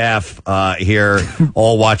of the staff here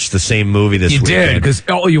all watched the same movie this weekend. You did, because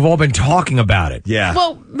you've all been talking about it. Yeah.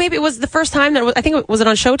 Well, maybe it was the first time that I think was it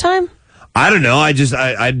on Showtime? I don't know.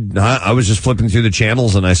 I was just flipping through the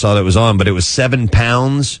channels and I saw that it was on, but it was 7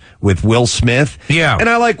 Pounds with Will Smith. Yeah, and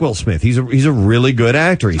I like Will Smith. He's a really good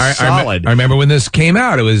actor. He's solid. I remember when this came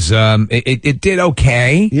out. It was it did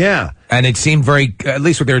okay. Yeah. And it seemed very, at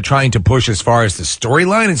least what they were trying to push as far as the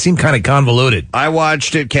storyline, it seemed kind of convoluted. I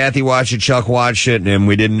watched it, Kathy watched it, Chuck watched it, and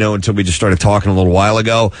we didn't know until we just started talking a little while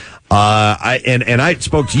ago. I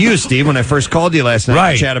spoke to you, Steve, when I first called you last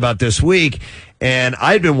night to chat about this week. And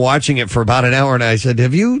I'd been watching it for about an hour, and I said,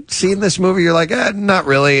 have you seen this movie? You're like, not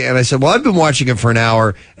really. And I said, well, I've been watching it for an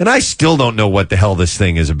hour, and I still don't know what the hell this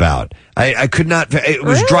thing is about. I could not, it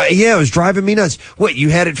was it was driving me nuts. What, you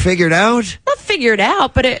had it figured out? Not figured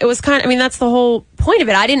out, but it was kind of, I mean, that's the whole point of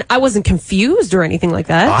it. I wasn't confused or anything like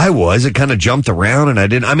that. I was. It kind of jumped around, and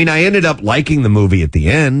I ended up liking the movie at the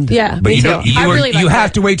end. Yeah, but you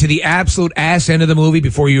have to wait to the absolute ass end of the movie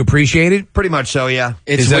before you appreciate it? Pretty much so, yeah.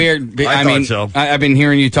 It's weird. I mean, so. I've been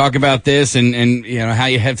hearing you talk about this and you know how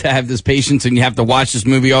you have to have this patience and you have to watch this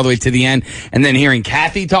movie all the way to the end, and then hearing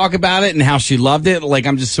Kathy talk about it and how she loved it, like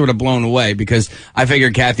I'm just sort of blown away because I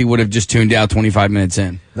figured Kathy would have just tuned out 25 minutes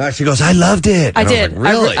in. No, she goes, I loved it. I did. Like,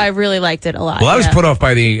 really? I really liked it a lot. Well, I was put off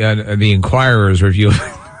by the Inquirer's review.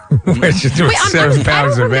 Which is 7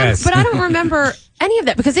 pounds of ass. But I don't remember any of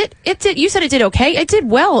that because it did. You said it did okay. It did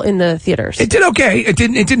well in the theaters. It did okay. It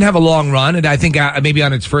didn't have a long run, and I think maybe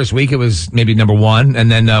on its first week it was maybe number one,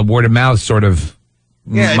 and then word of mouth sort of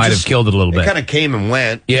might have killed it a little bit. It kind of came and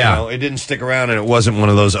went. Yeah, you know, it didn't stick around, and it wasn't one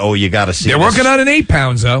of those you got to see. They're working on an 8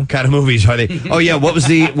 pounds though. Kind of movies are they? Oh yeah, what was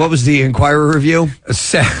the Inquirer review?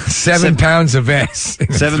 7 pounds of ass.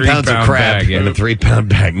 7 pounds of crap in a 3 pound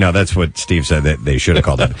bag. No, that's what Steve said that they should have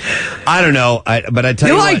called it. I don't know, but I tell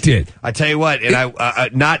you, liked it. I tell you what, and I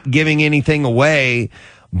not giving anything away,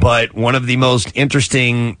 but one of the most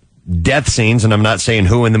interesting death scenes, and I'm not saying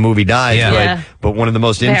who in the movie dies, but one of the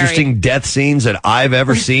most interesting death scenes that I've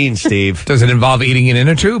ever seen, Steve. Does it involve eating an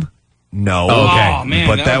inner tube? No. Okay. Oh, man,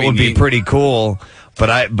 but that would be neat. pretty cool. But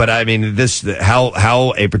I mean, this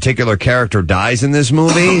how a particular character dies in this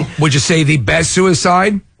movie. Would you say the best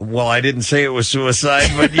suicide? Well, I didn't say it was suicide,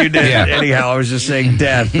 but you did. Yeah. Anyhow, I was just saying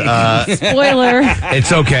death. Spoiler.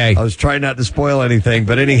 It's okay. I was trying not to spoil anything,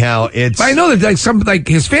 but anyhow, it's. But I know that like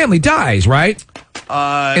his family dies, right?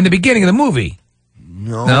 In the beginning of the movie.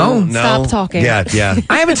 No. Stop talking. Yeah.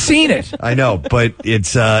 I haven't seen it. I know, but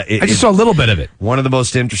it's. I just saw a little bit of it. One of the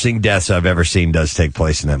most interesting deaths I've ever seen does take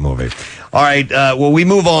place in that movie. All right, well, we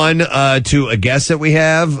move on to a guest that we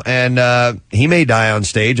have, and he may die on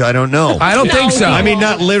stage. I don't know. I don't think so. I mean,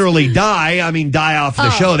 not literally die. I mean, die off the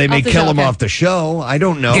show. They may kill him off the show. I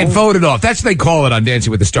don't know. Get voted off. That's what they call it on Dancing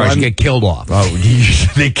with the Stars. You get killed off. Oh,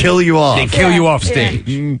 they kill you off. They kill you off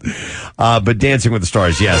stage. But Dancing with the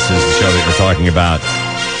Stars, yes, is the show that we're talking about.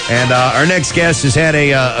 And our next guest has had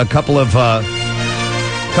a couple of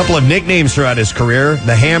nicknames throughout his career: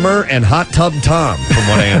 the Hammer and Hot Tub Tom, from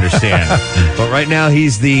what I understand. But right now,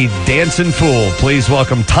 he's the dancing fool. Please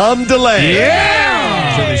welcome Tom DeLay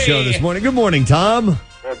to the show this morning. Good morning, Tom.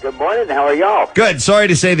 Well, good morning. How are y'all? Good. Sorry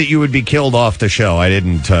to say that you would be killed off the show. I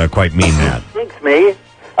didn't quite mean that. Thanks, me.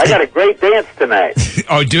 I got a great dance tonight.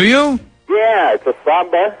 Oh, do you? Yeah, it's a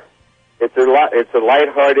samba. It's a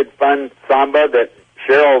lighthearted, fun samba that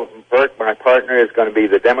Cheryl Burke, my partner, is going to be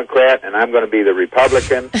the Democrat, and I'm going to be the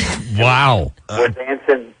Republican. Wow. We're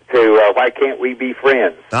dancing to Why Can't We Be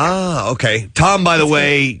Friends? Ah, okay. Tom, by the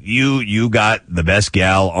way, you got the best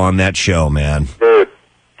gal on that show, man. Dude,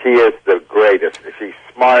 she is the greatest. She's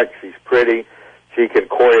smart. She's pretty. She can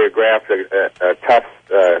choreograph a tough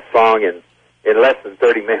song in less than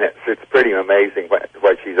 30 minutes. It's pretty amazing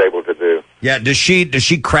what she's able to do. Yeah, does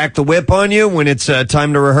she crack the whip on you when it's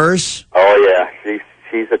time to rehearse? Oh, yeah.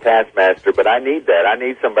 She's a taskmaster, but I need that. I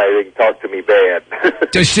need somebody that can talk to me bad.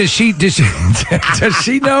 Does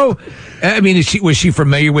she know? I mean, was she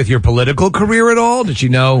familiar with your political career at all? Did she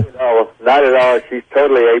know? No, not at all. She's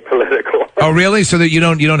totally apolitical. Oh, really? So that you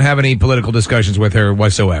don't have any political discussions with her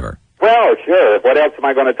whatsoever? Well, sure. What else am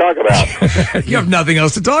I going to talk about? You have nothing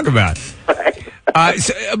else to talk about.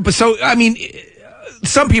 So I mean,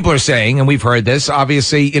 some people are saying, and we've heard this.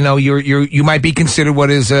 Obviously, you might be considered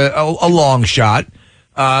what is a long shot.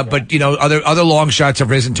 But other long shots have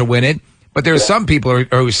risen to win it. But there are some people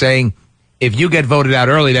who are saying, if you get voted out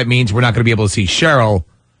early, that means we're not going to be able to see Cheryl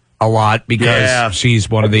a lot because she's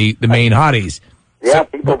one of the main hotties. Yeah,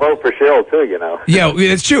 people vote for Cheryl too, Yeah,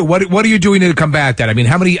 it's true. What are you doing to combat that? I mean,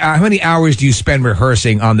 how many hours do you spend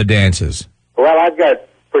rehearsing on the dances? Well, I've got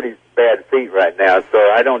pretty bad feet right now, so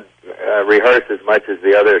I don't rehearse as much as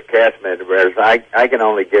the other cast members. I can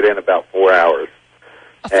only get in about 4 hours.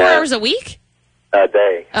 4 hours a week? A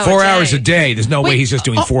day. 4 hours a day. There's no way he's just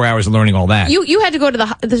doing 4 hours and learning all that. You had to go to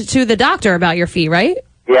the doctor about your feet, right?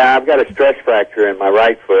 Yeah, I've got a stress fracture in my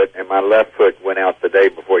right foot, and my left foot went out the day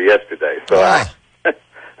before yesterday. So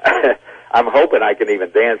I'm hoping I can even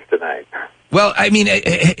dance tonight. Well, I mean,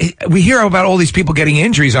 we hear about all these people getting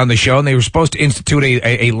injuries on the show, and they were supposed to institute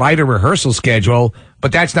a lighter rehearsal schedule,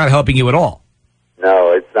 but that's not helping you at all.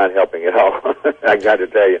 No, it's not helping at all. I got to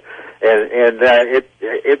tell you. And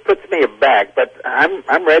it puts me aback, but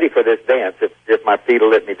I'm ready for this dance if my feet will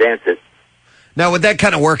let me dance it. Now, with that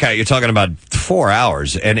kind of workout, you're talking about 4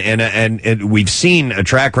 hours, and we've seen a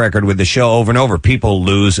track record with the show over and over. People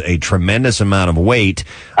lose a tremendous amount of weight.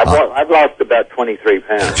 I've lost about 23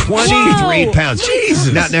 pounds. 23 pounds.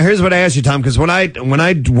 Jesus. Now, here's what I asked you, Tom, because when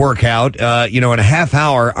I work out, in a half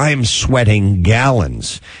hour, I am sweating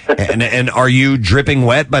gallons. and are you dripping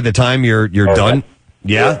wet by the time you're done?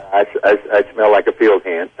 Yeah. I smell like a field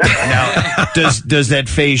hand. Now, does that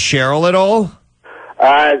faze Cheryl at all?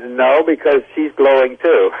 No, because she's glowing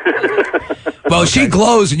too. Well, she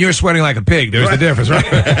glows and you're sweating like a pig. There's the difference,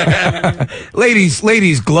 right?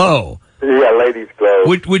 ladies glow. Yeah, ladies glow.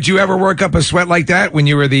 Would you ever work up a sweat like that when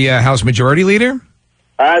you were the House Majority Leader?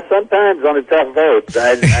 Sometimes on a tough vote,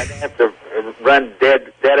 I'd have to run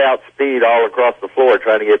dead out speed all across the floor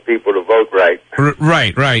trying to get people to vote right.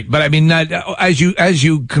 Right. But I mean, as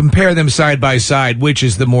you compare them side by side, which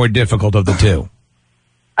is the more difficult of the two?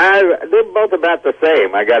 They're both about the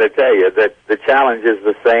same. I got to tell you that the challenge is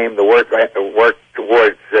the same. The work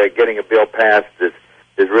towards getting a bill passed is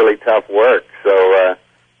really tough work. So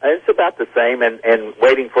it's about the same, and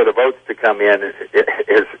waiting for the votes to come in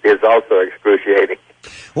is also excruciating.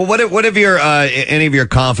 Well, what have any of your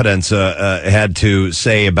confidants had to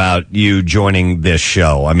say about you joining this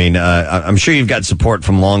show? I mean, I'm sure you've got support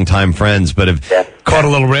from longtime friends, but have caught a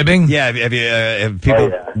little ribbing? Yeah, have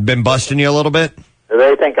people been busting you a little bit?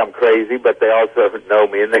 They think I'm crazy, but they also know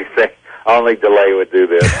me, and they say only DeLay would do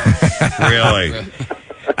this. Really?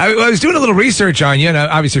 I was doing a little research on you, and I'm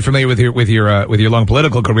obviously familiar with your long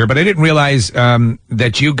political career, but I didn't realize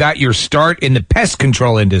that you got your start in the pest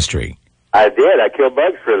control industry. I did. I kill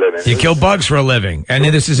bugs for a living. You kill bugs for a living, and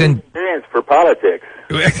this is in experience for politics.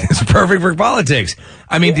 It's perfect for politics.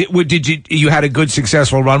 I mean, did you had a good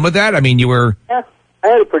successful run with that? I mean, you were. Yeah, I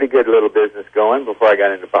had a pretty good little business going before I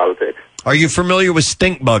got into politics. Are you familiar with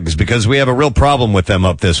stink bugs? Because we have a real problem with them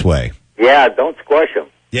up this way. Yeah, don't squash them.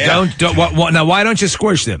 Yeah. Now, why don't you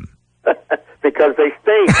squish them? Because they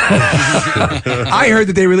stink. I heard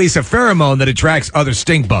that they release a pheromone that attracts other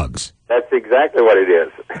stink bugs. That's exactly what it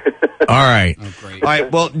is. All right. All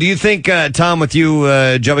right. Well, do you think, Tom, with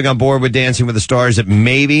you jumping on board with Dancing with the Stars, that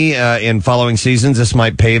maybe in following seasons this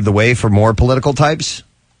might pave the way for more political types?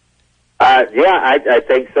 Yeah, I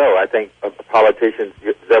think so. I think politicians,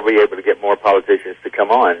 they'll be able to get more politicians to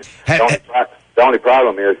come on. The only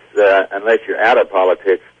problem is, unless you're out of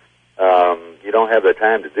politics, you don't have the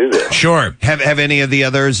time to do this. Sure. Have any of the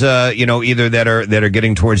others, either that are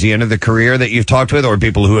getting towards the end of the career that you've talked with, or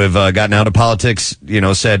people who have gotten out of politics,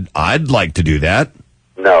 said, I'd like to do that?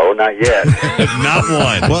 No, not yet. Not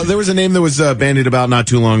one. Well, there was a name that was bandied about not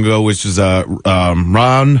too long ago, which is Rob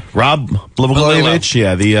Blagojevich,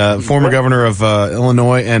 yeah, the former governor of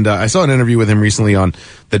Illinois, and I saw an interview with him recently on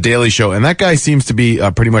The Daily Show, and that guy seems to be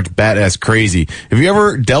pretty much badass crazy. Have you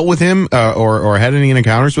ever dealt with him or had any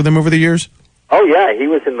encounters with him over the years? Oh, yeah, he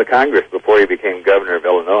was in the Congress before he became governor of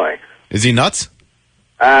Illinois. Is he nuts?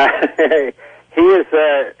 He is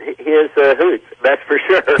a hoot, that's for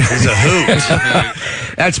sure. He's a hoot.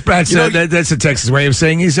 That's a Texas way of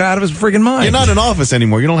saying he's out of his friggin' mind. You're not in office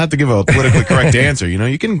anymore. You don't have to give a politically correct answer.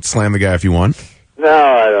 You can slam the guy if you want. No,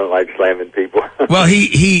 I don't like slamming people. Well,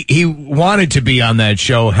 he wanted to be on that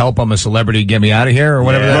show, Help, I'm a Celebrity, Get Me Out of Here, or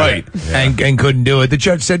whatever. Yeah. Right. Yeah. And couldn't do it. The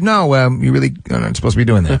judge said, no, you really are not supposed to be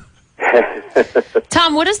doing that.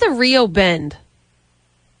 Tom, what is the Rio Bend?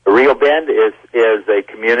 Rio Bend is a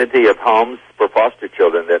community of homes for foster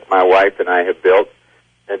children that my wife and I have built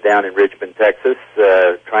down in Richmond, Texas,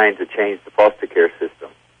 trying to change the foster care system.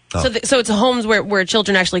 Oh. So it's homes where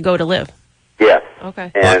children actually go to live? Yes.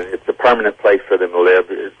 Okay. And it's a permanent place for them to live.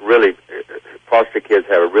 It's really, foster kids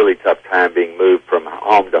have a really tough time being moved from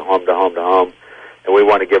home to home to home to home, and we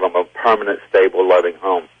want to give them a permanent, stable, loving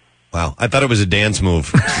home. Wow, I thought it was a dance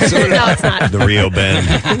move. No, it's not. The Rio Bend.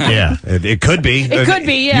 Yeah, it could be. It could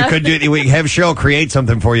be, yeah. You could do. We have Cheryl create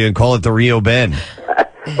something for you and call it the Rio Bend.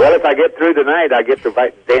 Well, if I get through tonight, I get to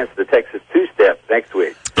dance the Texas two-step next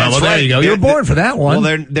week. Well, there you go. You were born for that one.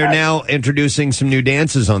 Well, they're now introducing some new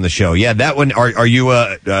dances on the show. Yeah, that one. Are you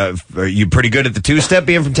pretty good at the two-step,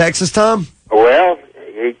 being from Texas, Tom? Well,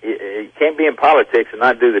 you can't be in politics and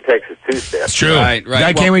not do the Texas two-step. It's true. Right.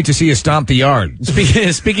 I can't wait to see you stomp the yard.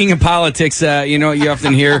 Speaking of politics, you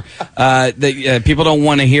often hear that people don't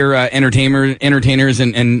want to hear entertainers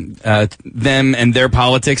and them and their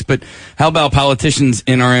politics, but how about politicians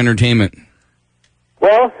in our entertainment?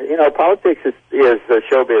 Well, politics is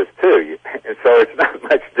showbiz too, and so it's not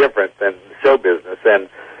much different than show business. And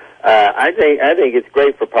I think it's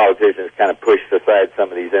great for politicians to kind of push aside some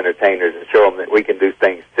of these entertainers and show them that we can do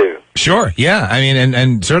things too. Sure, yeah. I mean,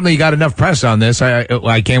 and certainly you got enough press on this.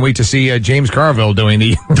 I can't wait to see James Carville doing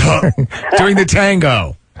the doing the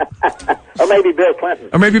tango. Or maybe Bill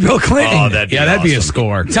Clinton. Oh, that'd be that'd be a awesome.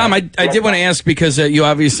 score. Tom, I did want to ask, because you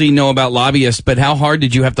obviously know about lobbyists, but how hard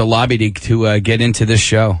did you have to lobby to get into this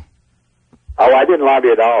show? Oh, I didn't lobby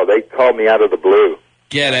at all. They called me out of the blue.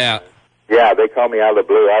 Get out. Yeah, they called me out of the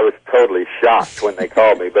blue. I was totally shocked when they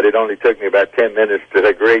called me, but it only took me about 10 minutes to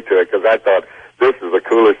agree to it because I thought, this is the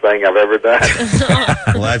coolest thing I've ever done.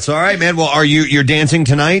 Well, that's all right, man. Well, you're dancing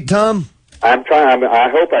tonight, Tom? I'm trying. I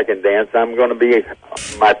hope I can dance.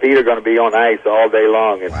 My feet are going to be on ice all day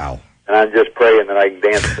long. And, wow. And I'm just praying that I can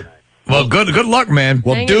dance tonight. Well, good luck, man.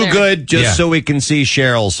 Well, do good just so we can see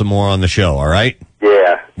Cheryl some more on the show, all right?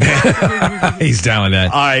 Yeah. He's down with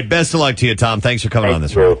that. All right, best of luck to you, Tom. Thanks for coming on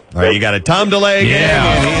this one. you. All right, you got it. Tom DeLay. Yeah.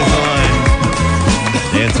 And he is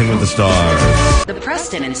on Dancing with the Stars. The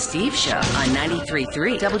Preston and Steve Show on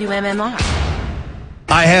 93.3 WMMR.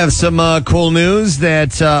 I have some cool news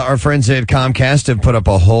that our friends at Comcast have put up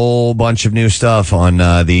a whole bunch of new stuff on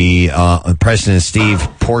the Preston and Steve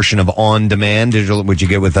portion of On Demand digital, which you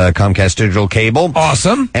get with Comcast digital cable.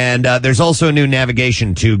 Awesome. And there's also a new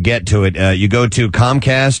navigation to get to it. You go to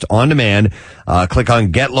Comcast On Demand, click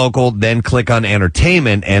on Get Local, then click on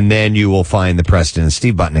Entertainment, and then you will find the Preston and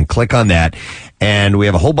Steve button, and click on that. And we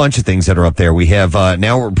have a whole bunch of things that are up there. We have,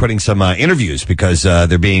 now we're putting some interviews because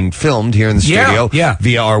they're being filmed here in the studio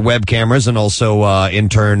via our web cameras, and also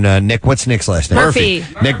intern Nick. What's Nick's last name? Murphy.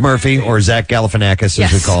 Nick Murphy, or Zach Galifianakis,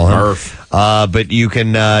 as we call him. But you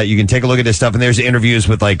can take a look at this stuff, and there's interviews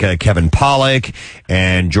with like Kevin Pollak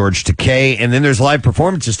and George Takei, and then there's live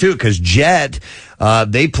performances too, because Jet,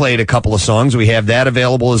 they played a couple of songs. We have that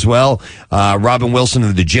available as well. Robin Wilson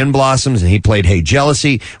of the Gin Blossoms, and he played Hey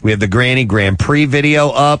Jealousy. We have the Granny Grand Prix video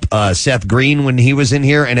up. Seth Green, when he was in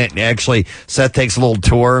here, and actually Seth takes a little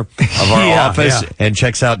tour of our office and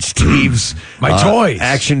checks out Steve's my toys,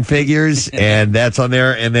 action figures, and that's on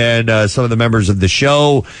there. And then some of the members of the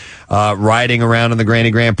show riding around in the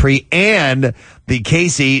Granny Grand Prix, and the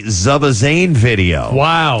Casey Zubba Zane video.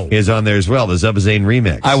 Wow. Is on there as well, the Zubba Zane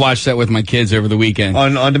remix. I watched that with my kids over the weekend.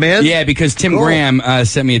 On demand? Yeah, because Tim Graham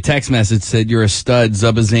sent me a text message, said, "You're a stud.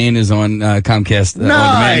 Zubba Zane is on Comcast on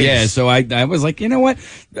demand." Yeah, so I was like, you know what?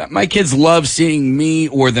 My kids love seeing me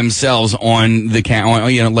or themselves on the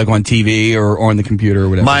like on TV or on the computer or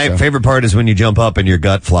whatever. My favorite part is when you jump up and your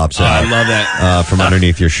gut flops out. I love that. From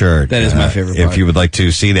underneath your shirt. That is my favorite part. If you would like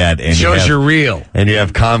to see that. And shows you're real. And you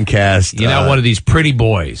have Comcast. You're not one of these pretty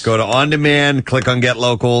boys. Go to On Demand, click on Get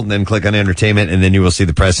Local, then click on Entertainment, and then you will see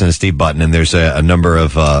the Preston and Steve button, and there's a number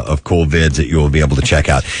of cool vids that you will be able to check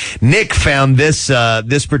out. Nick found this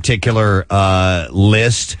particular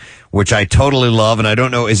list, which I totally love, and I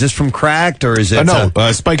don't know, is this from Cracked, or is it?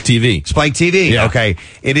 Spike TV. Spike TV, yeah. Okay.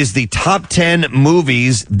 It is the top 10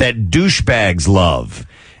 movies that douchebags love.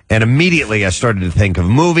 And immediately I started to think of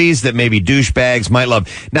movies that maybe douchebags might love.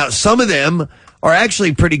 Now, some of them are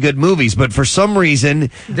actually pretty good movies, but for some reason...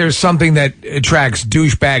 There's something that attracts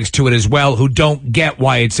douchebags to it as well who don't get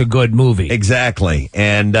why it's a good movie. Exactly.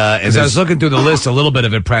 And as I was looking through the list, a little bit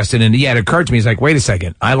of it, Preston, and it occurred to me, it's like, wait a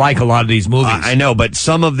second, I like a lot of these movies. I know, but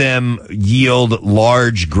some of them yield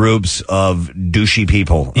large groups of douchey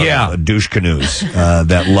people. Douche canoes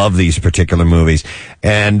that love these particular movies.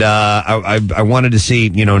 And I wanted to see,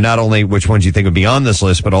 not only which ones you think would be on this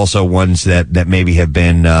list, but also ones that maybe have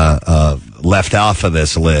been left off of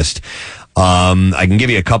this list. I can give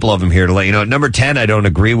you a couple of them here to let you know. Number 10, I don't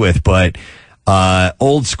agree with, but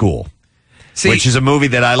Old School, which is a movie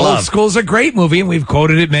that I love. Old School's a great movie, and we've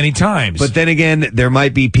quoted it many times. But then again, there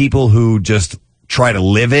might be people who just try to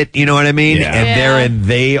live it, you know what I mean? Yeah. And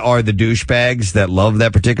they are the douchebags that love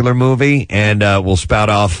that particular movie and will spout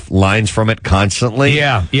off lines from it constantly.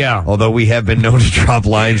 Yeah. Although we have been known to drop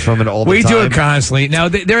lines from it all the time. We do it constantly. Now,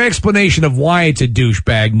 their explanation of why it's a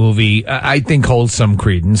douchebag movie, I think, holds some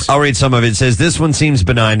credence. I'll read some of it. It says, this one seems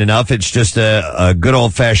benign enough. It's just a good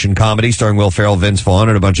old-fashioned comedy starring Will Ferrell, Vince Vaughn,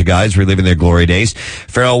 and a bunch of guys reliving their glory days.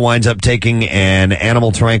 Ferrell winds up taking an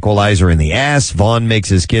animal tranquilizer in the ass. Vaughn makes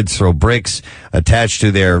his kids throw bricks attached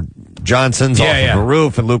to their Johnsons off of a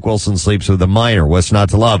roof, and Luke Wilson sleeps with a minor. What's not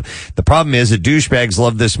to love? The problem is that douchebags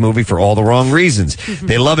love this movie for all the wrong reasons.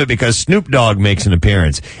 They love it because Snoop Dogg makes an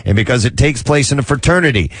appearance, and because it takes place in a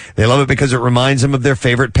fraternity. They love it because it reminds them of their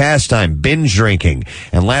favorite pastime, binge drinking.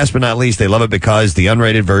 And last but not least, they love it because the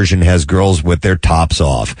unrated version has girls with their tops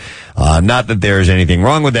off. Not that there is anything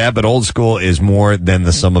wrong with that, but Old School is more than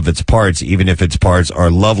the sum of its parts, even if its parts are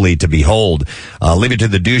lovely to behold. Leave it to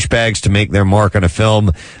the douchebags to make their mark on a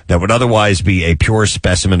film that would otherwise be a pure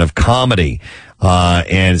specimen of comedy.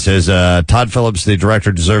 And it says, Todd Phillips, the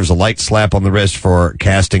director, deserves a light slap on the wrist for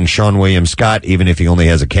casting Sean William Scott, even if he only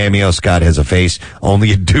has a cameo. Scott has a face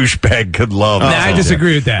only a douchebag could love. I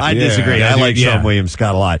disagree with that. I disagree. I like Sean William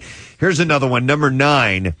Scott a lot. Here's another one. Number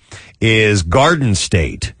 9 is Garden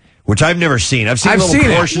State, which I've never seen. I've seen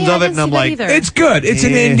portions of it, and I'm like, it's good. It's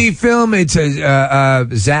an indie film. It's a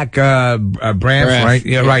Zach Braff, right?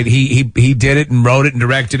 Yeah, right. He did it and wrote it and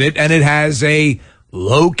directed it, and it has a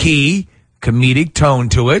low key comedic tone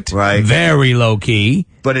to it. Right. Very low key.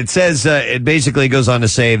 But it says, it basically goes on to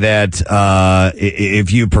say that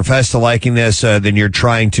if you profess to liking this, then you're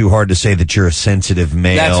trying too hard to say that you're a sensitive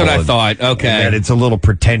male. That's what I thought. Okay. And that it's a little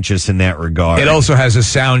pretentious in that regard. It also has a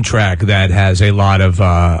soundtrack that has a lot of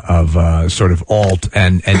sort of alt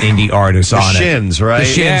and indie artists on it. The Shins, right? The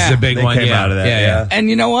Shins is a big they one. Came out of that. Yeah. And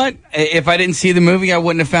you know what? If I didn't see the movie, I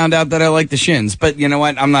wouldn't have found out that I like the Shins. But you know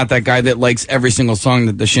what? I'm not that guy that likes every single song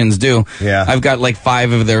that the Shins do. Yeah. I've got like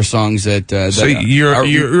 5 of their songs that. So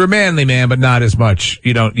you're a manly man, but not as much.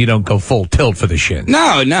 You don't go full tilt for the Shins.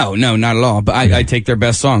 No, not at all. But I take their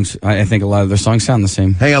best songs. I think a lot of their songs sound the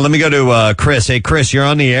same. Hang on, let me go to Chris. Hey, Chris, you're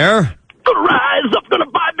on the air. Gonna rise up, gonna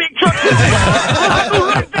buy big trucks.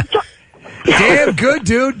 Damn good,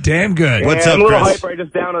 dude. Damn good. What's up, up, Chris? I'm a little Chris? hyper. I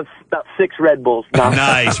just down about 6 Red Bulls. No.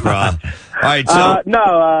 Nice, bro. All right, so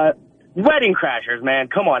no. Wedding Crashers, man.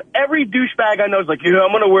 Come on. Every douchebag I know is like,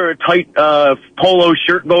 I'm going to wear a tight polo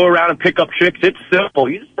shirt, go around and pick up chicks. It's simple.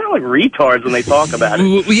 You just sound like retards when they talk about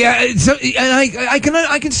it. Yeah, so, and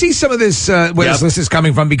I can see some of this, where this list is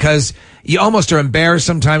coming from, because you almost are embarrassed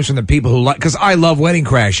sometimes from the people who because I love Wedding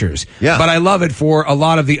Crashers. Yeah. But I love it for a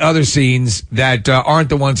lot of the other scenes that aren't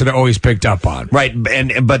the ones that are always picked up on. Right.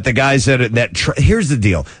 But the guys here's the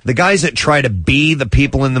deal. The guys that try to be the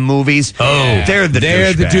people in the movies, they're the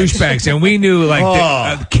douchebags. And we knew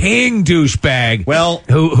the king douchebag. Well,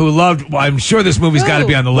 who loved. Well, I'm sure this movie's got to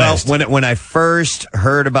be on the list. Well, when I first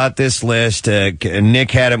heard about this list,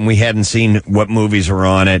 Nick had it, and we hadn't seen what movies were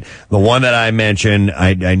on it. The one that I mentioned,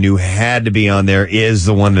 I knew had to be on there is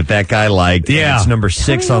the one that guy liked. Yeah, it's number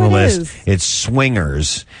 6 on the list. It's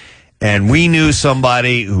Swingers. And we knew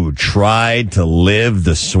somebody who tried to live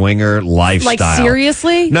the swinger lifestyle. Like,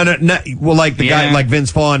 seriously? No. Well, like the guy, like Vince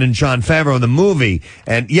Vaughn and Jon Favreau in the movie.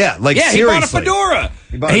 And seriously. He bought a fedora.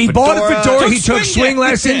 He bought a fedora. He took swing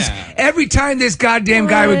lessons. Yeah. Every time this goddamn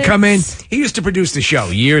guy would come in, he used to produce the show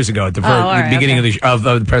years ago at the beginning of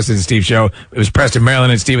the Preston and Steve show. It was Preston, Marilyn,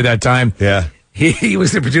 and Steve at that time. Yeah. He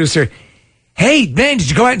was the producer. Hey, man, did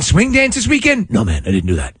you go out and swing dance this weekend? No, man, I didn't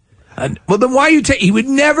do that. Well, then why you he would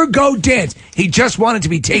never go dance. He just wanted to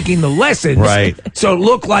be taking the lessons. Right. So it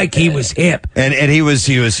looked like he was hip. And he was,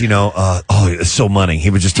 it's so money. He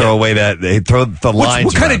would just throw away he'd throw the lines.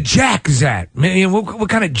 What kind of jack is that? Man, what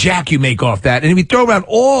kind of jack you make off that? And he'd throw around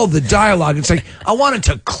all the dialogue. It's like, I wanted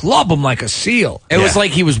to club him like a seal. It was like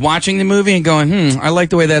he was watching the movie and going, I like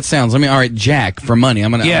the way that sounds. All right, Jack, for money. I'm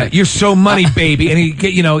going to. Yeah, you're so money, baby. And he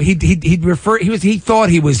thought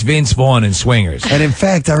he was Vince Vaughn in Swingers. And in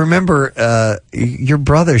fact, I remember your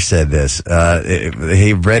brother said this.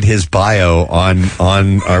 He read his bio on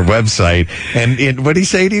our website, and what did he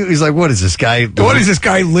say to you? He's like, "What is this guy? What is this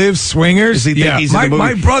guy live Swingers?"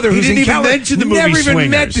 My brother, he didn't even mention the movie never Swingers.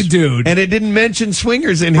 Even met the dude, and it didn't mention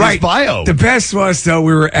Swingers in his bio. The best was though,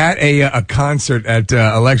 we were at a concert at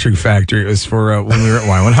Electric Factory. It was for when we were at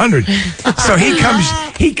Y100. So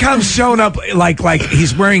he comes showing up like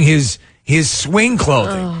he's wearing his swing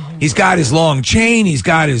clothing. He's got his long chain. He's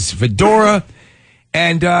got his fedora.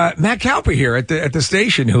 And Matt Cowper here at the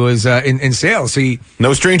station, who is in sales.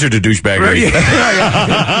 No stranger to douchebaggery.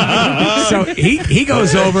 So he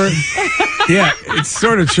goes over. Yeah, it's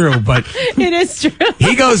sort of true, but it is true.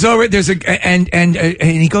 He goes over. And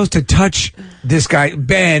he goes to touch this guy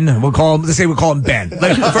Ben. We'll call him Ben.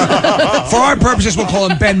 Like, for our purposes, we'll call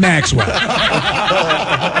him Ben Maxwell.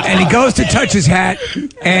 And he goes to touch his hat,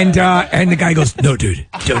 and the guy goes, "No, dude,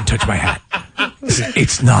 don't touch my hat.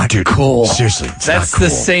 It's not cool. Seriously, it's That's not cool."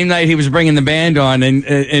 the same night he was bringing the band on, and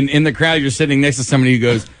in the crowd, you're sitting next to somebody who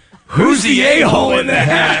goes, "Who's the a-hole in the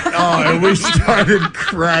hat?" And we started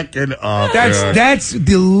cracking up. That's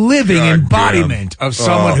the living embodiment of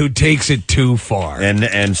someone who takes it too far.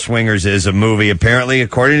 And Swingers is a movie, apparently,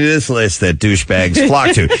 according to this list, that douchebags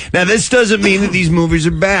flock to. Now, this doesn't mean that these movies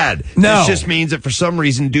are bad. No. This just means that for some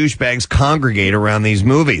reason, douchebags congregate around these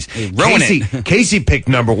movies. Casey picked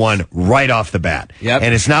number 1 right off the bat. Yep.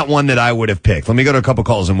 And it's not one that I would have picked. Let me go to a couple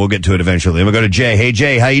calls and we'll get to it eventually. Let me go to Jay. Hey,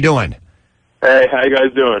 Jay, how you doing? Hey, how you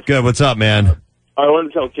guys doing? Good. What's up, man? I wanted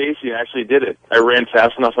to tell Casey I actually did it. I ran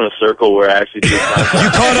fast enough in a circle where I actually did time.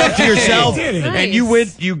 You caught up to yourself, and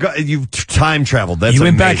you time traveled. That's you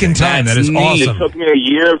went amazing. back in time. That is awesome. It took me a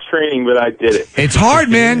year of training, but I did it. It's hard,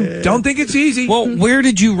 man. Don't think it's easy. Well, where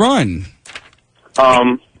did you run?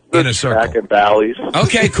 In a circle. Back at Bally's.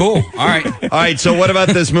 Okay, cool. All right. So what about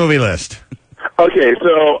this movie list? Okay,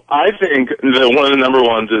 so I think one of the number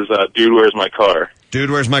ones is Dude, Where's My Car?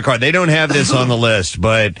 Dude, Where's My Car? They don't have this on the list,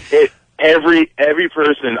 but every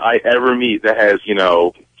person I ever meet that has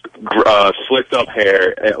slicked up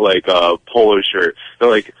hair, like a polo shirt,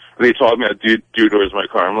 they talk about Dude, Where's My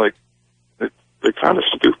Car? I'm like, they're kind of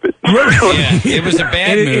stupid. It was a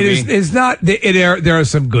bad movie. It's not. There are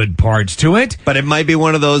some good parts to it, but it might be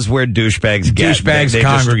one of those where douchebags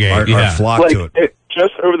congregate, or flock to it.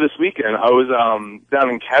 Just over this weekend, I was down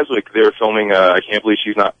in Keswick. They were filming I Can't Believe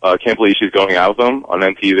She's Going Out with Them on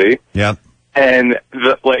MTV. Yep. And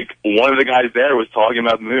one of the guys there was talking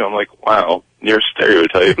about the movie. I'm like, wow, you're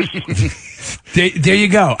stereotypes. There you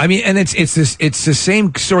go. I mean, and it's the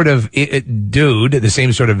same sort of dude, the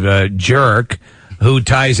same sort of jerk who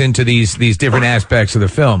ties into these different aspects of the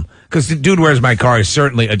film. Because Dude, Where's My Car is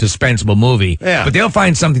certainly a dispensable movie. Yeah. But they'll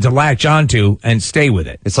find something to latch onto and stay with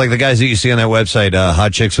it. It's like the guys that you see on that website,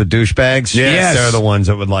 Hot Chicks with Douchebags. Yes. They're the ones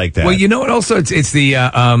that would like that. Well, you know what? Also,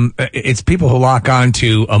 it's people who lock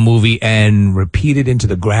onto a movie and repeat it into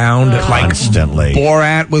the ground. Constantly. Like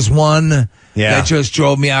Borat was one. that just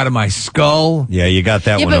drove me out of my skull. Yeah, you got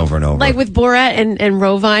that one but over and over. Like with Borat and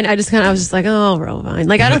Rovine, I was just like, oh, Rovine.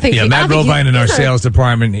 Like, I don't think... Matt Rovine in our sales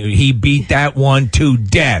department, he beat that one to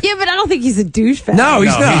death. Yeah, but I don't think he's a douchebag. No,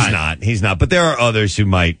 he's not. He's not. He's not. But there are others who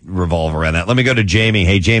might revolve around that. Let me go to Jamie.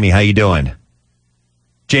 Hey, Jamie, how you doing?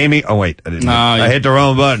 Jamie? Oh, wait. I hit the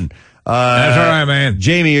wrong button. That's all right, man.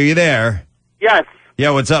 Jamie, are you there? Yes.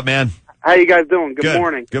 Yeah, what's up, man? How you guys doing? Good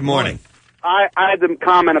morning. Good morning. I had to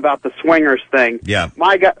comment about the swingers thing. Yeah.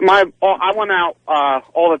 I went out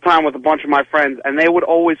all the time with a bunch of my friends, and they would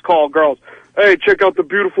always call girls, "Hey, check out the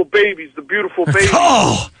beautiful babies, the beautiful babies."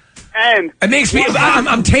 Oh! And it makes me...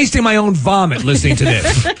 I'm tasting my own vomit listening to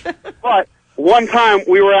this. But one time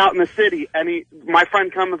we were out in the city, and my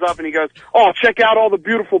friend comes up and he goes, "Oh, check out all the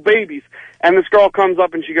beautiful babies." And this girl comes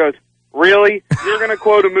up and she goes, "Really? You're going to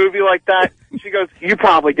quote a movie like that?" She goes, "You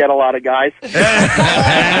probably get a lot of guys."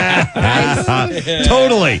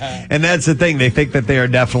 Totally. And that's the thing. They think that they are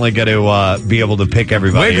definitely going to be able to pick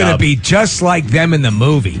everybody We're going to be just like them in the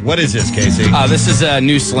movie. What is this, Casey? This is a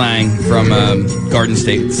new slang from Garden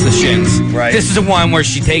State. It's the Shins. Right. This is the one where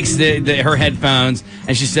she takes her headphones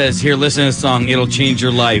and she says, "Here, listen to this song. It'll change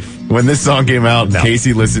your life." When this song came out,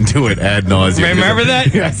 Casey listened to it ad nauseum. Remember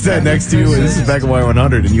that? I sat next to you, and this is back in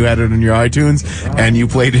Y100, and you had it on your iTunes, and you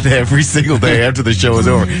played it every single day after the show was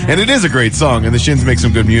over. And it is a great song, and the Shins make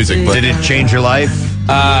some good music. But did it change your life?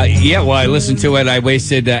 Yeah, well, I listened to it. I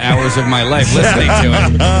wasted hours of my life listening to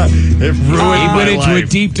it. It ruined He went into a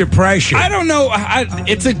deep depression. I don't know.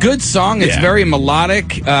 It's a good song. It's very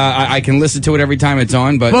melodic. I can listen to it every time it's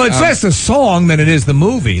on. But well, it's less the song than it is the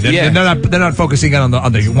movie. They're not focusing on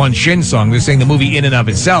the one Shin song. They're saying the movie in and of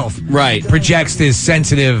itself projects this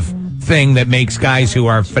sensitive thing that makes guys who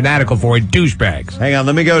are fanatical for it douchebags. Hang on,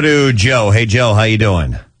 let me go to Joe. Hey, Joe, how you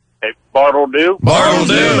doing? Hey, Bartle do.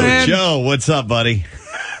 Man. Joe, what's up, buddy?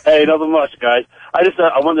 Hey, nothing much, guys. I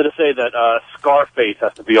wanted to say that Scarface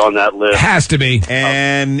has to be on that list. Has to be,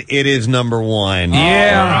 and it is number one.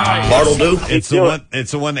 Yeah, Bartle do. It's the one.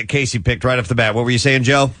 It's the one that Casey picked right off the bat. What were you saying,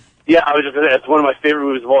 Joe? Yeah, I was just going to say, it's one of my favorite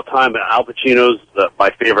movies of all time, and Al Pacino's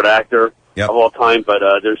my favorite actor of all time, but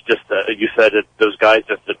there's just, you said that those guys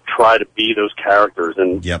just to try to be those characters,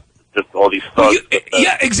 and just all these thugs.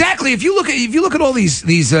 Yeah, exactly. If you look at all these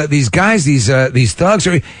guys, these thugs,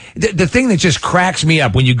 or the thing that just cracks me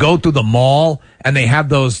up when you go through the mall and they have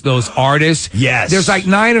those artists. Yes. There's like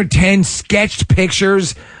 9 or 10 sketched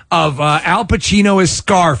pictures of Al Pacino as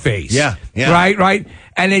Scarface. Yeah. Right.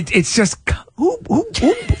 And it's just who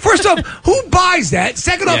first off, who buys that?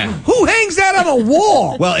 Second off, who hangs that on a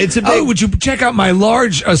wall? Well, it's a big... would you check out my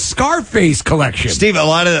large Scarface collection? Steve, a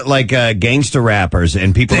lot of gangster rappers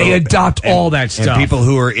and people... They adopt all that stuff. And people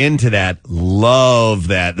who are into that love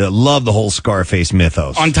that. They love the whole Scarface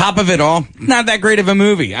mythos. On top of it all, not that great of a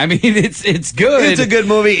movie. I mean, it's good. It's a good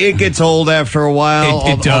movie. It gets old after a while.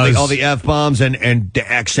 It does. All the F-bombs and the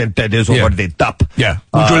accent that is over the top. Yeah.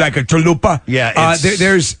 Would you like a chalupa? Yeah.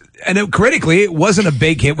 Critically, it wasn't a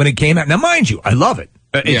big hit when it came out. Now, mind you, I love it.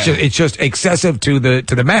 It's just excessive to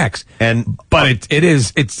the max. But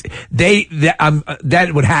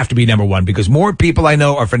that would have to be number one because more people I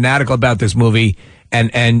know are fanatical about this movie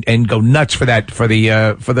and go nuts for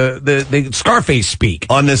the Scarface speak.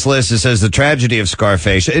 On this list, it says the tragedy of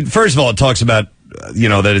Scarface. First of all, it talks about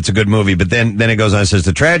that it's a good movie, but then it goes on and says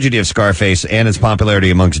the tragedy of Scarface and its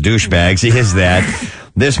popularity amongst douchebags is that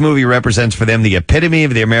this movie represents for them the epitome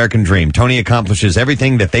of the American dream. Tony accomplishes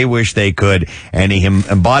everything that they wish they could, and he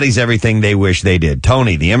embodies everything they wish they did.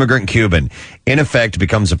 Tony, the immigrant Cuban, in effect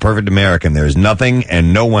becomes a perfect American. There is nothing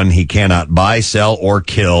and no one he cannot buy, sell, or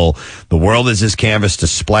kill. The world is his canvas to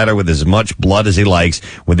splatter with as much blood as he likes.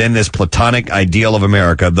 Within this platonic ideal of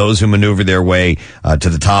America, those who maneuver their way to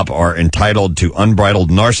the top are entitled to unbridled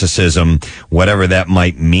narcissism, whatever that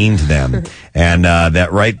might mean to them. And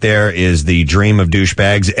that right there is the dream of douchebags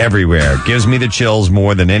everywhere. Gives me the chills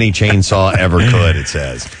more than any chainsaw ever could, it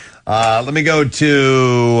says. Let me go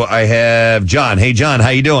to, I have John. Hey, John, how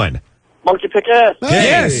you doing? Monkey pick ass. Hey.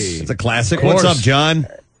 Yes. It's a classic. What's up, John?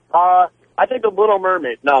 I think The Little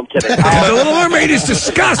Mermaid. No, I'm kidding. The Little Mermaid is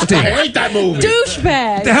disgusting. I hate that movie.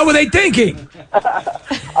 Douchebag. What the hell were they thinking?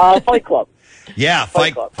 Fight Club. Yeah,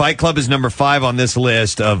 Fight Club is number 5 on this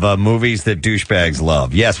list of movies that douchebags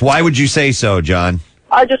love. Yes, why would you say so, John?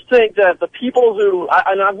 I just think that the people who,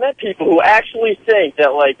 and I've met people who actually think that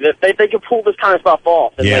that they can pull this kind of stuff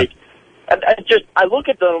off, and I look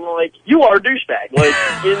at them like, you are a douchebag. Like,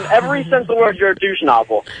 in every sense of the word, you're a douche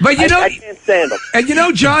nozzle. But I can't stand them.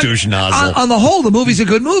 And John, douche nozzle. On the whole, the movie's a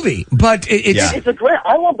good movie, but it's a great.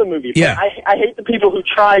 I love the movie. Yeah. But I hate the people who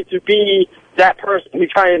try to be that person, who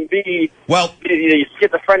try and be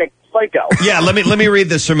schizophrenic psycho. Yeah, let me read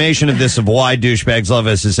the summation of this of why douchebags love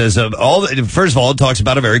us. It says first of all, it talks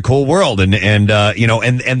about a very cool world and the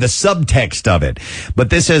subtext of it. But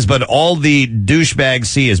this says, but all the douchebags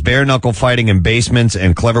see is bare knuckle fighting in basements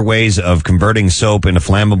and clever ways of converting soap into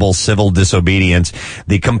flammable civil disobedience.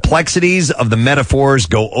 The complexities of the metaphors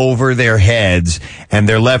go over their heads, and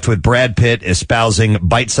they're left with Brad Pitt espousing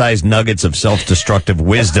bite-sized nuggets of self-destructive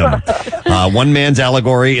wisdom. One man's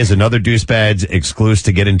allegory is another douchebag's excuse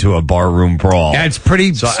to get into a barroom brawl. That's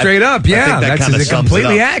pretty straight up. Yeah, that's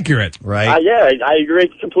completely accurate. Right? I agree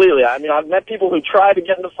completely. I mean, I've met people who try to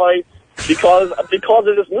get into fights because of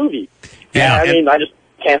this movie. Yeah, I mean, I just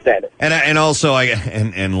can't stand it. And also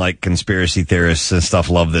like conspiracy theorists and stuff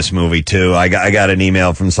love this movie too. I got an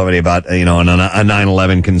email from somebody about a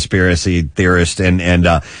 9/11 conspiracy theorist and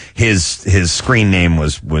his screen name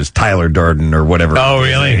was Tyler Durden or whatever. Oh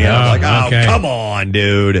really? Yeah. I was like, okay. Come on,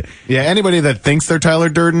 dude. Yeah, anybody that thinks they're Tyler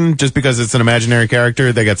Durden just because it's an imaginary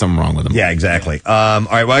character, they got something wrong with them. Yeah, exactly. All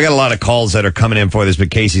right, well, I got a lot of calls that are coming in for this,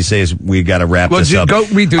 but Casey says we got to wrap this up. Go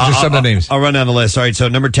read through just some of the names. I'll run down the list. All right, so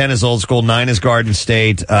number 10 is Old School, 9 is Garden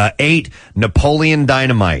State, 8, Napoleon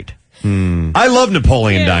Dynamite. I love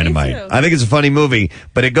Napoleon Dynamite. I think it's a funny movie,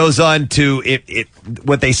 but it goes on to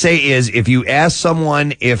what they say is if you ask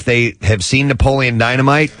someone if they have seen Napoleon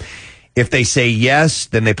Dynamite, if they say yes,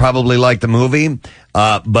 then they probably like the movie.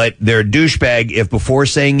 But they're a douchebag if before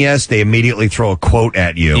saying yes, they immediately throw a quote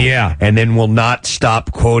at you. Yeah. And then will not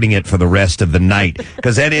stop quoting it for the rest of the night.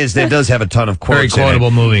 Because that does have a ton of quotes. Very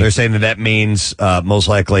quotable movie. They're saying that means, most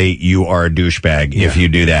likely you are a douchebag if you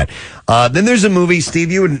do that. Then there's a movie,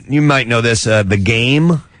 Steve, you might know this, The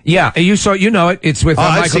Game. Yeah, you know it. It's with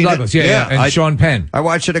Michael Douglas. Yeah, and Sean Penn. I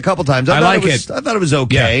watched it a couple times. I like it. I thought it was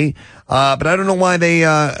okay. Yeah. But I don't know why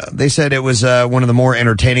they said it was one of the more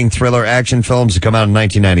entertaining thriller action films to come out in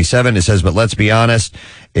 1997. It says, but let's be honest,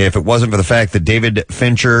 if it wasn't for the fact that David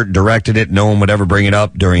Fincher directed it, no one would ever bring it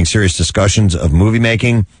up during serious discussions of movie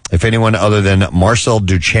making. If anyone other than Marcel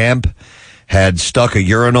Duchamp had stuck a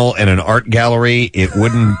urinal in an art gallery, it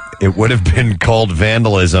would have been called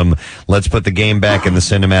vandalism. Let's put the game back in the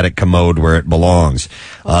cinematic commode where it belongs.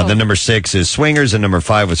 Then number 6 is Swingers, and number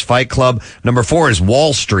 5 was Fight Club. Number 4 is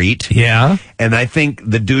Wall Street. Yeah. And I think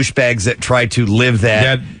the douchebags that try to live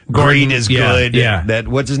that green is good. Yeah. That,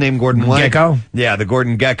 what's his name, Gordon what? Gekko? Yeah, the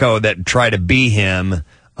Gordon Gekko that try to be him.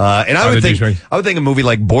 And I would think a movie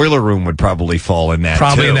like Boiler Room would probably fall in that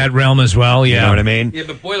Probably too. in that realm as well, yeah. You know what I mean? Yeah,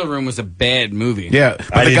 but Boiler Room was a bad movie. Yeah,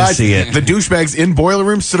 but I didn't see it. The douchebags in Boiler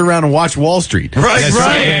Room sit around and watch Wall Street. Right.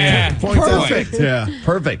 Yeah. Perfect. Yeah.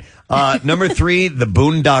 Perfect. Number 3, The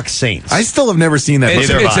Boondock Saints. I still have never seen that.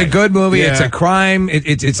 It's a good movie. Yeah. It's a crime.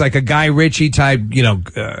 It's like a Guy Ritchie type,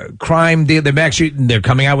 crime deal. They're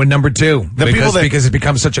coming out with number 2 because it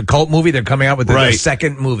becomes such a cult movie. They're coming out with their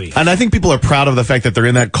second movie. And I think people are proud of the fact that they're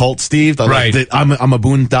in that cult, Steve. Right. I'm a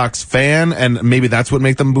Boondocks fan, and maybe that's what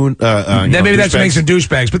makes them maybe that's what makes them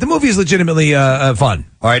douchebags. But the movie is legitimately fun.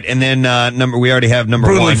 All right, and then we already have number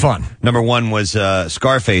Brutally 1. Fun. Number 1 was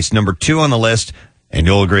Scarface. Number 2 on the list, and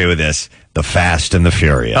you'll agree with this, The Fast and the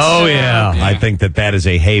Furious. Oh, yeah. I think that is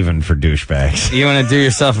a haven for douchebags. You want to do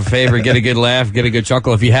yourself a favor, get a good laugh, get a good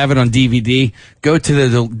chuckle. If you have it on DVD, go to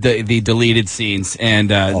the deleted scenes, and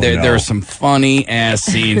there are some funny ass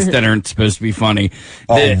scenes that aren't supposed to be funny.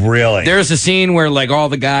 Really? There's a scene where like all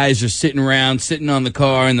the guys are sitting on the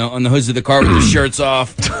car and on the hoods of the car with their shirts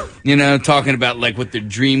off, talking about like what their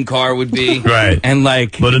dream car would be. Right. And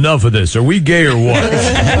like, but enough of this. Are we gay or what?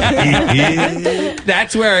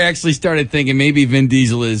 That's where I actually started thinking maybe Vin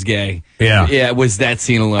Diesel is gay. Yeah. Yeah, it was that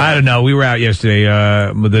scene alone. I don't know. We were out yesterday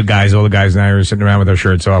with all the guys and I were sitting around with our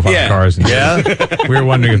shirts off on the cars. And we were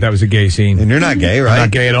wondering if that was a gay scene. And you're not gay, right? I'm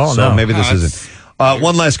not gay at all, so no. maybe this isn't.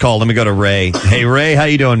 One last call. Let me go to Ray. Hey, Ray, how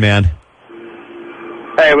you doing, man?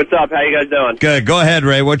 Hey, what's up? How you guys doing? Good. Go ahead,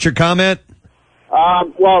 Ray. What's your comment?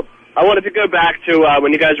 Well, I wanted to go back to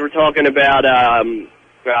when you guys were talking about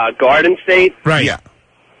Garden State. Right. Yeah.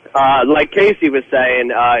 Like Casey was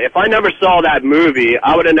saying, if I never saw that movie,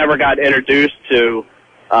 I would have never got introduced to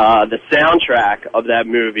the soundtrack of that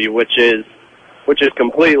movie, which is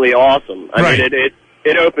completely awesome. I mean,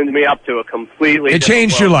 it opened me up to a completely. It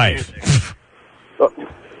changed your life.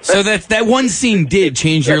 So that one scene did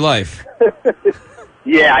change your life.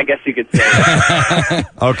 Yeah, I guess you could say that.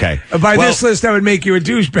 Okay. By this list, that would make you a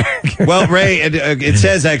douchebag. Well, Ray, it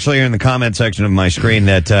says actually in the comment section of my screen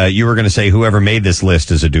that you were going to say whoever made this list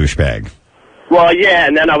is a douchebag. Well, yeah,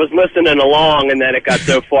 and then I was listening along, and then it got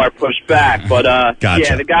so far pushed back. But Gotcha.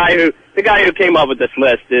 yeah, the guy who came up with this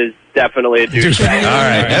list definitely a douchebag. All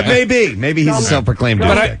right, that may be. Maybe he's a self-proclaimed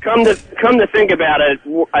douchebag. Come to think about it,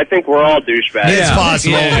 I think we're all douchebags. It's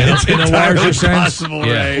possible. It's in a larger sense. Possible,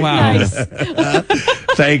 Ray. Wow.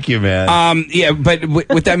 Thank you, man. But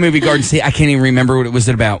with that movie, Garden State, I can't even remember what it was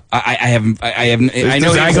about. I haven't. I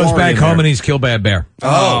know the guy goes back home and he's killed by a bear.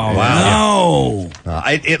 Oh, wow. No.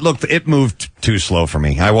 It moved too slow for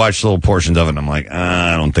me. I watched little portions of it and I'm like,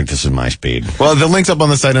 I don't think this is my speed. Well, the link's up on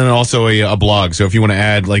the site and also a blog. So if you want to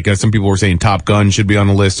add, like some people were saying, Top Gun should be on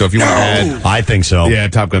the list. So if you want to add, I think so. Yeah,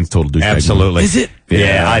 Top Gun's total douchebag. Absolutely. Is it?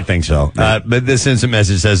 Yeah, I think so. But this instant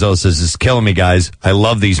message says, "Oh, this is killing me, guys. I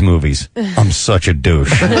love these movies. I'm such a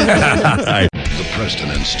douche." The Preston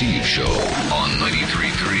and Steve Show on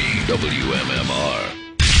 93.3 WMMR.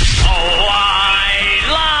 Oh, I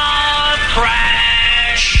love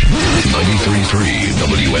trash. 93.3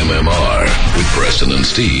 WMMR with Preston and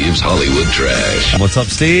Steve's Hollywood Trash. What's up,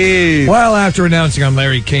 Steve? Well, after announcing on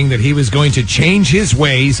Larry King that he was going to change his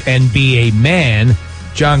ways and be a man,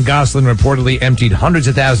 John Gosselin reportedly emptied hundreds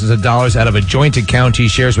of thousands of dollars out of a joint account he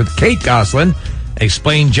shares with Kate Gosselin.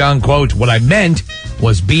 Explained John, quote, "What I meant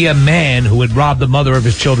was be a man who would rob the mother of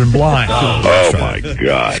his children blind." Oh, my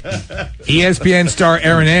God. ESPN star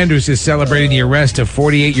Aaron Andrews is celebrating the arrest of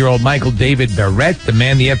 48-year-old Michael David Barrett, the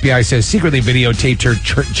man the FBI says secretly videotaped her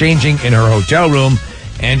changing in her hotel room.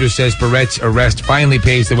 Andrews says Barrett's arrest finally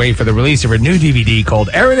paves the way for the release of her new DVD called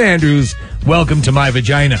Aaron Andrews, Welcome to My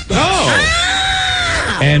Vagina.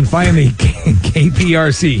 And finally,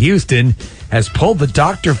 KPRC Houston has pulled the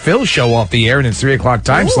Dr. Phil show off the air in its 3 o'clock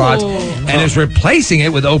time slot and is replacing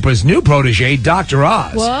it with Oprah's new protege, Dr.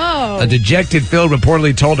 Oz. Whoa. A dejected Phil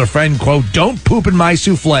reportedly told a friend, quote, "Don't poop in my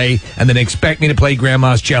souffle and then expect me to play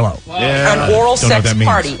grandma's cello." An oral Don't know what sex that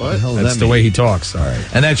means. party. That's the way he talks. All right.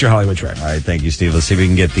 And that's your Hollywood Trash. All right, thank you, Steve. Let's see if we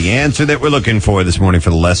can get the answer that we're looking for this morning for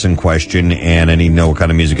the lesson question. And I need to know what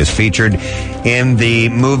kind of music is featured in the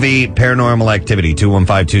movie Paranormal Activity.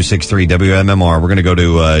 215-263 WMMR. We're going to go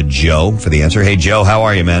to Joe for the answer. Hey, Joe, how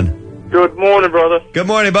are you, man? Good morning, brother. Good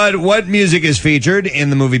morning, bud. What music is featured in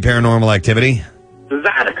the movie Paranormal Activity?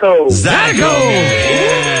 Zydeco. Zydeco.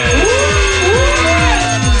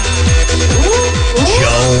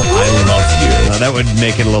 Joe, I love you. Now, that would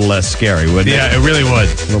make it a little less scary, wouldn't it? Yeah, it really would.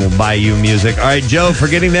 A little Bayou music. All right, Joe, for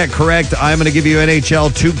getting that correct, I'm going to give you NHL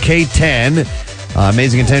 2K10.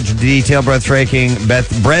 Amazing attention to detail, breathtaking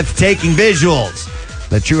visuals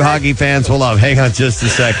that true hockey fans will love. Hang on just a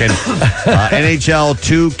second. NHL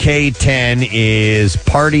 2K10 is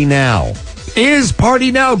Party Now. Is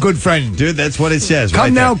Party Now, good friend. Dude, that's what it says. Come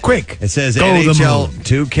right now, there. quick. It says Go NHL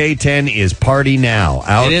 2K10 is Party Now.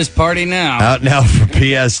 It is Party Now. Out now for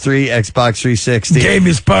PS3, Xbox 360. Game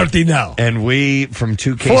is Party Now. And we from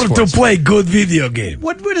 2K For Sports. to play good video game.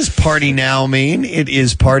 What does Party Now mean? It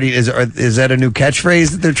is Party. Is that a new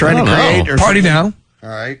catchphrase that they're trying to create? Or Party something? Now. All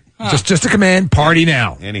right. Just a command. Party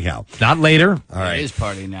now. Anyhow. Not later. All right. It is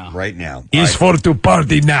Party Now. Right now. Is for to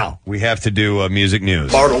party now. We have to do music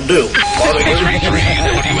news. Bart'll do. 93.3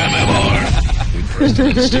 WMMR with Preston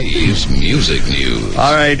and Steve's Music News.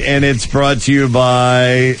 All right, and it's brought to you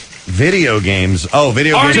by video games. Oh,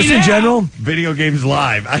 video games. Just in general? Video games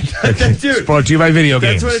live. Dude. It's brought to you by video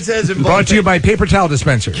games. That's what it says in Brought to you by paper towel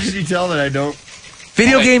dispensers. Can you tell that I don't...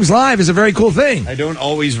 Video Games Live is a very cool thing. I don't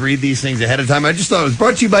always read these things ahead of time. I just thought it was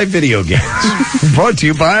brought to you by video games. Brought to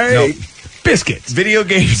you by biscuits. Video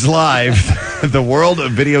Games Live, the world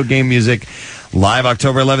of video game music, live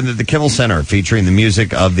October 11th at the Kimmel Center, featuring the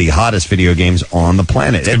music of the hottest video games on the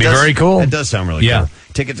planet. It's going to be very cool. It does sound really cool.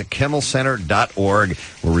 Ticket to KimmelCenter.org.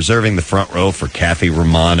 We're reserving the front row for Kathy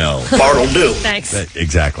Romano. Bart'll do. Thanks.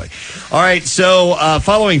 Exactly. All right, so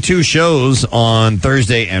following two shows on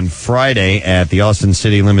Thursday and Friday at the Austin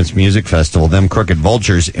City Limits Music Festival, them Crooked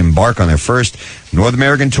Vultures embark on their first North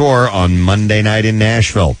American tour on Monday night in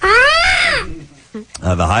Nashville.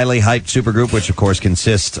 The highly hyped supergroup, which of course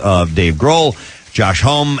consists of Dave Grohl, Josh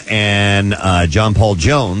Homme, and John Paul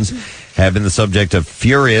Jones, have been the subject of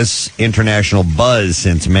furious international buzz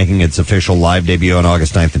since making its official live debut on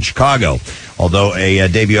August 9th in Chicago. Although a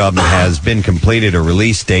debut album has been completed, a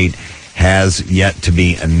release date has yet to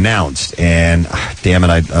be announced. And, damn it,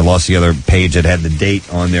 I lost the other page that had the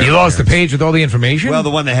date on there. You lost the page with all the information? Well,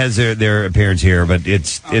 the one that has their appearance here, but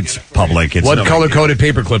it's public. It's what color-coded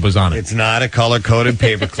paperclip was on it? It's not a color-coded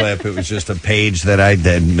paperclip. It was just a page that I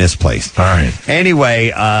had misplaced. All right.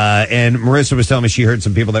 Anyway, and Marissa was telling me she heard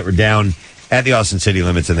some people that were down at the Austin City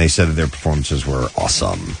Limits, and they said that their performances were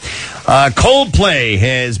awesome. Coldplay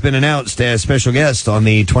has been announced as special guest on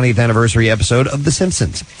the 20th anniversary episode of The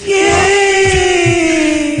Simpsons.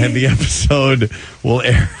 Yay! And the episode will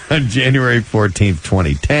air on January 14th,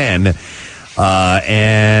 2010.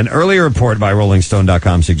 An earlier report by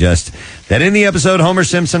RollingStone.com suggests that in the episode, Homer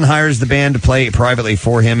Simpson hires the band to play privately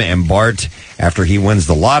for him and Bart after he wins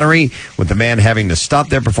the lottery, with the band having to stop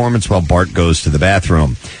their performance while Bart goes to the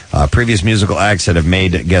bathroom. Previous musical acts that have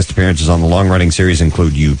made guest appearances on the long-running series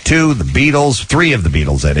include U2, the Beatles, 3 of the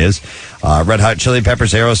Beatles, that is, Red Hot Chili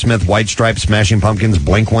Peppers, Aerosmith, White Stripes, Smashing Pumpkins,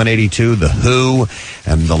 Blink-182, The Who,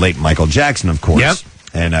 and the late Michael Jackson, of course. Yep.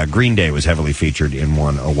 And Green Day was heavily featured in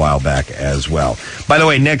one a while back as well. By the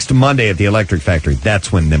way, next Monday at the Electric Factory,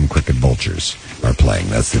 that's when them Crooked Vultures are playing.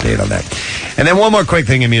 That's the date on that. And then one more quick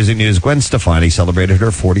thing in music news. Gwen Stefani celebrated her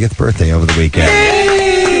 40th birthday over the weekend.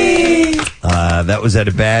 That was at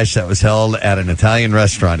a bash that was held at an Italian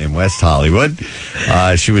restaurant in West Hollywood.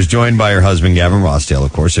 She was joined by her husband, Gavin Rossdale,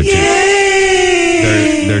 of course.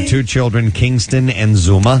 Their 2 children, Kingston and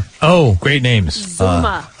Zuma. Oh, great names.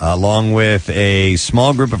 Zuma. Along with a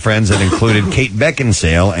small group of friends that included Kate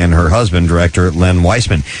Beckinsale and her husband, director Len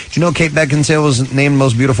Weissman. Do you know Kate Beckinsale was named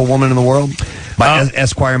Most Beautiful Woman in the World by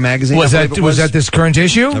Esquire magazine? Was that this current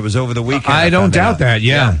issue? It was over the weekend. I don't doubt that.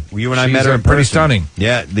 Yeah, you and I She's met her in pretty person. stunning.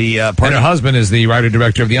 Yeah, and her husband is the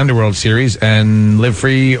writer-director of the Underworld series and Live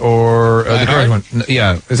Free or the current one.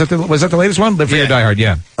 Yeah, was that the latest one? Live Free or Die Hard?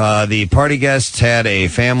 Yeah. The party guests had a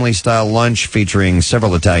family-style lunch featuring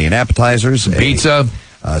several Italian appetizers. Pizza.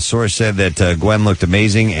 A source said that Gwen looked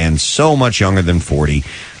amazing and so much younger than 40.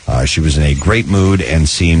 She was in a great mood and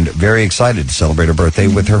seemed very excited to celebrate her birthday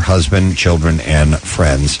with her husband, children, and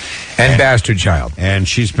friends. And bastard child. And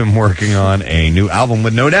she's been working on a new album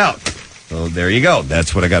with No Doubt. So there you go.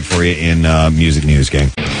 That's what I got for you in Music News,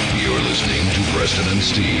 gang. You're listening to Preston and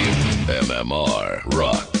Steve. MMR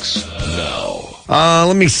rocks now.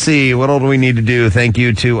 Let me see. What all do we need to do? Thank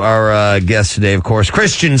you to our guest today, of course,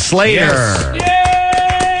 Christian Slater. Yes.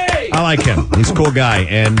 I like him. He's a cool guy.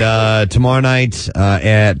 And tomorrow night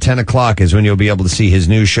at 10 o'clock is when you'll be able to see his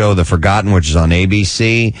new show, The Forgotten, which is on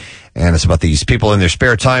ABC. And it's about these people in their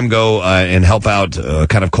spare time go and help out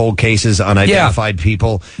kind of cold cases, unidentified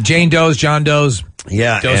people. Jane Doe's, John Doe's.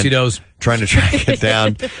 Yeah. Dosey Doe's. Trying to track it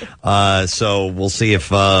down. So we'll see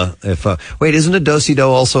if wait, isn't a Dosey-Do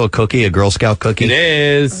also a cookie, a Girl Scout cookie? It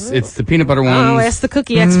is. It's the peanut butter one. Oh, ask the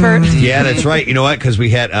cookie expert. Yeah, that's right. You know what? Because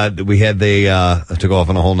we had the to go off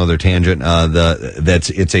on a whole nother tangent.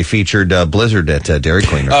 It's a featured Blizzard at Dairy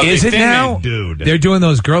Queen. Is it now? Dude, they're doing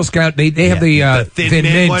those Girl Scout. They have the thin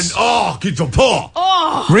mints. One. Oh, get the paw.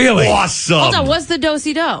 Oh, really? Awesome. Hold on, what's the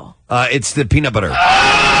Dosey-Do? It's the peanut butter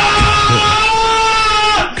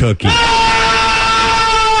cookie.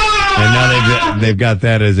 And now they've got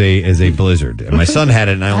that as a Blizzard. And my son had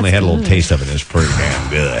it, and I only had a little taste of it. It's pretty damn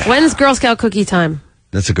good. When's Girl Scout cookie time?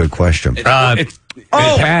 That's a good question. It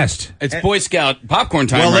passed. It's Boy Scout popcorn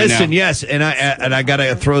time. Well, right listen, now. yes, and I got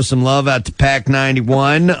to throw some love out to Pack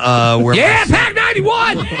 91. Where Pack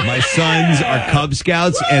 91. My sons are Cub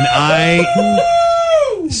Scouts, and I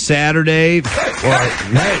Saturday.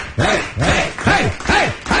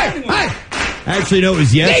 Actually, no, it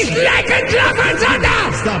was yes.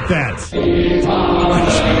 Stop that.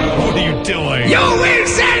 What are you doing? You will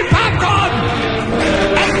sell popcorn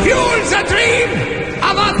and fuel the dream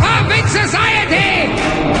of a perfect society.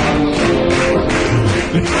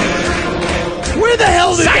 Where the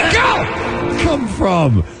hell did Psycho! that come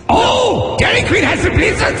from? Oh, Dairy Queen has the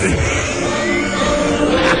blizzards.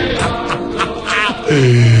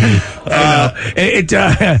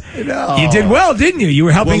 You did well, didn't you? You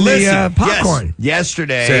were helping the popcorn. Yes,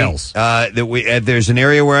 yesterday sales. There's an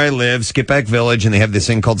area where I live, Skipback Village, and they have this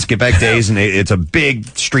thing called Skipback Days, and it's a big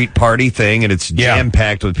street party thing, and it's jam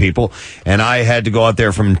packed with people. And I had to go out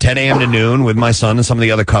there from 10 a.m. to noon with my son and some of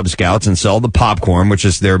the other Cub Scouts and sell the popcorn, which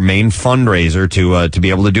is their main fundraiser to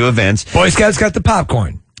be able to do events. Boy Scouts got the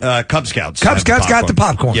popcorn. Cub Scouts. Cub Scouts got the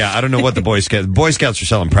popcorn. Yeah, I don't know what the Boy Scouts are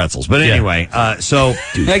selling pretzels, but anyway, so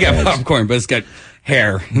they got popcorn, but it's got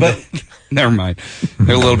hair. But never mind.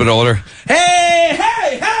 They're a little bit older. Hey!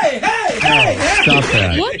 Stop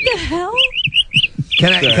that. What the hell?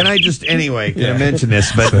 Can I just anyway? Can I mention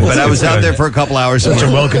this? But I was out there for a couple hours. Such a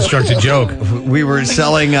well constructed joke. We were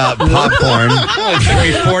selling popcorn. It took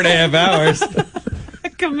me 4.5 hours.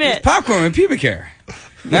 Commit. It's popcorn with pubic hair.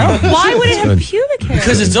 No? Why would it have pubic hair?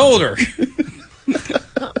 Because it's older.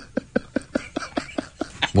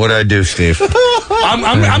 What did I do, Steve?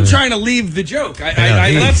 I'm trying to leave the joke.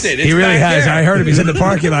 I left it. It's he really back has. there. I heard him. He's in the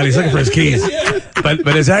parking lot. He's looking for his keys.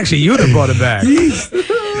 But it's actually you that brought it back.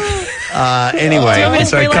 Anyway, Do you want me to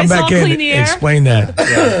spray come Lysol, back in. clean the air? Explain that.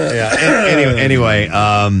 Anyway.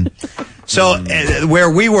 So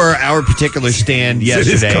where we were, our particular stand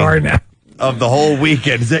yesterday. His car now. Of the whole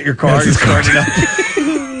weekend. Is that your car? That's his car.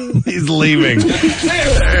 He's leaving.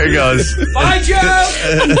 There he goes. Bye, Joe.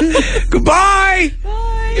 Goodbye.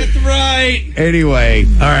 Get right. Anyway.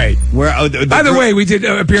 All right. By the way, we did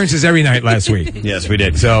appearances every night last week. Yes, we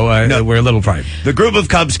did. So we're a little private. The group of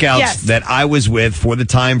Cub Scouts that I was with for the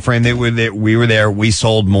time frame we were there, we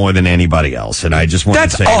sold more than anybody else. And I just want to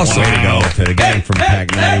say awesome. Way to go to the gang from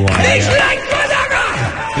Pack 91.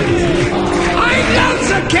 I love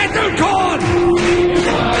the kettle corn.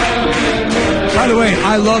 By the way,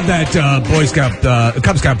 I love that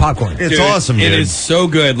Cub Scout popcorn. It's awesome, dude. It is so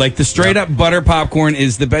good. Like the straight up butter popcorn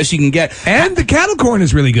is the best you can get. And the kettle corn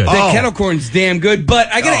is really good. The kettle corn's damn good. But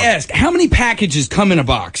I gotta ask, how many packages come in a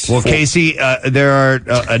box? Well, Casey, there are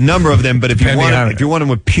a number of them, but if you want them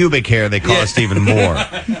with pubic hair, they cost even more.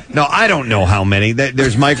 No, I don't know how many.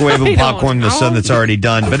 There's microwavable popcorn in the sun that's already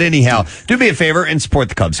done. But anyhow, do me a favor and support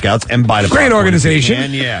the Cub Scouts and buy the great organization.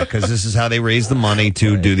 And yeah, because this is how they raise the money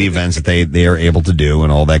to do the events that they are able to do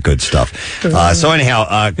and all that good stuff. So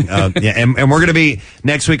anyhow, and we're going to be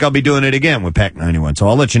next week. I'll be doing it again with Pack 91. So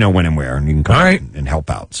I'll let you know when and where, and you can come and help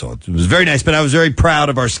out. So it was very nice, but I was very proud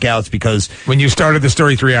of our scouts because when you started the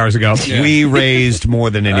story 3 hours ago, we raised more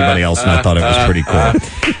than anybody else, and I thought it was pretty cool.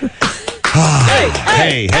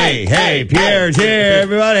 Hey, Pierre's here,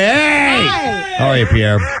 everybody. Hey! How are you,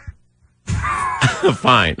 Pierre?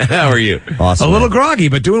 Fine. How are you? Awesome. A little groggy,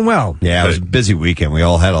 but doing well. Yeah, it was a busy weekend. We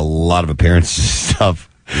all had a lot of appearances and stuff.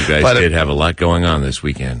 You guys did have a lot going on this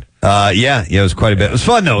weekend. Yeah, it was quite a bit. It was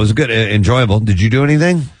fun, though. It was good, enjoyable. Did you do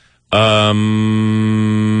anything? No.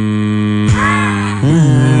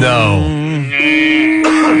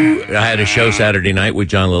 I had a show Saturday night with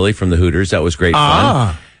John Lilly from the Hooters. That was great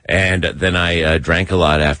fun. And then I drank a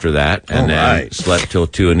lot after that, and then slept till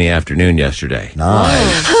 2 in the afternoon yesterday.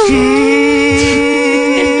 Nice.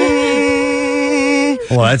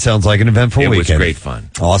 Well, that sounds like an eventful weekend. It was great fun.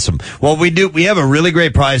 Awesome. Well, we have a really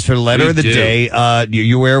great prize for the letter of the day.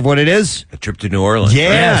 You aware of what it is? A trip to New Orleans.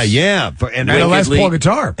 Yeah, yeah. And a Les Paul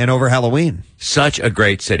guitar. And over Halloween. Such a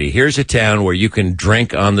great city. Here's a town where you can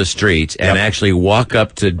drink on the streets and actually walk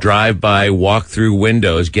up to drive by, walk through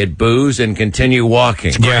windows, get booze, and continue walking.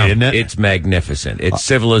 It's great, isn't it? It's magnificent. It's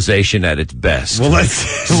civilization at its best. Well,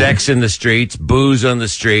 sex in the streets, booze on the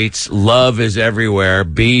streets, love is everywhere,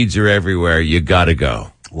 beads are everywhere. You gotta go.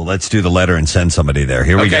 Well, let's do the letter and send somebody there.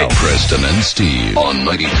 Here we go. Preston and Steve on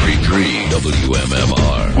 93.3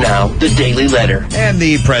 WMMR. Now, the Daily Letter. And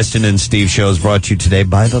the Preston and Steve show is brought to you today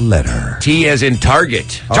by The Letter. T as in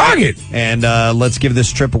Target. Target! Right. And let's give this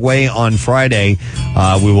trip away on Friday.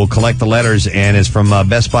 We will collect the letters, and it's from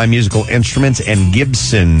Best Buy Musical Instruments and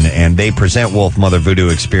Gibson. And they present Wolf Mother Voodoo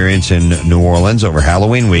Experience in New Orleans over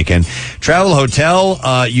Halloween weekend. Travel Hotel,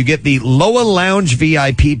 you get the Loa Lounge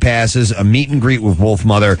VIP passes, a meet and greet with Wolf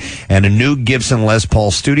Mother, and a new Gibson Les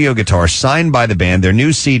Paul studio guitar signed by the band. Their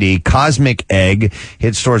new CD, Cosmic Egg,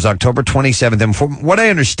 hits stores October 27th. And from what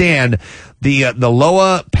I understand, the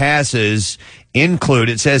Loa passes include,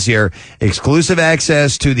 it says here, exclusive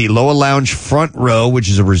access to the Loa Lounge front row, which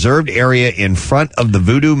is a reserved area in front of the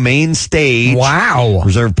Voodoo main stage. Wow.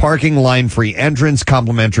 Reserved parking, line-free entrance,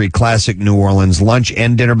 complimentary classic New Orleans lunch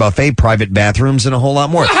and dinner buffet, private bathrooms, and a whole lot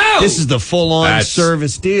more. Wow. This is the full-on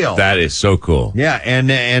service deal. That is so cool. Yeah,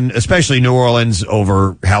 and especially New Orleans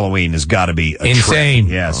over Halloween has got to be insane.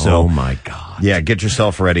 Yeah, so. Oh, my God. Yeah, get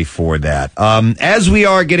yourself ready for that. As we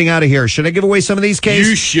are getting out of here, should I give away some of these, Case?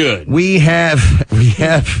 You should. We have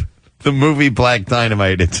the movie Black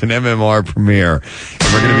Dynamite. It's an MMR premiere.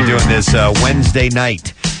 And we're going to be doing this Wednesday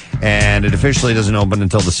night. And it officially doesn't open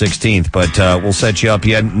until the 16th, but we'll set you up.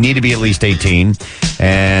 You need to be at least 18.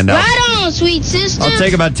 And right on, sweet sister. I'll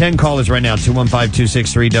take about 10 callers right now,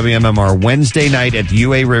 215-263-WMMR, Wednesday night at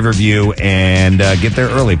UA Riverview, and get there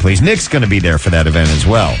early, please. Nick's going to be there for that event as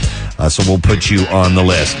well, so we'll put you on the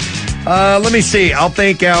list. Let me see. I'll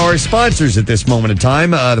thank our sponsors at this moment in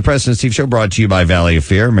time. The Preston and Steve Show brought to you by Valley of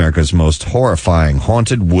Fear, America's most horrifying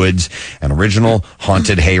haunted woods and original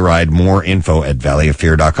haunted hayride. More info at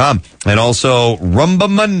valleyoffear.com. And also Rumba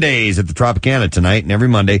Mondays at the Tropicana tonight and every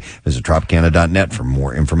Monday. Visit Tropicana.net for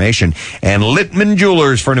more information. And Littman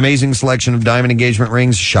Jewelers for an amazing selection of diamond engagement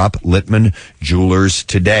rings. Shop Littman Jewelers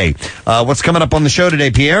today. What's coming up on the show today,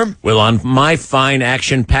 Pierre? Well, on my fine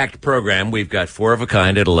action-packed program, we've got 4 of a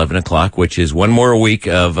Kind at 11 o'clock, which is one more week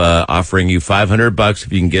of offering you $500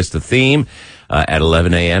 if you can guess the theme at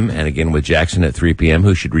 11 a.m. And again with Jackson at 3 p.m.,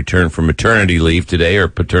 who should return from maternity leave today or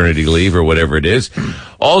paternity leave or whatever it is.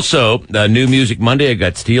 Also, New Music Monday, I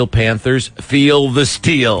got Steel Panthers, Feel the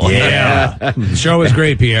Steel. Yeah. The show is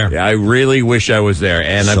great, Pierre. Yeah, I really wish I was there.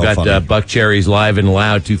 And So I've got Buck Cherry's Live and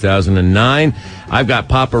Loud 2009. I've got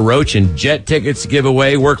Papa Roach and Jet tickets to give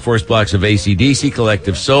away, workforce blocks of AC/DC,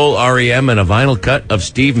 Collective Soul, REM, and a vinyl cut of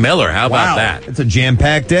Steve Miller. How about that? It's a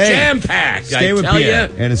jam-packed day. Jam-packed, Stay I with tell Pierre.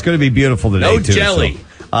 you. And it's going to be beautiful today, No too. jelly.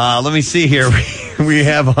 So, let me see here. We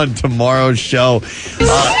have on tomorrow's show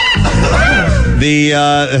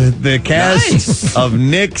the cast of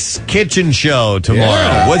Nick's Kitchen Show tomorrow.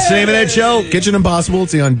 Yeah. What's the name of that show? Kitchen Impossible.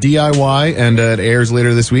 It's on DIY, and it airs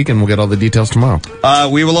later this week, and we'll get all the details tomorrow.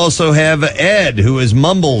 We will also have Ed, who is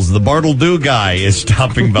Mumbles, the Bartle Do guy, is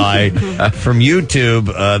stopping by from YouTube.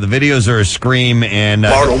 The videos are a scream, and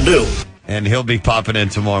Bartle Do. And he'll be popping in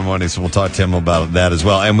tomorrow morning, so we'll talk to him about that as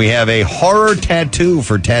well. And we have a horror tattoo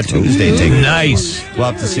for Tattoos Day. Nice. We'll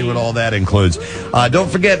have to see what all that includes. Don't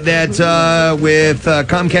forget that with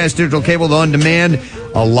Comcast Digital Cable On Demand,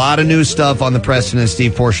 a lot of new stuff on the Preston and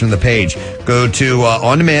Steve portion of the page. Go to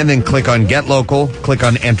On Demand, then click on Get Local, click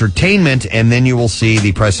on Entertainment, and then you will see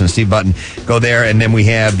the Preston and Steve button. Go there, and then we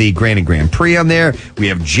have the Granny Grand Prix on there. We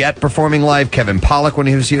have Jet performing live, Kevin Pollak when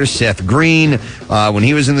he was here, Seth Green when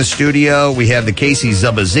he was in the studio. We have the Casey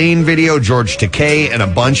Zubazane video, George Takei, and a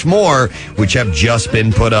bunch more, which have just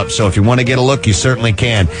been put up. So if you want to get a look, you certainly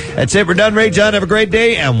can. That's it. We're done. Ray John, have a great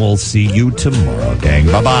day, and we'll see you tomorrow, gang.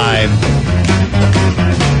 Bye-bye.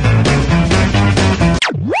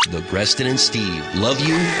 The Preston and Steve Love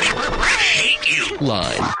You, Hate You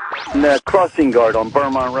line. Crossing guard on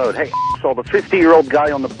Vermont Road. Hey, so the 50-year-old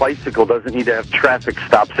guy on the bicycle doesn't need to have traffic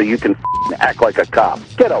stops so you can act like a cop.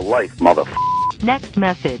 Get a life, motherfucker. Next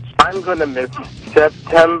message. I'm going to miss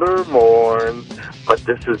September morn, but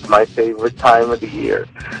this is my favorite time of the year.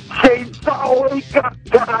 Chainsaw Wake Up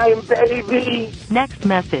time, baby! Next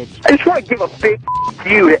message. I just want to give a big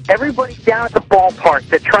you to everybody down at the ballpark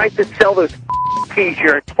that tries to sell those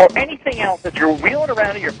T-shirts or anything else that you're wheeling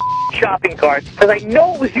around in your shopping cart, because I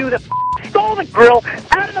know it was you that stole the grill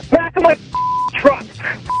out of the back of my truck.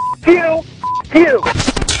 You.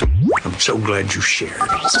 I'm so glad you shared.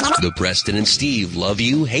 The Preston and Steve Love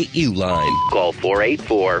You, Hate You line. Call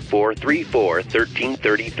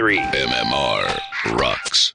 484-434-1333. MMR rocks.